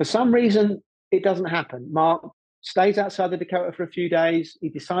 For some reason, it doesn't happen. Mark stays outside the Dakota for a few days. He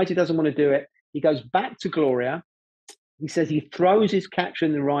decides he doesn't want to do it. He goes back to Gloria. He says he throws his Catcher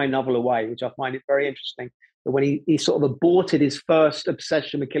in the Rye novel away, which I find it very interesting. That when he sort of aborted his first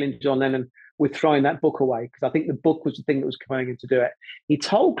obsession with killing John Lennon with throwing that book away, because I think the book was the thing that was compelling him to do it. He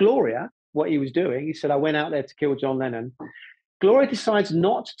told Gloria what he was doing. He said, "I went out there to kill John Lennon." Gloria decides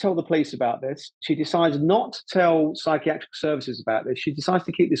not to tell the police about this. She decides not to tell psychiatric services about this. She decides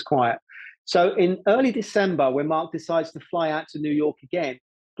to keep this quiet. So in early December, when Mark decides to fly out to New York again,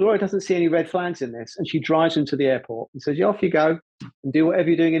 Gloria doesn't see any red flags in this, and she drives him to the airport and says, "Yeah, off you go and do whatever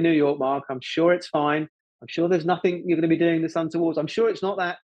you're doing in New York, Mark. I'm sure it's fine. I'm sure there's nothing you're going to be doing this untoward. I'm sure it's not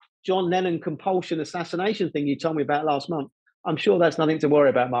that John Lennon compulsion assassination thing you told me about last month. I'm sure that's nothing to worry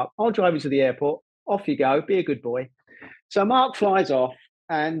about, Mark. I'll drive you to the airport. Off you go. Be a good boy. So Mark flies off,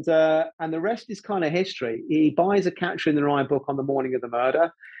 and the rest is kind of history. He buys a Catcher in the Rye book on the morning of the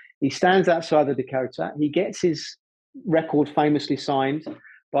murder. He stands outside the Dakota. He gets his record famously signed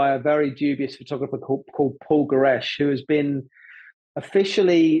by a very dubious photographer called Paul Goresh, who has been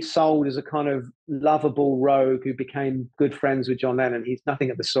officially sold as a kind of lovable rogue who became good friends with John Lennon. He's nothing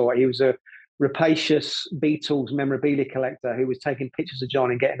of the sort. He was a rapacious Beatles memorabilia collector who was taking pictures of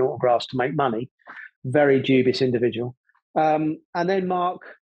John and getting autographs to make money. Very dubious individual. And then Mark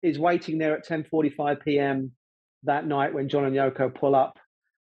is waiting there at 10:45 p.m. that night when John and Yoko pull up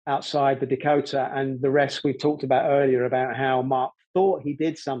outside the Dakota, and the rest we've talked about earlier about how Mark thought he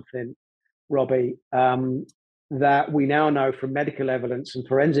did something, Robbie, that we now know from medical evidence and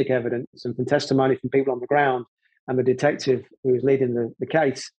forensic evidence and from testimony from people on the ground and the detective who was leading the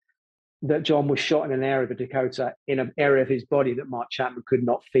case, that John was shot in an area of the Dakota, in an area of his body that Mark Chapman could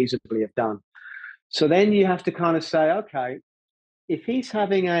not feasibly have done. So then you have to kind of say, okay, if he's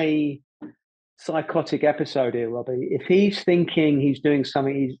having a psychotic episode here, Robbie, if he's thinking he's doing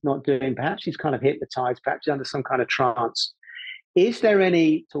something he's not doing, perhaps he's kind of hypnotized, perhaps he's under some kind of trance. Is there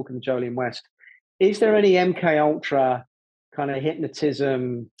any, talking to Jolene West, is there any MK Ultra kind of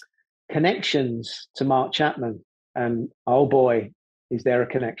hypnotism connections to Mark Chapman? And oh boy, is there a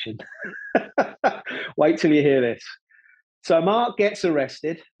connection? Wait till you hear this. So Mark gets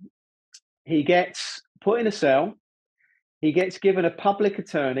arrested. He gets put in a cell. He gets given a public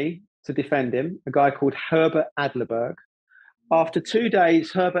attorney to defend him, a guy called Herbert Adlerberg. After 2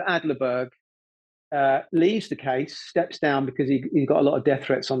 days, Herbert Adlerberg leaves the case, steps down because he got a lot of death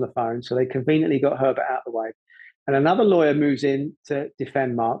threats on the phone. So they conveniently got Herbert out of the way. And another lawyer moves in to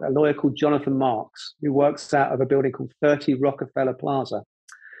defend Mark, a lawyer called Jonathan Marks, who works out of a building called 30 Rockefeller Plaza.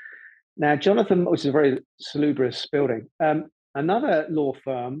 Now, Jonathan, which is a very salubrious building, another law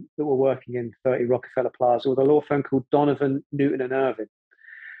firm that were working in 30 Rockefeller Plaza was a law firm called Donovan, Newton and Irvin.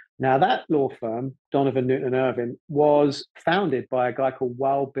 Now, that law firm, Donovan, Newton and Irvin, was founded by a guy called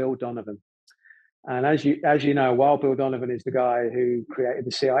Wild Bill Donovan. And as you know, Wild Bill Donovan is the guy who created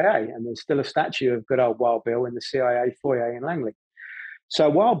the CIA, and there's still a statue of good old Wild Bill in the CIA foyer in Langley. So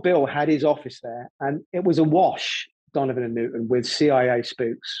Wild Bill had his office there, and it was awash, Donovan and Newton, with CIA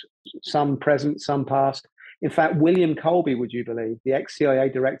spooks, some present, some past. In fact, William Colby, would you believe, the ex-CIA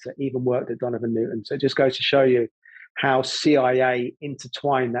director, even worked at Donovan Newton. So it just goes to show you how CIA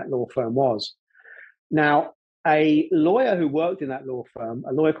intertwined that law firm was. Now, a lawyer who worked in that law firm,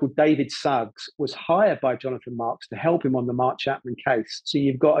 a lawyer called David Suggs, was hired by Jonathan Marks to help him on the Mark Chapman case. So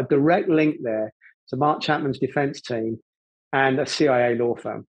you've got a direct link there to Mark Chapman's defense team and a CIA law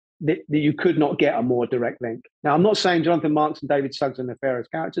firm. That you could not get a more direct link. Now, I'm not saying Jonathan Marks and David Suggs are nefarious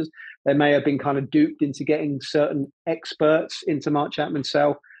characters. They may have been kind of duped into getting certain experts into Mark Chapman's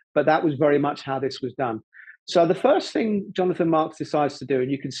cell, but that was very much how this was done. So the first thing Jonathan Marks decides to do,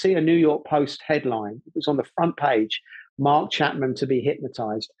 and you can see a New York Post headline, it was on the front page, Mark Chapman to be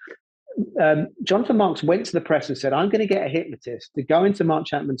hypnotized. Jonathan Marks went to the press and said, I'm going to get a hypnotist to go into Mark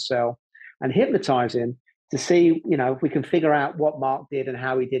Chapman's cell and hypnotize him to see, if we can figure out what Mark did and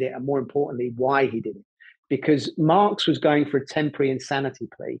how he did it, and more importantly, why he did it. Because Marks was going for a temporary insanity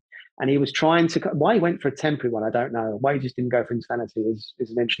plea, and he was trying to, why he went for a temporary one, I don't know. Why he just didn't go for insanity is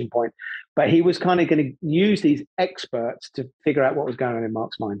an interesting point. But he was kind of going to use these experts to figure out what was going on in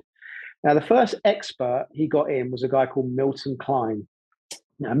Mark's mind. Now, the first expert he got in was a guy called Milton Kline.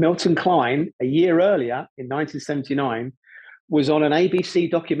 Now, Milton Kline, a year earlier in 1979, was on an ABC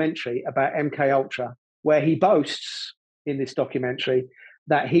documentary about MK Ultra, where he boasts in this documentary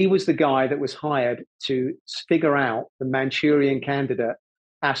that he was the guy that was hired to figure out the Manchurian candidate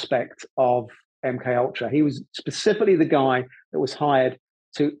aspect of MK Ultra. He was specifically the guy that was hired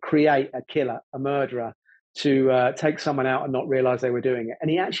to create a killer, a murderer, to take someone out and not realize they were doing it.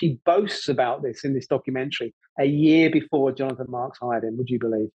 And he actually boasts about this in this documentary a year before Jonathan Marks hired him, would you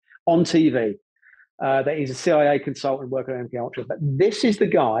believe, on TV, that he's a CIA consultant working on MK Ultra. But this is the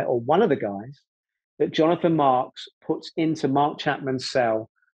guy, or one of the guys, that Jonathan Marks puts into Mark Chapman's cell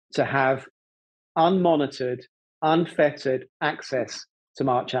to have unmonitored, unfettered access to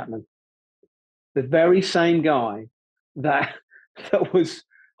Mark Chapman. The very same guy that was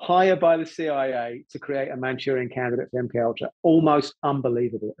hired by the CIA to create a Manchurian candidate for MK Ultra. Almost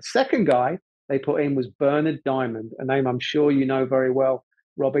unbelievable. A second guy they put in was Bernard Diamond, a name I'm sure you know very well,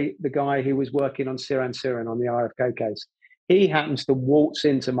 Robbie, the guy who was working on Siran on the RFK case. He happens to waltz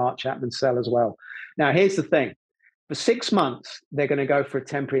into Mark Chapman's cell as well. Now, here's the thing. For 6 months, they're going to go for a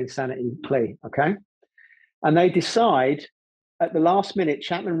temporary insanity plea, okay? And they decide at the last minute,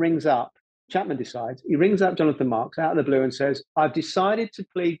 Chapman rings up Chapman decides, he rings up Jonathan Marks out of the blue and says, I've decided to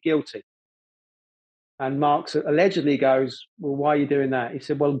plead guilty. And Marks allegedly goes, well, why are you doing that? He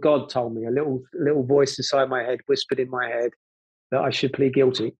said, well, God told me, a little voice inside my head whispered in my head that I should plead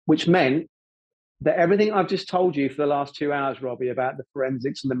guilty, which meant that everything I've just told you for the last 2 hours, Robbie, about the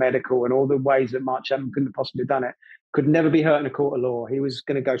forensics and the medical and all the ways that Mark Chapman couldn't have possibly done it, could never be heard in a court of law. He was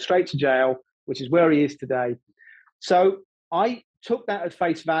going to go straight to jail, which is where he is today. So I took that at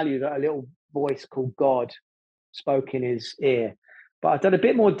face value, that a little voice called God spoke in his ear. But I've done a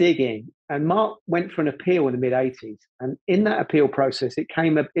bit more digging, and Mark went for an appeal in the mid-'80s. And in that appeal process, it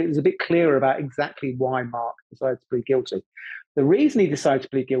was a bit clearer about exactly why Mark decided to plead guilty. The reason he decided to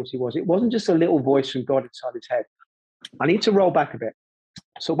plead guilty was it wasn't just a little voice from God inside his head. I need to roll back a bit.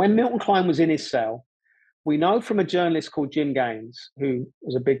 So when Milton Kline was in his cell, we know from a journalist called Jim Gaines, who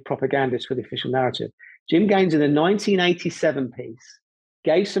was a big propagandist for the official narrative, Jim Gaines in a 1987 piece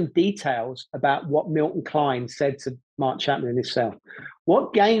gave some details about what Milton Kline said to Mark Chapman in his cell.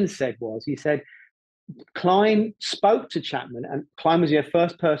 What Gaines said was, he said, Kline spoke to Chapman, and Kline was the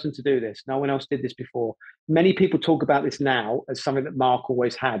first person to do this. No one else did this before. Many people talk about this now as something that Mark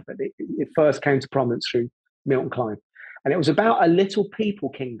always had, but it first came to prominence through Milton Kline. And it was about a little people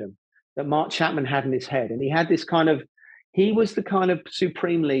kingdom that Mark Chapman had in his head. And he had this kind of, he was the kind of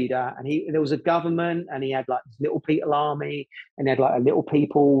supreme leader, and there was a government, and he had like this little people army, and he had like a little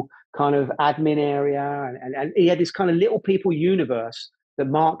people kind of admin area, and he had this kind of little people universe that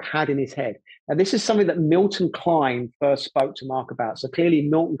Mark had in his head. And this is something that Milton Kline first spoke to Mark about. So clearly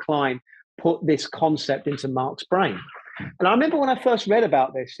Milton Kline put this concept into Mark's brain. And I remember when I first read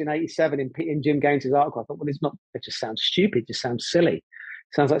about this in '87 in Jim Gaines' article, I thought, well, it just sounds stupid, it just sounds silly.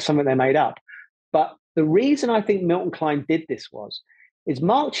 It sounds like something they made up. But the reason I think Milton Kline did this is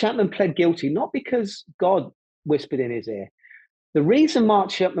Mark Chapman pled guilty, not because God whispered in his ear. The reason Mark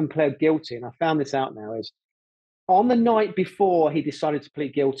Chapman pled guilty, and I found this out now, is on the night before he decided to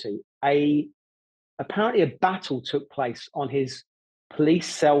plead guilty, apparently a battle took place on his police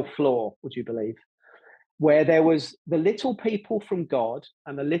cell floor, would you believe, where there was the little people from God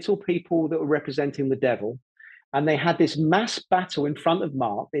and the little people that were representing the devil. And they had this mass battle in front of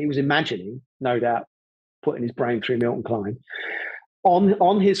Mark that he was imagining, no doubt, putting his brain through Milton Kline,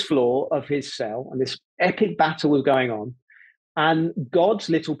 on his floor of his cell. And this epic battle was going on. And God's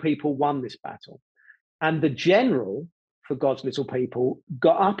little people won this battle. And the general for God's little people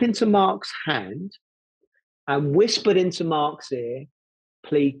got up into Mark's hand and whispered into Mark's ear,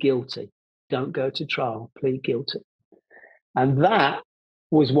 plead guilty. Don't go to trial, plead guilty. And that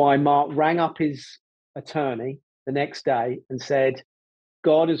was why Mark rang up his attorney the next day and said,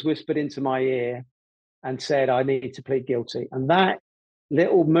 God has whispered into my ear and said, I need to plead guilty. And that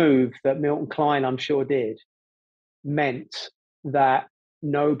little move that Milton Kline, I'm sure, did meant that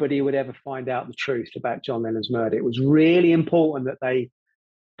nobody would ever find out the truth about John Lennon's murder. It was really important that they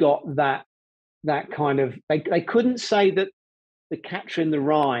got that kind of, they couldn't say that the catcher in the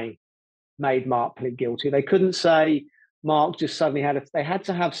rye made Mark plead guilty. They couldn't say Mark just suddenly they had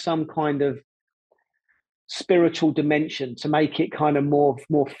to have some kind of spiritual dimension to make it kind of more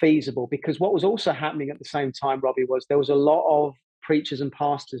feasible. Because what was also happening at the same time, Robbie, was there was a lot of preachers and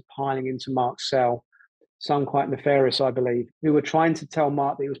pastors piling into Mark's cell, some quite nefarious, I believe, who were trying to tell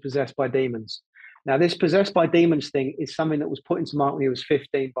Mark that he was possessed by demons. Now, this possessed by demons thing is something that was put into Mark when he was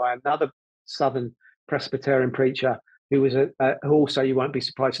 15 by another Southern Presbyterian preacher who was who also, you won't be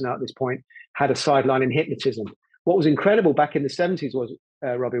surprised to know at this point, had a sideline in hypnotism. What was incredible back in the 70s was,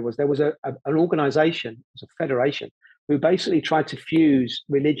 Robbie, was there was an organization, it was a federation, who basically tried to fuse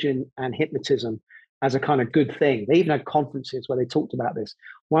religion and hypnotism as a kind of good thing. They even had conferences where they talked about this.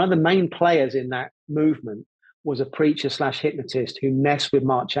 One of the main players in that movement was a preacher / hypnotist who messed with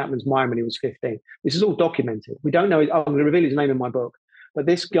Mark Chapman's mind when he was 15. This is all documented. We don't know, I'm going to reveal his name in my book, but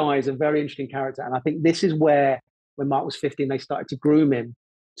this guy is a very interesting character. And I think this is where, when Mark was 15, they started to groom him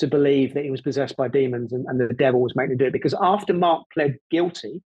to believe that he was possessed by demons and the devil was making him do it. Because after Mark pled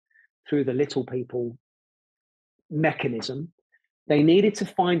guilty through the little people mechanism, they needed to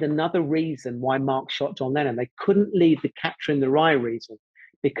find another reason why Mark shot John Lennon. They couldn't leave the catcher in the rye reason,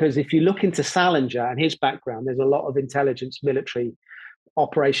 because if you look into Salinger and his background, there's a lot of intelligence, military,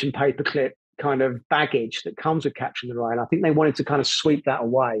 Operation Paperclip kind of baggage that comes with catcher in the rye. And I think they wanted to kind of sweep that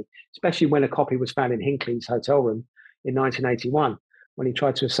away, especially when a copy was found in Hinckley's hotel room in 1981 when he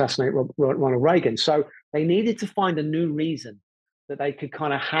tried to assassinate Ronald Reagan. So they needed to find a new reason that they could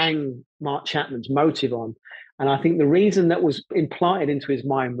kind of hang Mark Chapman's motive on. And I think the reason that was implanted into his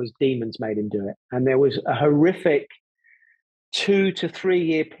mind was demons made him do it. And there was a horrific 2 to 3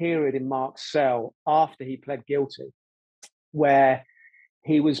 year period in Mark's cell after he pled guilty, where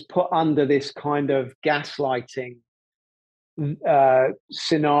he was put under this kind of gaslighting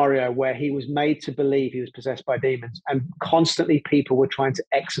scenario where he was made to believe he was possessed by demons, and constantly people were trying to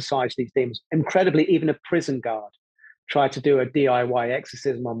exorcise these demons. Incredibly, even a prison guard tried to do a DIY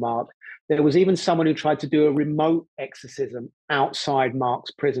exorcism on Mark. There was even someone who tried to do a remote exorcism outside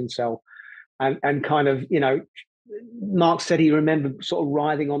Mark's prison cell, and kind of, Mark said he remembered sort of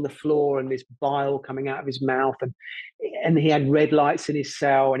writhing on the floor and this bile coming out of his mouth, and he had red lights in his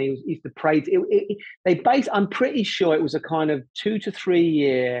cell, and he used to pray. I'm pretty sure it was a kind of 2 to 3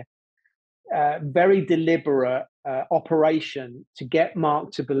 year, very deliberate operation to get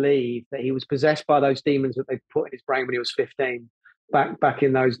Mark to believe that he was possessed by those demons that they put in his brain when he was 15, back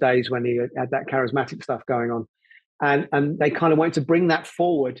in those days when he had that charismatic stuff going on, and they kind of wanted to bring that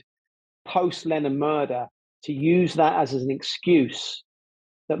forward post Lennon murder, to use that as an excuse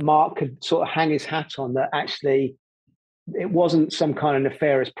that Mark could sort of hang his hat on, that actually it wasn't some kind of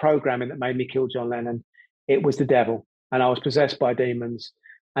nefarious programming that made me kill John Lennon. It was the devil, and I was possessed by demons.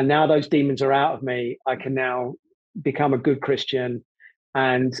 And now those demons are out of me. I can now become a good Christian,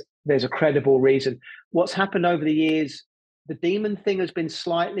 and there's a credible reason. What's happened over the years, the demon thing has been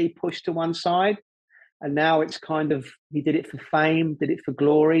slightly pushed to one side, and now it's kind of, he did it for fame, did it for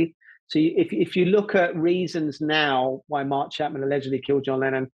glory. So if you look at reasons now why Mark Chapman allegedly killed John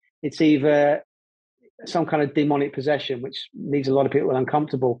Lennon, it's either some kind of demonic possession, which leaves a lot of people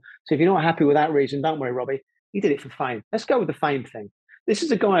uncomfortable. So if you're not happy with that reason, don't worry, Robbie. He did it for fame. Let's go with the fame thing. This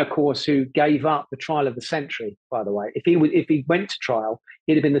is a guy, of course, who gave up the trial of the century, by the way. If he went to trial,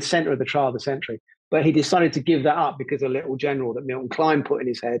 he'd have been the center of the trial of the century. But he decided to give that up because a little general that Milton Klein put in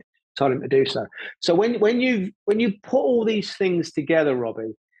his head told him to do so. So when you put all these things together,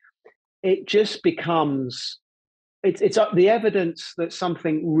 Robbie, it just becomes, it's the evidence that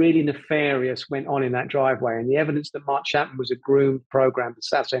something really nefarious went on in that driveway, and the evidence that Mark Chapman was a groomed, programmed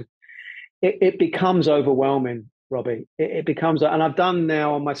assassin. It becomes overwhelming, Robbie. It becomes, and I've done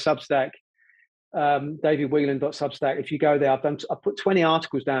now on my Substack, davidwhelan.substack. If you go there, I've put 20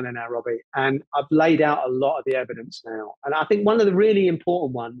 articles down there now, Robbie, and I've laid out a lot of the evidence now. And I think one of the really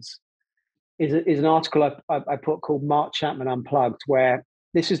important ones is an article I put called Mark Chapman Unplugged, where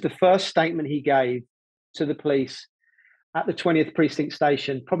this is the first statement he gave to the police at the 20th Precinct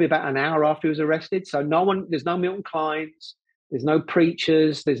Station, probably about an hour after he was arrested. So there's no Milton Kleins, there's no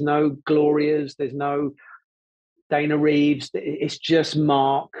preachers, there's no Glorias, there's no Dana Reeves. It's just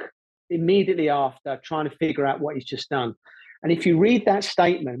Mark immediately after trying to figure out what he's just done. And if you read that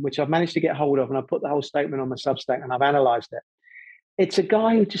statement, which I've managed to get hold of, and I put the whole statement on my Substack and I've analysed it, it's a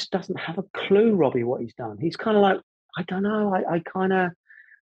guy who just doesn't have a clue, Robbie, what he's done. He's kind of like, I don't know,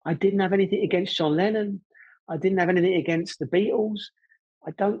 I didn't have anything against John Lennon. I didn't have anything against the Beatles.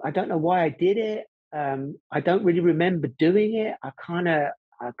 I don't know why I did it. I don't really remember doing it. I kind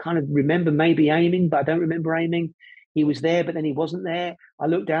of remember maybe aiming, but I don't remember aiming. He was there, but then he wasn't there. I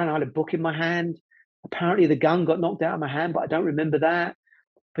looked down, I had a book in my hand. Apparently the gun got knocked out of my hand, but I don't remember that.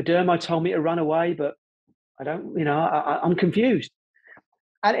 Padermo told me to run away, but I don't, I'm confused.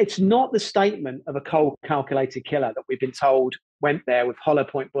 And it's not the statement of a cold, calculated killer that we've been told went there with hollow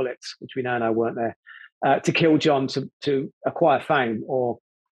point bullets, which we now know weren't there, to kill John to acquire fame, or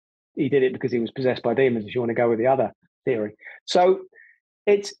he did it because he was possessed by demons, if you want to go with the other theory. So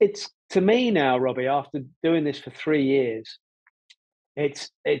it's to me now, Robbie, after doing this for 3 years,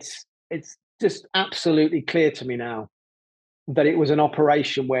 it's just absolutely clear to me now that it was an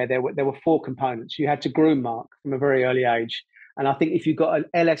operation where there were 4 components. You had to groom Mark from a very early age. And I think if you've got an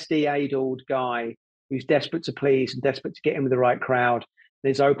LSD-addled guy who's desperate to please and desperate to get in with the right crowd,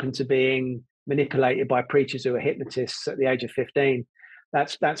 and is open to being manipulated by preachers who are hypnotists at the age of 15,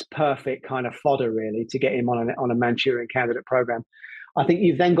 that's perfect kind of fodder, really, to get him on a Manchurian Candidate program. I think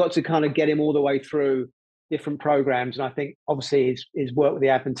you've then got to kind of get him all the way through different programs. And I think obviously his work with the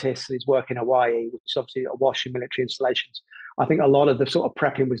Adventists, his work in Hawaii, which is obviously awash in military installations. I think a lot of the sort of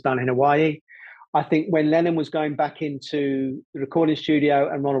prepping was done in Hawaii. I think when Lennon was going back into the recording studio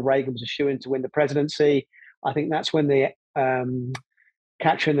and Ronald Reagan was a shoo-in to win the presidency, I think that's when the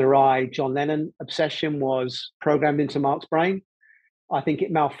Catcher in the Rye, John Lennon obsession was programmed into Mark's brain. I think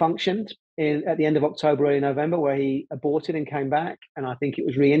it malfunctioned at the end of October, early November, where he aborted and came back. And I think it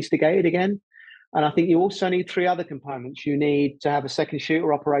was reinstigated again. And I think you also need 3 other components. You need to have a second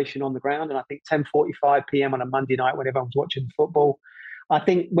shooter operation on the ground. And I think 10:45 p.m. on a Monday night when everyone's watching football. I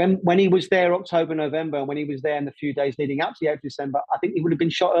think when he was there October, November, and when he was there in the few days leading up to the 8th of December, I think he would have been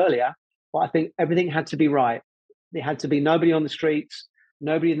shot earlier. But I think everything had to be right. There had to be nobody on the streets,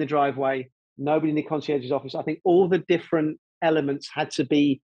 nobody in the driveway, nobody in the concierge's office. I think all the different elements had to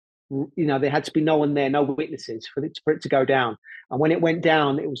be there had to be no one there, no witnesses for it to go down. And when it went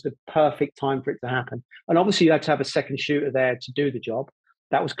down, it was the perfect time for it to happen. And obviously, you had to have a second shooter there to do the job.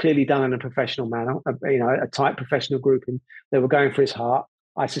 That was clearly done in a professional manner, a tight professional group, and they were going for his heart.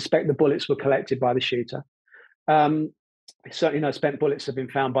 I suspect the bullets were collected by the shooter. Certainly, no spent bullets have been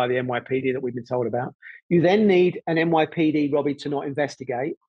found by the NYPD that we've been told about. You then need an NYPD, Robbie, to not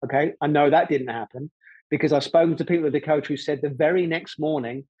investigate. Okay, I know that didn't happen because I've spoken to people at Dakota who said the very next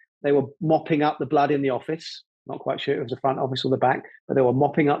morning they were mopping up the blood in the office. Not quite sure if it was the front office or the back, but they were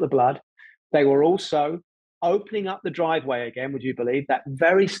mopping up the blood. They were also opening up the driveway again, would you believe, that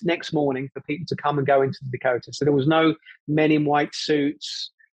very next morning for people to come and go into the Dakota. So there was no men in white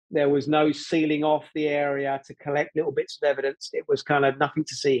suits. There was no sealing off the area to collect little bits of evidence. It was kind of nothing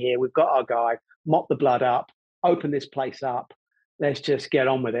to see here. We've got our guy, mop the blood up, open this place up. Let's just get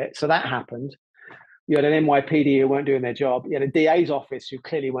on with it. So that happened. You had an NYPD who weren't doing their job. You had a DA's office who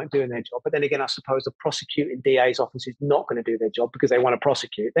clearly weren't doing their job. But then again, I suppose the prosecuting DA's office is not going to do their job because they want to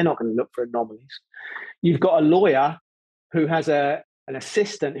prosecute. They're not going to look for anomalies. You've got a lawyer who has an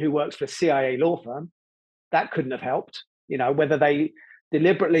assistant who works for a CIA law firm. That couldn't have helped. Whether they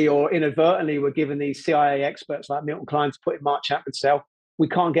deliberately or inadvertently were given these CIA experts like Milton Klein to put in Mark Chapman's cell, we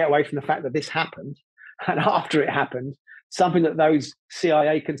can't get away from the fact that this happened. And after it happened, something that those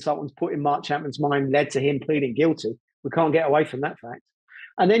CIA consultants put in Mark Chapman's mind led to him pleading guilty. We can't get away from that fact.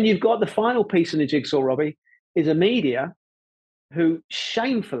 And then you've got the final piece in the jigsaw, Robbie, is a media who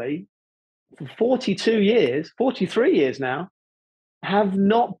shamefully, for 42 years, 43 years now, have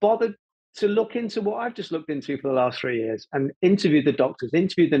not bothered to look into what I've just looked into for the last 3 years and interviewed the doctors,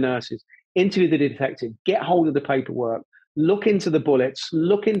 interviewed the nurses, interviewed the detective, get hold of the paperwork, look into the bullets,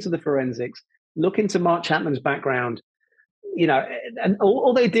 look into the forensics, look into Mark Chapman's background. And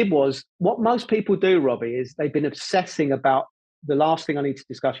all they did was what most people do, Robbie, is they've been obsessing about the last thing I need to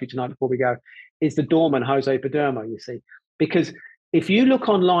discuss with you tonight before we go is the doorman, Jose Padermo, you see. Because if you look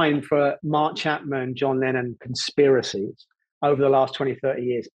online for Mark Chapman, John Lennon conspiracies over the last 20, 30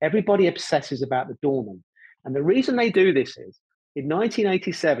 years, everybody obsesses about the doorman. And the reason they do this is in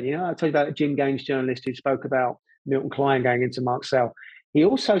 1987, I told you about a Jim Gaines journalist who spoke about Milton Klein going into Mark's cell. He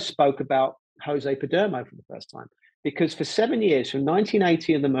also spoke about Jose Padermo for the first time. Because for 7 years, from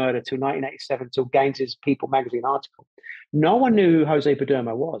 1980 and the murder till 1987, till Gaines's People magazine article, no one knew who Jose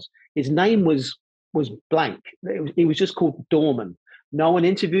Padermo was. His name was blank. He was just called Doorman. No one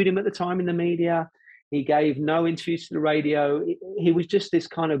interviewed him at the time in the media. He gave no interviews to the radio. He was just this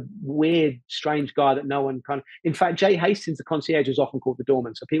kind of weird, strange guy that no one kind of. In fact, Jay Hastings, the concierge, was often called the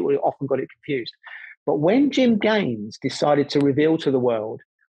Doorman, so people often got it confused. But when Jim Gaines decided to reveal to the world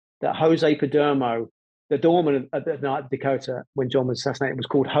that Jose Padermo, the doorman at the night of Dakota when John was assassinated, was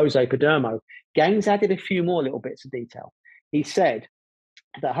called Jose Padermo, Gaines added a few more little bits of detail. He said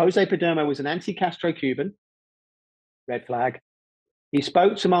that Jose Padermo was an anti-Castro Cuban, red flag. He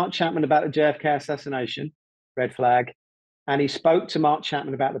spoke to Mark Chapman about the JFK assassination, red flag. And he spoke to Mark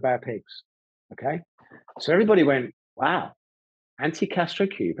Chapman about the Bay of Pigs. Okay. So everybody went, wow, anti-Castro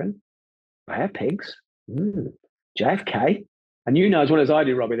Cuban, Bay of Pigs, JFK. And as well as I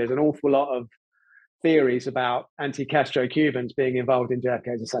do, Robbie, there's an awful lot of theories about anti-Castro Cubans being involved in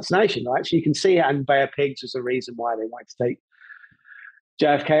JFK's assassination, right? So you can see it, and Bay of Pigs was the reason why they wanted to take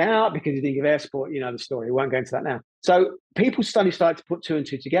JFK out because he didn't give air support. The story. We won't go into that now. So people started to put two and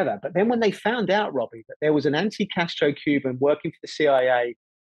two together. But then when they found out, Robbie, that there was an anti-Castro Cuban working for the CIA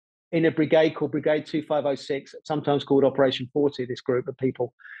in a brigade called Brigade 2506, sometimes called Operation 40, this group of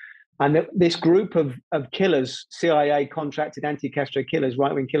people, and this group of killers, CIA contracted anti-Castro killers,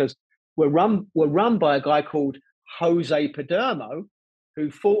 right-wing killers, were run by a guy called Jose Padermo, who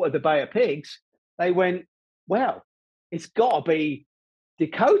fought at the Bay of Pigs. They went, well, it's got to be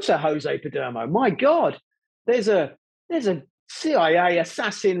Dakota Jose Padermo. My God, there's a CIA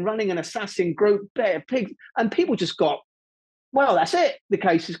assassin running an assassin group, Bay of Pigs, and people just got, well, that's it. The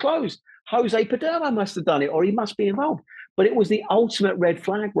case is closed. Jose Padermo must have done it, or he must be involved. But it was the ultimate red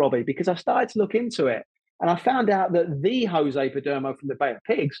flag, Robbie, because I started to look into it, and I found out that the Jose Padermo from the Bay of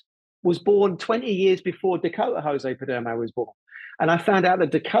Pigs was born 20 years before Dakota Jose Padermo was born. And I found out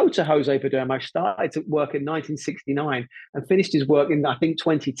that Dakota Jose Padermo started to work in 1969 and finished his work in, I think,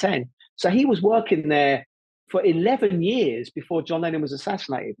 2010. So he was working there for 11 years before John Lennon was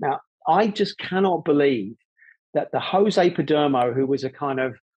assassinated. Now, I just cannot believe that the Jose Padermo, who was a kind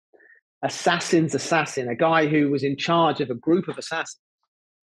of assassin's assassin, a guy who was in charge of a group of assassins,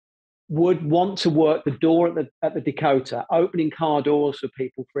 would want to work the door at the Dakota, opening car doors for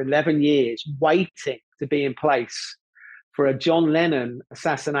people for 11 years, waiting to be in place for a John Lennon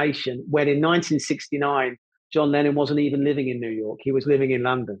assassination, when in 1969, John Lennon wasn't even living in New York. He was living in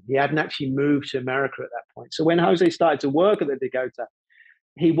London. He hadn't actually moved to America at that point. So when Jose started to work at the Dakota,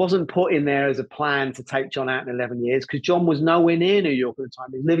 he wasn't put in there as a plan to take John out in 11 years because John was nowhere near New York at the time.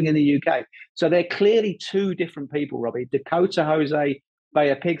 He was living in the UK. So they're clearly two different people, Robbie. Dakota Jose, Bay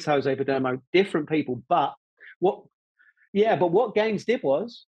of Pigs Jose Padermo, different people. But what Gaines did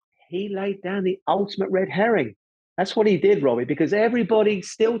was he laid down the ultimate red herring. That's what he did, Robbie, because everybody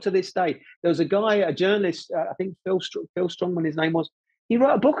still to this day, there was a guy, a journalist, I think Phil Strongman, his name was, he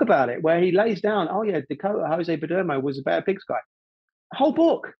wrote a book about it where he lays down, oh yeah, Dakota Jose Padermo was a Bay of Pigs guy. Whole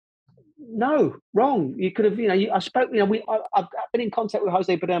book. No, wrong. You could have, I spoke, I've been in contact with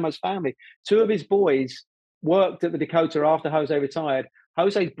Jose Padermo's family. Two of his boys worked at the Dakota after Jose retired.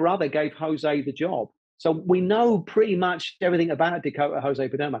 Jose's brother gave Jose the job. So we know pretty much everything about Dakota Jose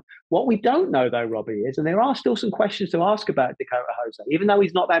Padermo. What we don't know, though, Robbie, is, and there are still some questions to ask about Dakota Jose, even though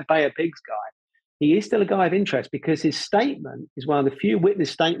he's not that Bay of Pigs guy, he is still a guy of interest because his statement is one of the few witness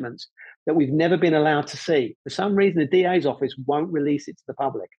statements that we've never been allowed to see. For some reason, the DA's office won't release it to the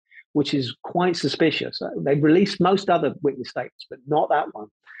public, which is quite suspicious. They've released most other witness statements, but not that one.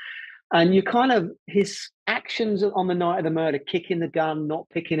 And you kind of, his actions on the night of the murder, kicking the gun, not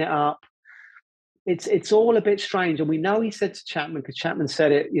picking it up, it's all a bit strange. And we know he said to Chapman, because Chapman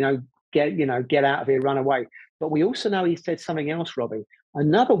said it, get out of here, run away. But we also know he said something else, Robbie.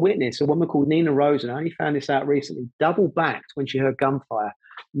 Another witness, a woman called Nina Rosen, I only found this out recently, double backed when she heard gunfire,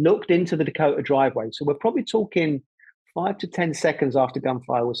 looked into the Dakota driveway. So we're probably talking 5 to 10 seconds after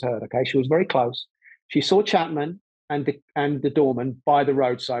gunfire was heard. Okay, she was very close. She saw Chapman and the doorman by the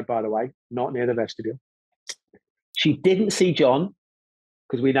roadside, by the way, not near the vestibule. She didn't see John,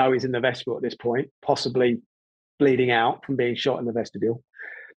 because we know he's in the vestibule at this point, possibly bleeding out from being shot in the vestibule.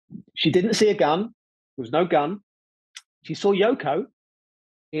 She didn't see a gun. There was no gun. She saw Yoko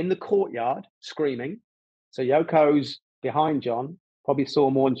in the courtyard screaming. So Yoko's behind John, probably saw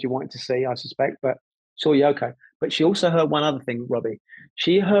more than she wanted to see, I suspect, but saw Yoko. But she also heard one other thing, Robbie.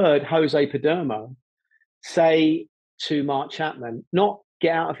 She heard Jose Padermo say to Mark Chapman, not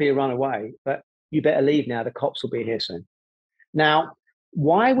get out of here, run away, but you better leave now. The cops will be here soon. Now,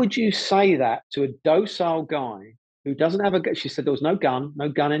 why would you say that to a docile guy who doesn't have a gun? She said there was no gun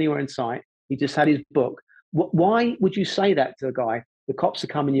anywhere in sight. He just had his book. Why would you say that to a guy? The cops are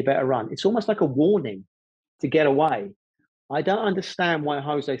coming, you better run. It's almost like a warning to get away. I don't understand why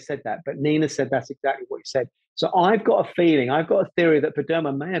Jose said that, but Nina said that's exactly what he said. So I've got a feeling, I've got a theory that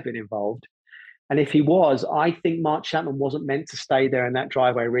Padermo may have been involved. And if he was, I think Mark Chapman wasn't meant to stay there in that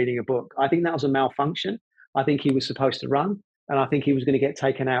driveway reading a book. I think that was a malfunction. I think he was supposed to run. And I think he was going to get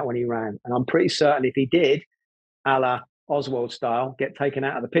taken out when he ran. And I'm pretty certain if he did, a la Oswald style, get taken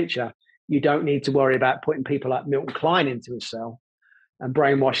out of the picture, you don't need to worry about putting people like Milton Klein into his cell and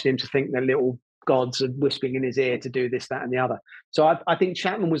brainwashing him to think they're little gods are whispering in his ear to do this, that, and the other. So I think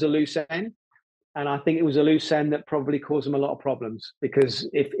Chapman was a loose end. And I think it was a loose end that probably caused him a lot of problems because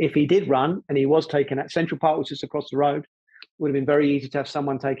if he did run and he was taken out, Central Park was just across the road, would have been very easy to have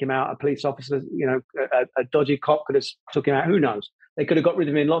someone take him out. A police officer, a dodgy cop could have took him out. Who knows? They could have got rid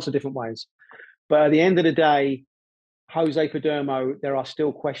of him in lots of different ways. But at the end of the day, Jose Padermo, there are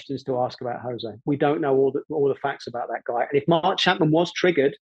still questions to ask about Jose. We don't know all the facts about that guy. And if Mark Chapman was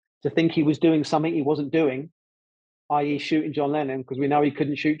triggered to think he was doing something he wasn't doing, i.e. shooting John Lennon, because we know he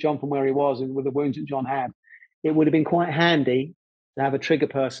couldn't shoot John from where he was and with the wounds that John had, it would have been quite handy to have a trigger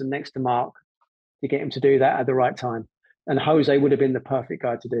person next to Mark to get him to do that at the right time. And Jose would have been the perfect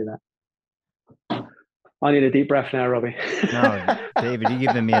guy to do that. I need a deep breath now, Robbie. No, David, you've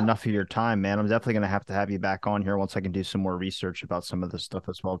given me enough of your time, man. I'm definitely going to have you back on here once I can do some more research about some of this stuff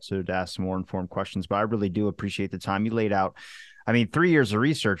as well, too, to ask some more informed questions. But I really do appreciate the time you laid out. I mean, 3 years of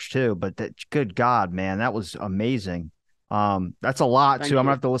research, too, but good God, man, that was amazing. That's a lot, too. I'm going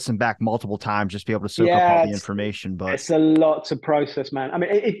to have to listen back multiple times just to be able to soak up all the information. But it's a lot to process, man. I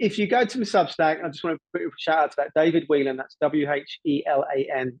mean, if you go to my Substack, I just want to put a shout out to that. David Whelan, that's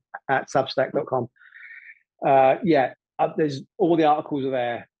Whelan at substack.com. There's all the articles are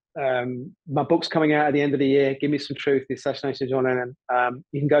there. My book's coming out at the end of the year. Give Me Some Truth, The Assassination of John Lennon.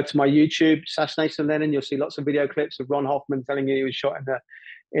 You can go to my YouTube, Assassination of Lennon. You'll see lots of video clips of Ron Hoffman telling you he was shot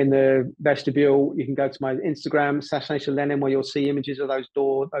in the vestibule. You can go to my Instagram, Assassination of Lennon, where you'll see images of those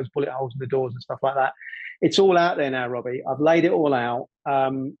bullet holes in the doors and stuff like that. It's all out there now, Robbie. I've laid it all out.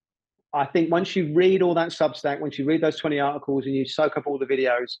 I think once you read all that Substack, once you read those 20 articles and you soak up all the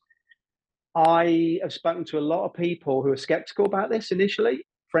videos, I have spoken to a lot of people who are skeptical about this initially,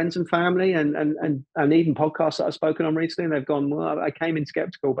 friends and family, and even podcasts that I've spoken on recently. And they've gone, well, I came in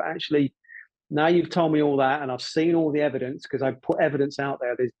skeptical, but actually, now you've told me all that, and I've seen all the evidence because I've put evidence out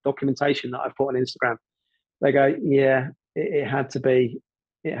there. There's documentation that I've put on Instagram. They go, yeah, it had to be,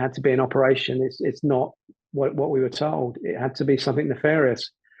 it had to be an operation. It's not what we were told. It had to be something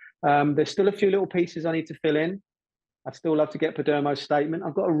nefarious. There's still a few little pieces I need to fill in. I'd still love to get Padermo's statement.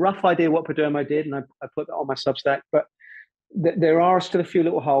 I've got a rough idea what Padermo did, and I put that on my Substack, but there are still a few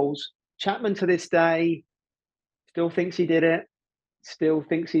little holes. Chapman to this day still thinks he did it, still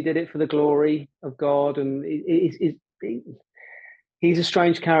thinks he did it for the glory of God, and he's a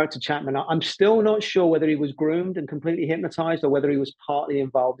strange character, Chapman. I'm still not sure whether he was groomed and completely hypnotized or whether he was partly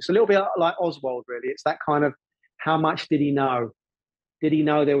involved. It's a little bit like Oswald, really. It's that kind of, how much did he know? Did he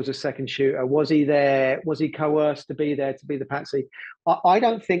know there was a second shooter? Was he there? Was he coerced to be there to be the patsy? I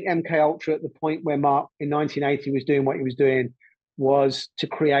don't think MK Ultra at the point where Mark in 1980 was doing what he was doing was to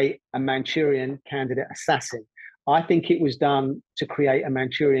create a Manchurian candidate assassin. I think it was done to create a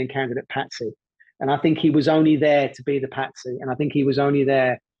Manchurian candidate patsy. And I think he was only there to be the patsy. And I think he was only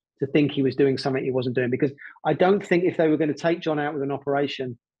there to think he was doing something he wasn't doing. Because I don't think if they were going to take John out with an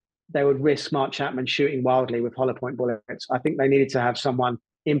operation, they would risk Mark Chapman shooting wildly with hollow point bullets. I think they needed to have someone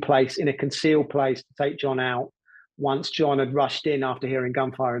in place, in a concealed place, to take John out once John had rushed in after hearing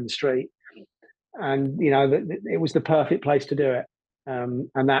gunfire in the street. And, you know, it was the perfect place to do it. And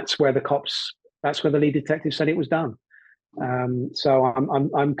that's where that's where the lead detective said it was done. So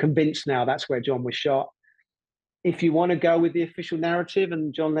I'm convinced now that's where John was shot. If you want to go with the official narrative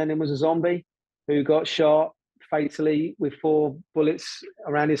and John Lennon was a zombie who got shot fatally with 4 bullets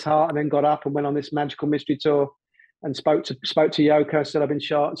around his heart and then got up and went on this magical mystery tour and spoke to Yoko, said I've been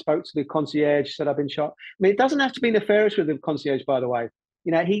shot, and spoke to the concierge, said I've been shot. I mean, it doesn't have to be nefarious with the concierge, by the way.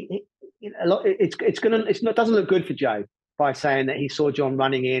 You know, a lot. It's not doesn't look good for Joe by saying that he saw John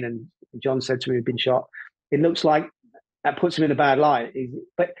running in and John said to him he'd been shot. It looks like that puts him in a bad light.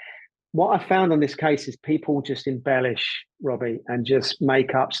 But what I found on this case is people just embellish, Robbie, and just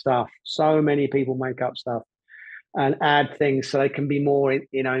make up stuff. So many people make up stuff and add things so they can be more,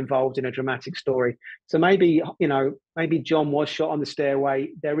 you know, involved in a dramatic story. So maybe, you know, maybe John was shot on the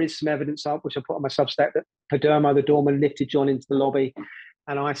stairway. There is some evidence up, which I put on my Substack, that Padermo, the doorman, lifted John into the lobby.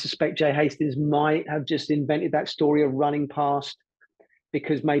 And I suspect Jay Hastings might have just invented that story of running past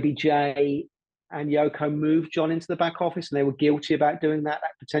because maybe Jay and Yoko moved John into the back office and they were guilty about doing that.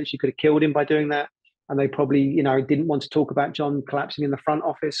 That potentially could have killed him by doing that. And they probably, you know, didn't want to talk about John collapsing in the front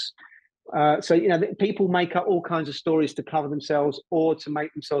office. So, you know, people make up all kinds of stories to cover themselves or to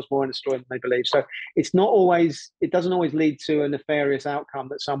make themselves more in a story than they believe. So it's not always, it doesn't always lead to a nefarious outcome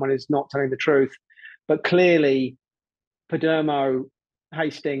that someone is not telling the truth. But clearly, Padermo,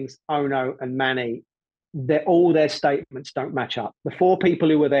 Hastings, Ono, and Manny, all their statements don't match up. The 4 people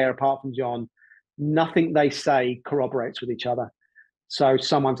who were there, apart from John, nothing they say corroborates with each other. So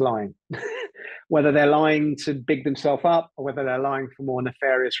someone's lying. Whether they're lying to big themselves up or whether they're lying for more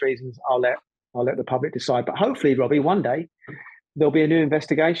nefarious reasons, I'll let the public decide. But hopefully, Robbie, one day there'll be a new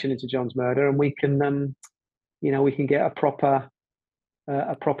investigation into John's murder, and we can, you know, we can get a proper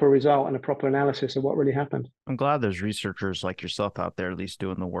result and a proper analysis of what really happened. I'm glad there's researchers like yourself out there at least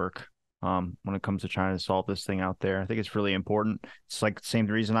doing the work. When it comes to trying to solve this thing out there, I think it's really important. It's like the same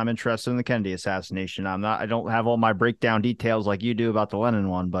reason I'm interested in the Kennedy assassination. I don't have all my breakdown details like you do about the Lennon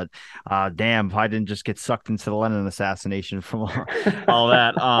one, but damn, if I didn't just get sucked into the Lennon assassination from all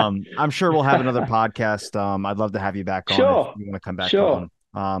that. I'm sure we'll have another podcast. I'd love to have you back on Sure. if you want to come back Sure.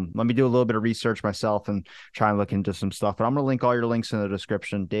 on. Let me do a little bit of research myself and try and look into some stuff, but I'm going to link all your links in the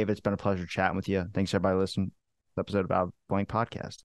description. David, it's been a pleasure chatting with you. Thanks everybody listening to this episode about Blank Podcast.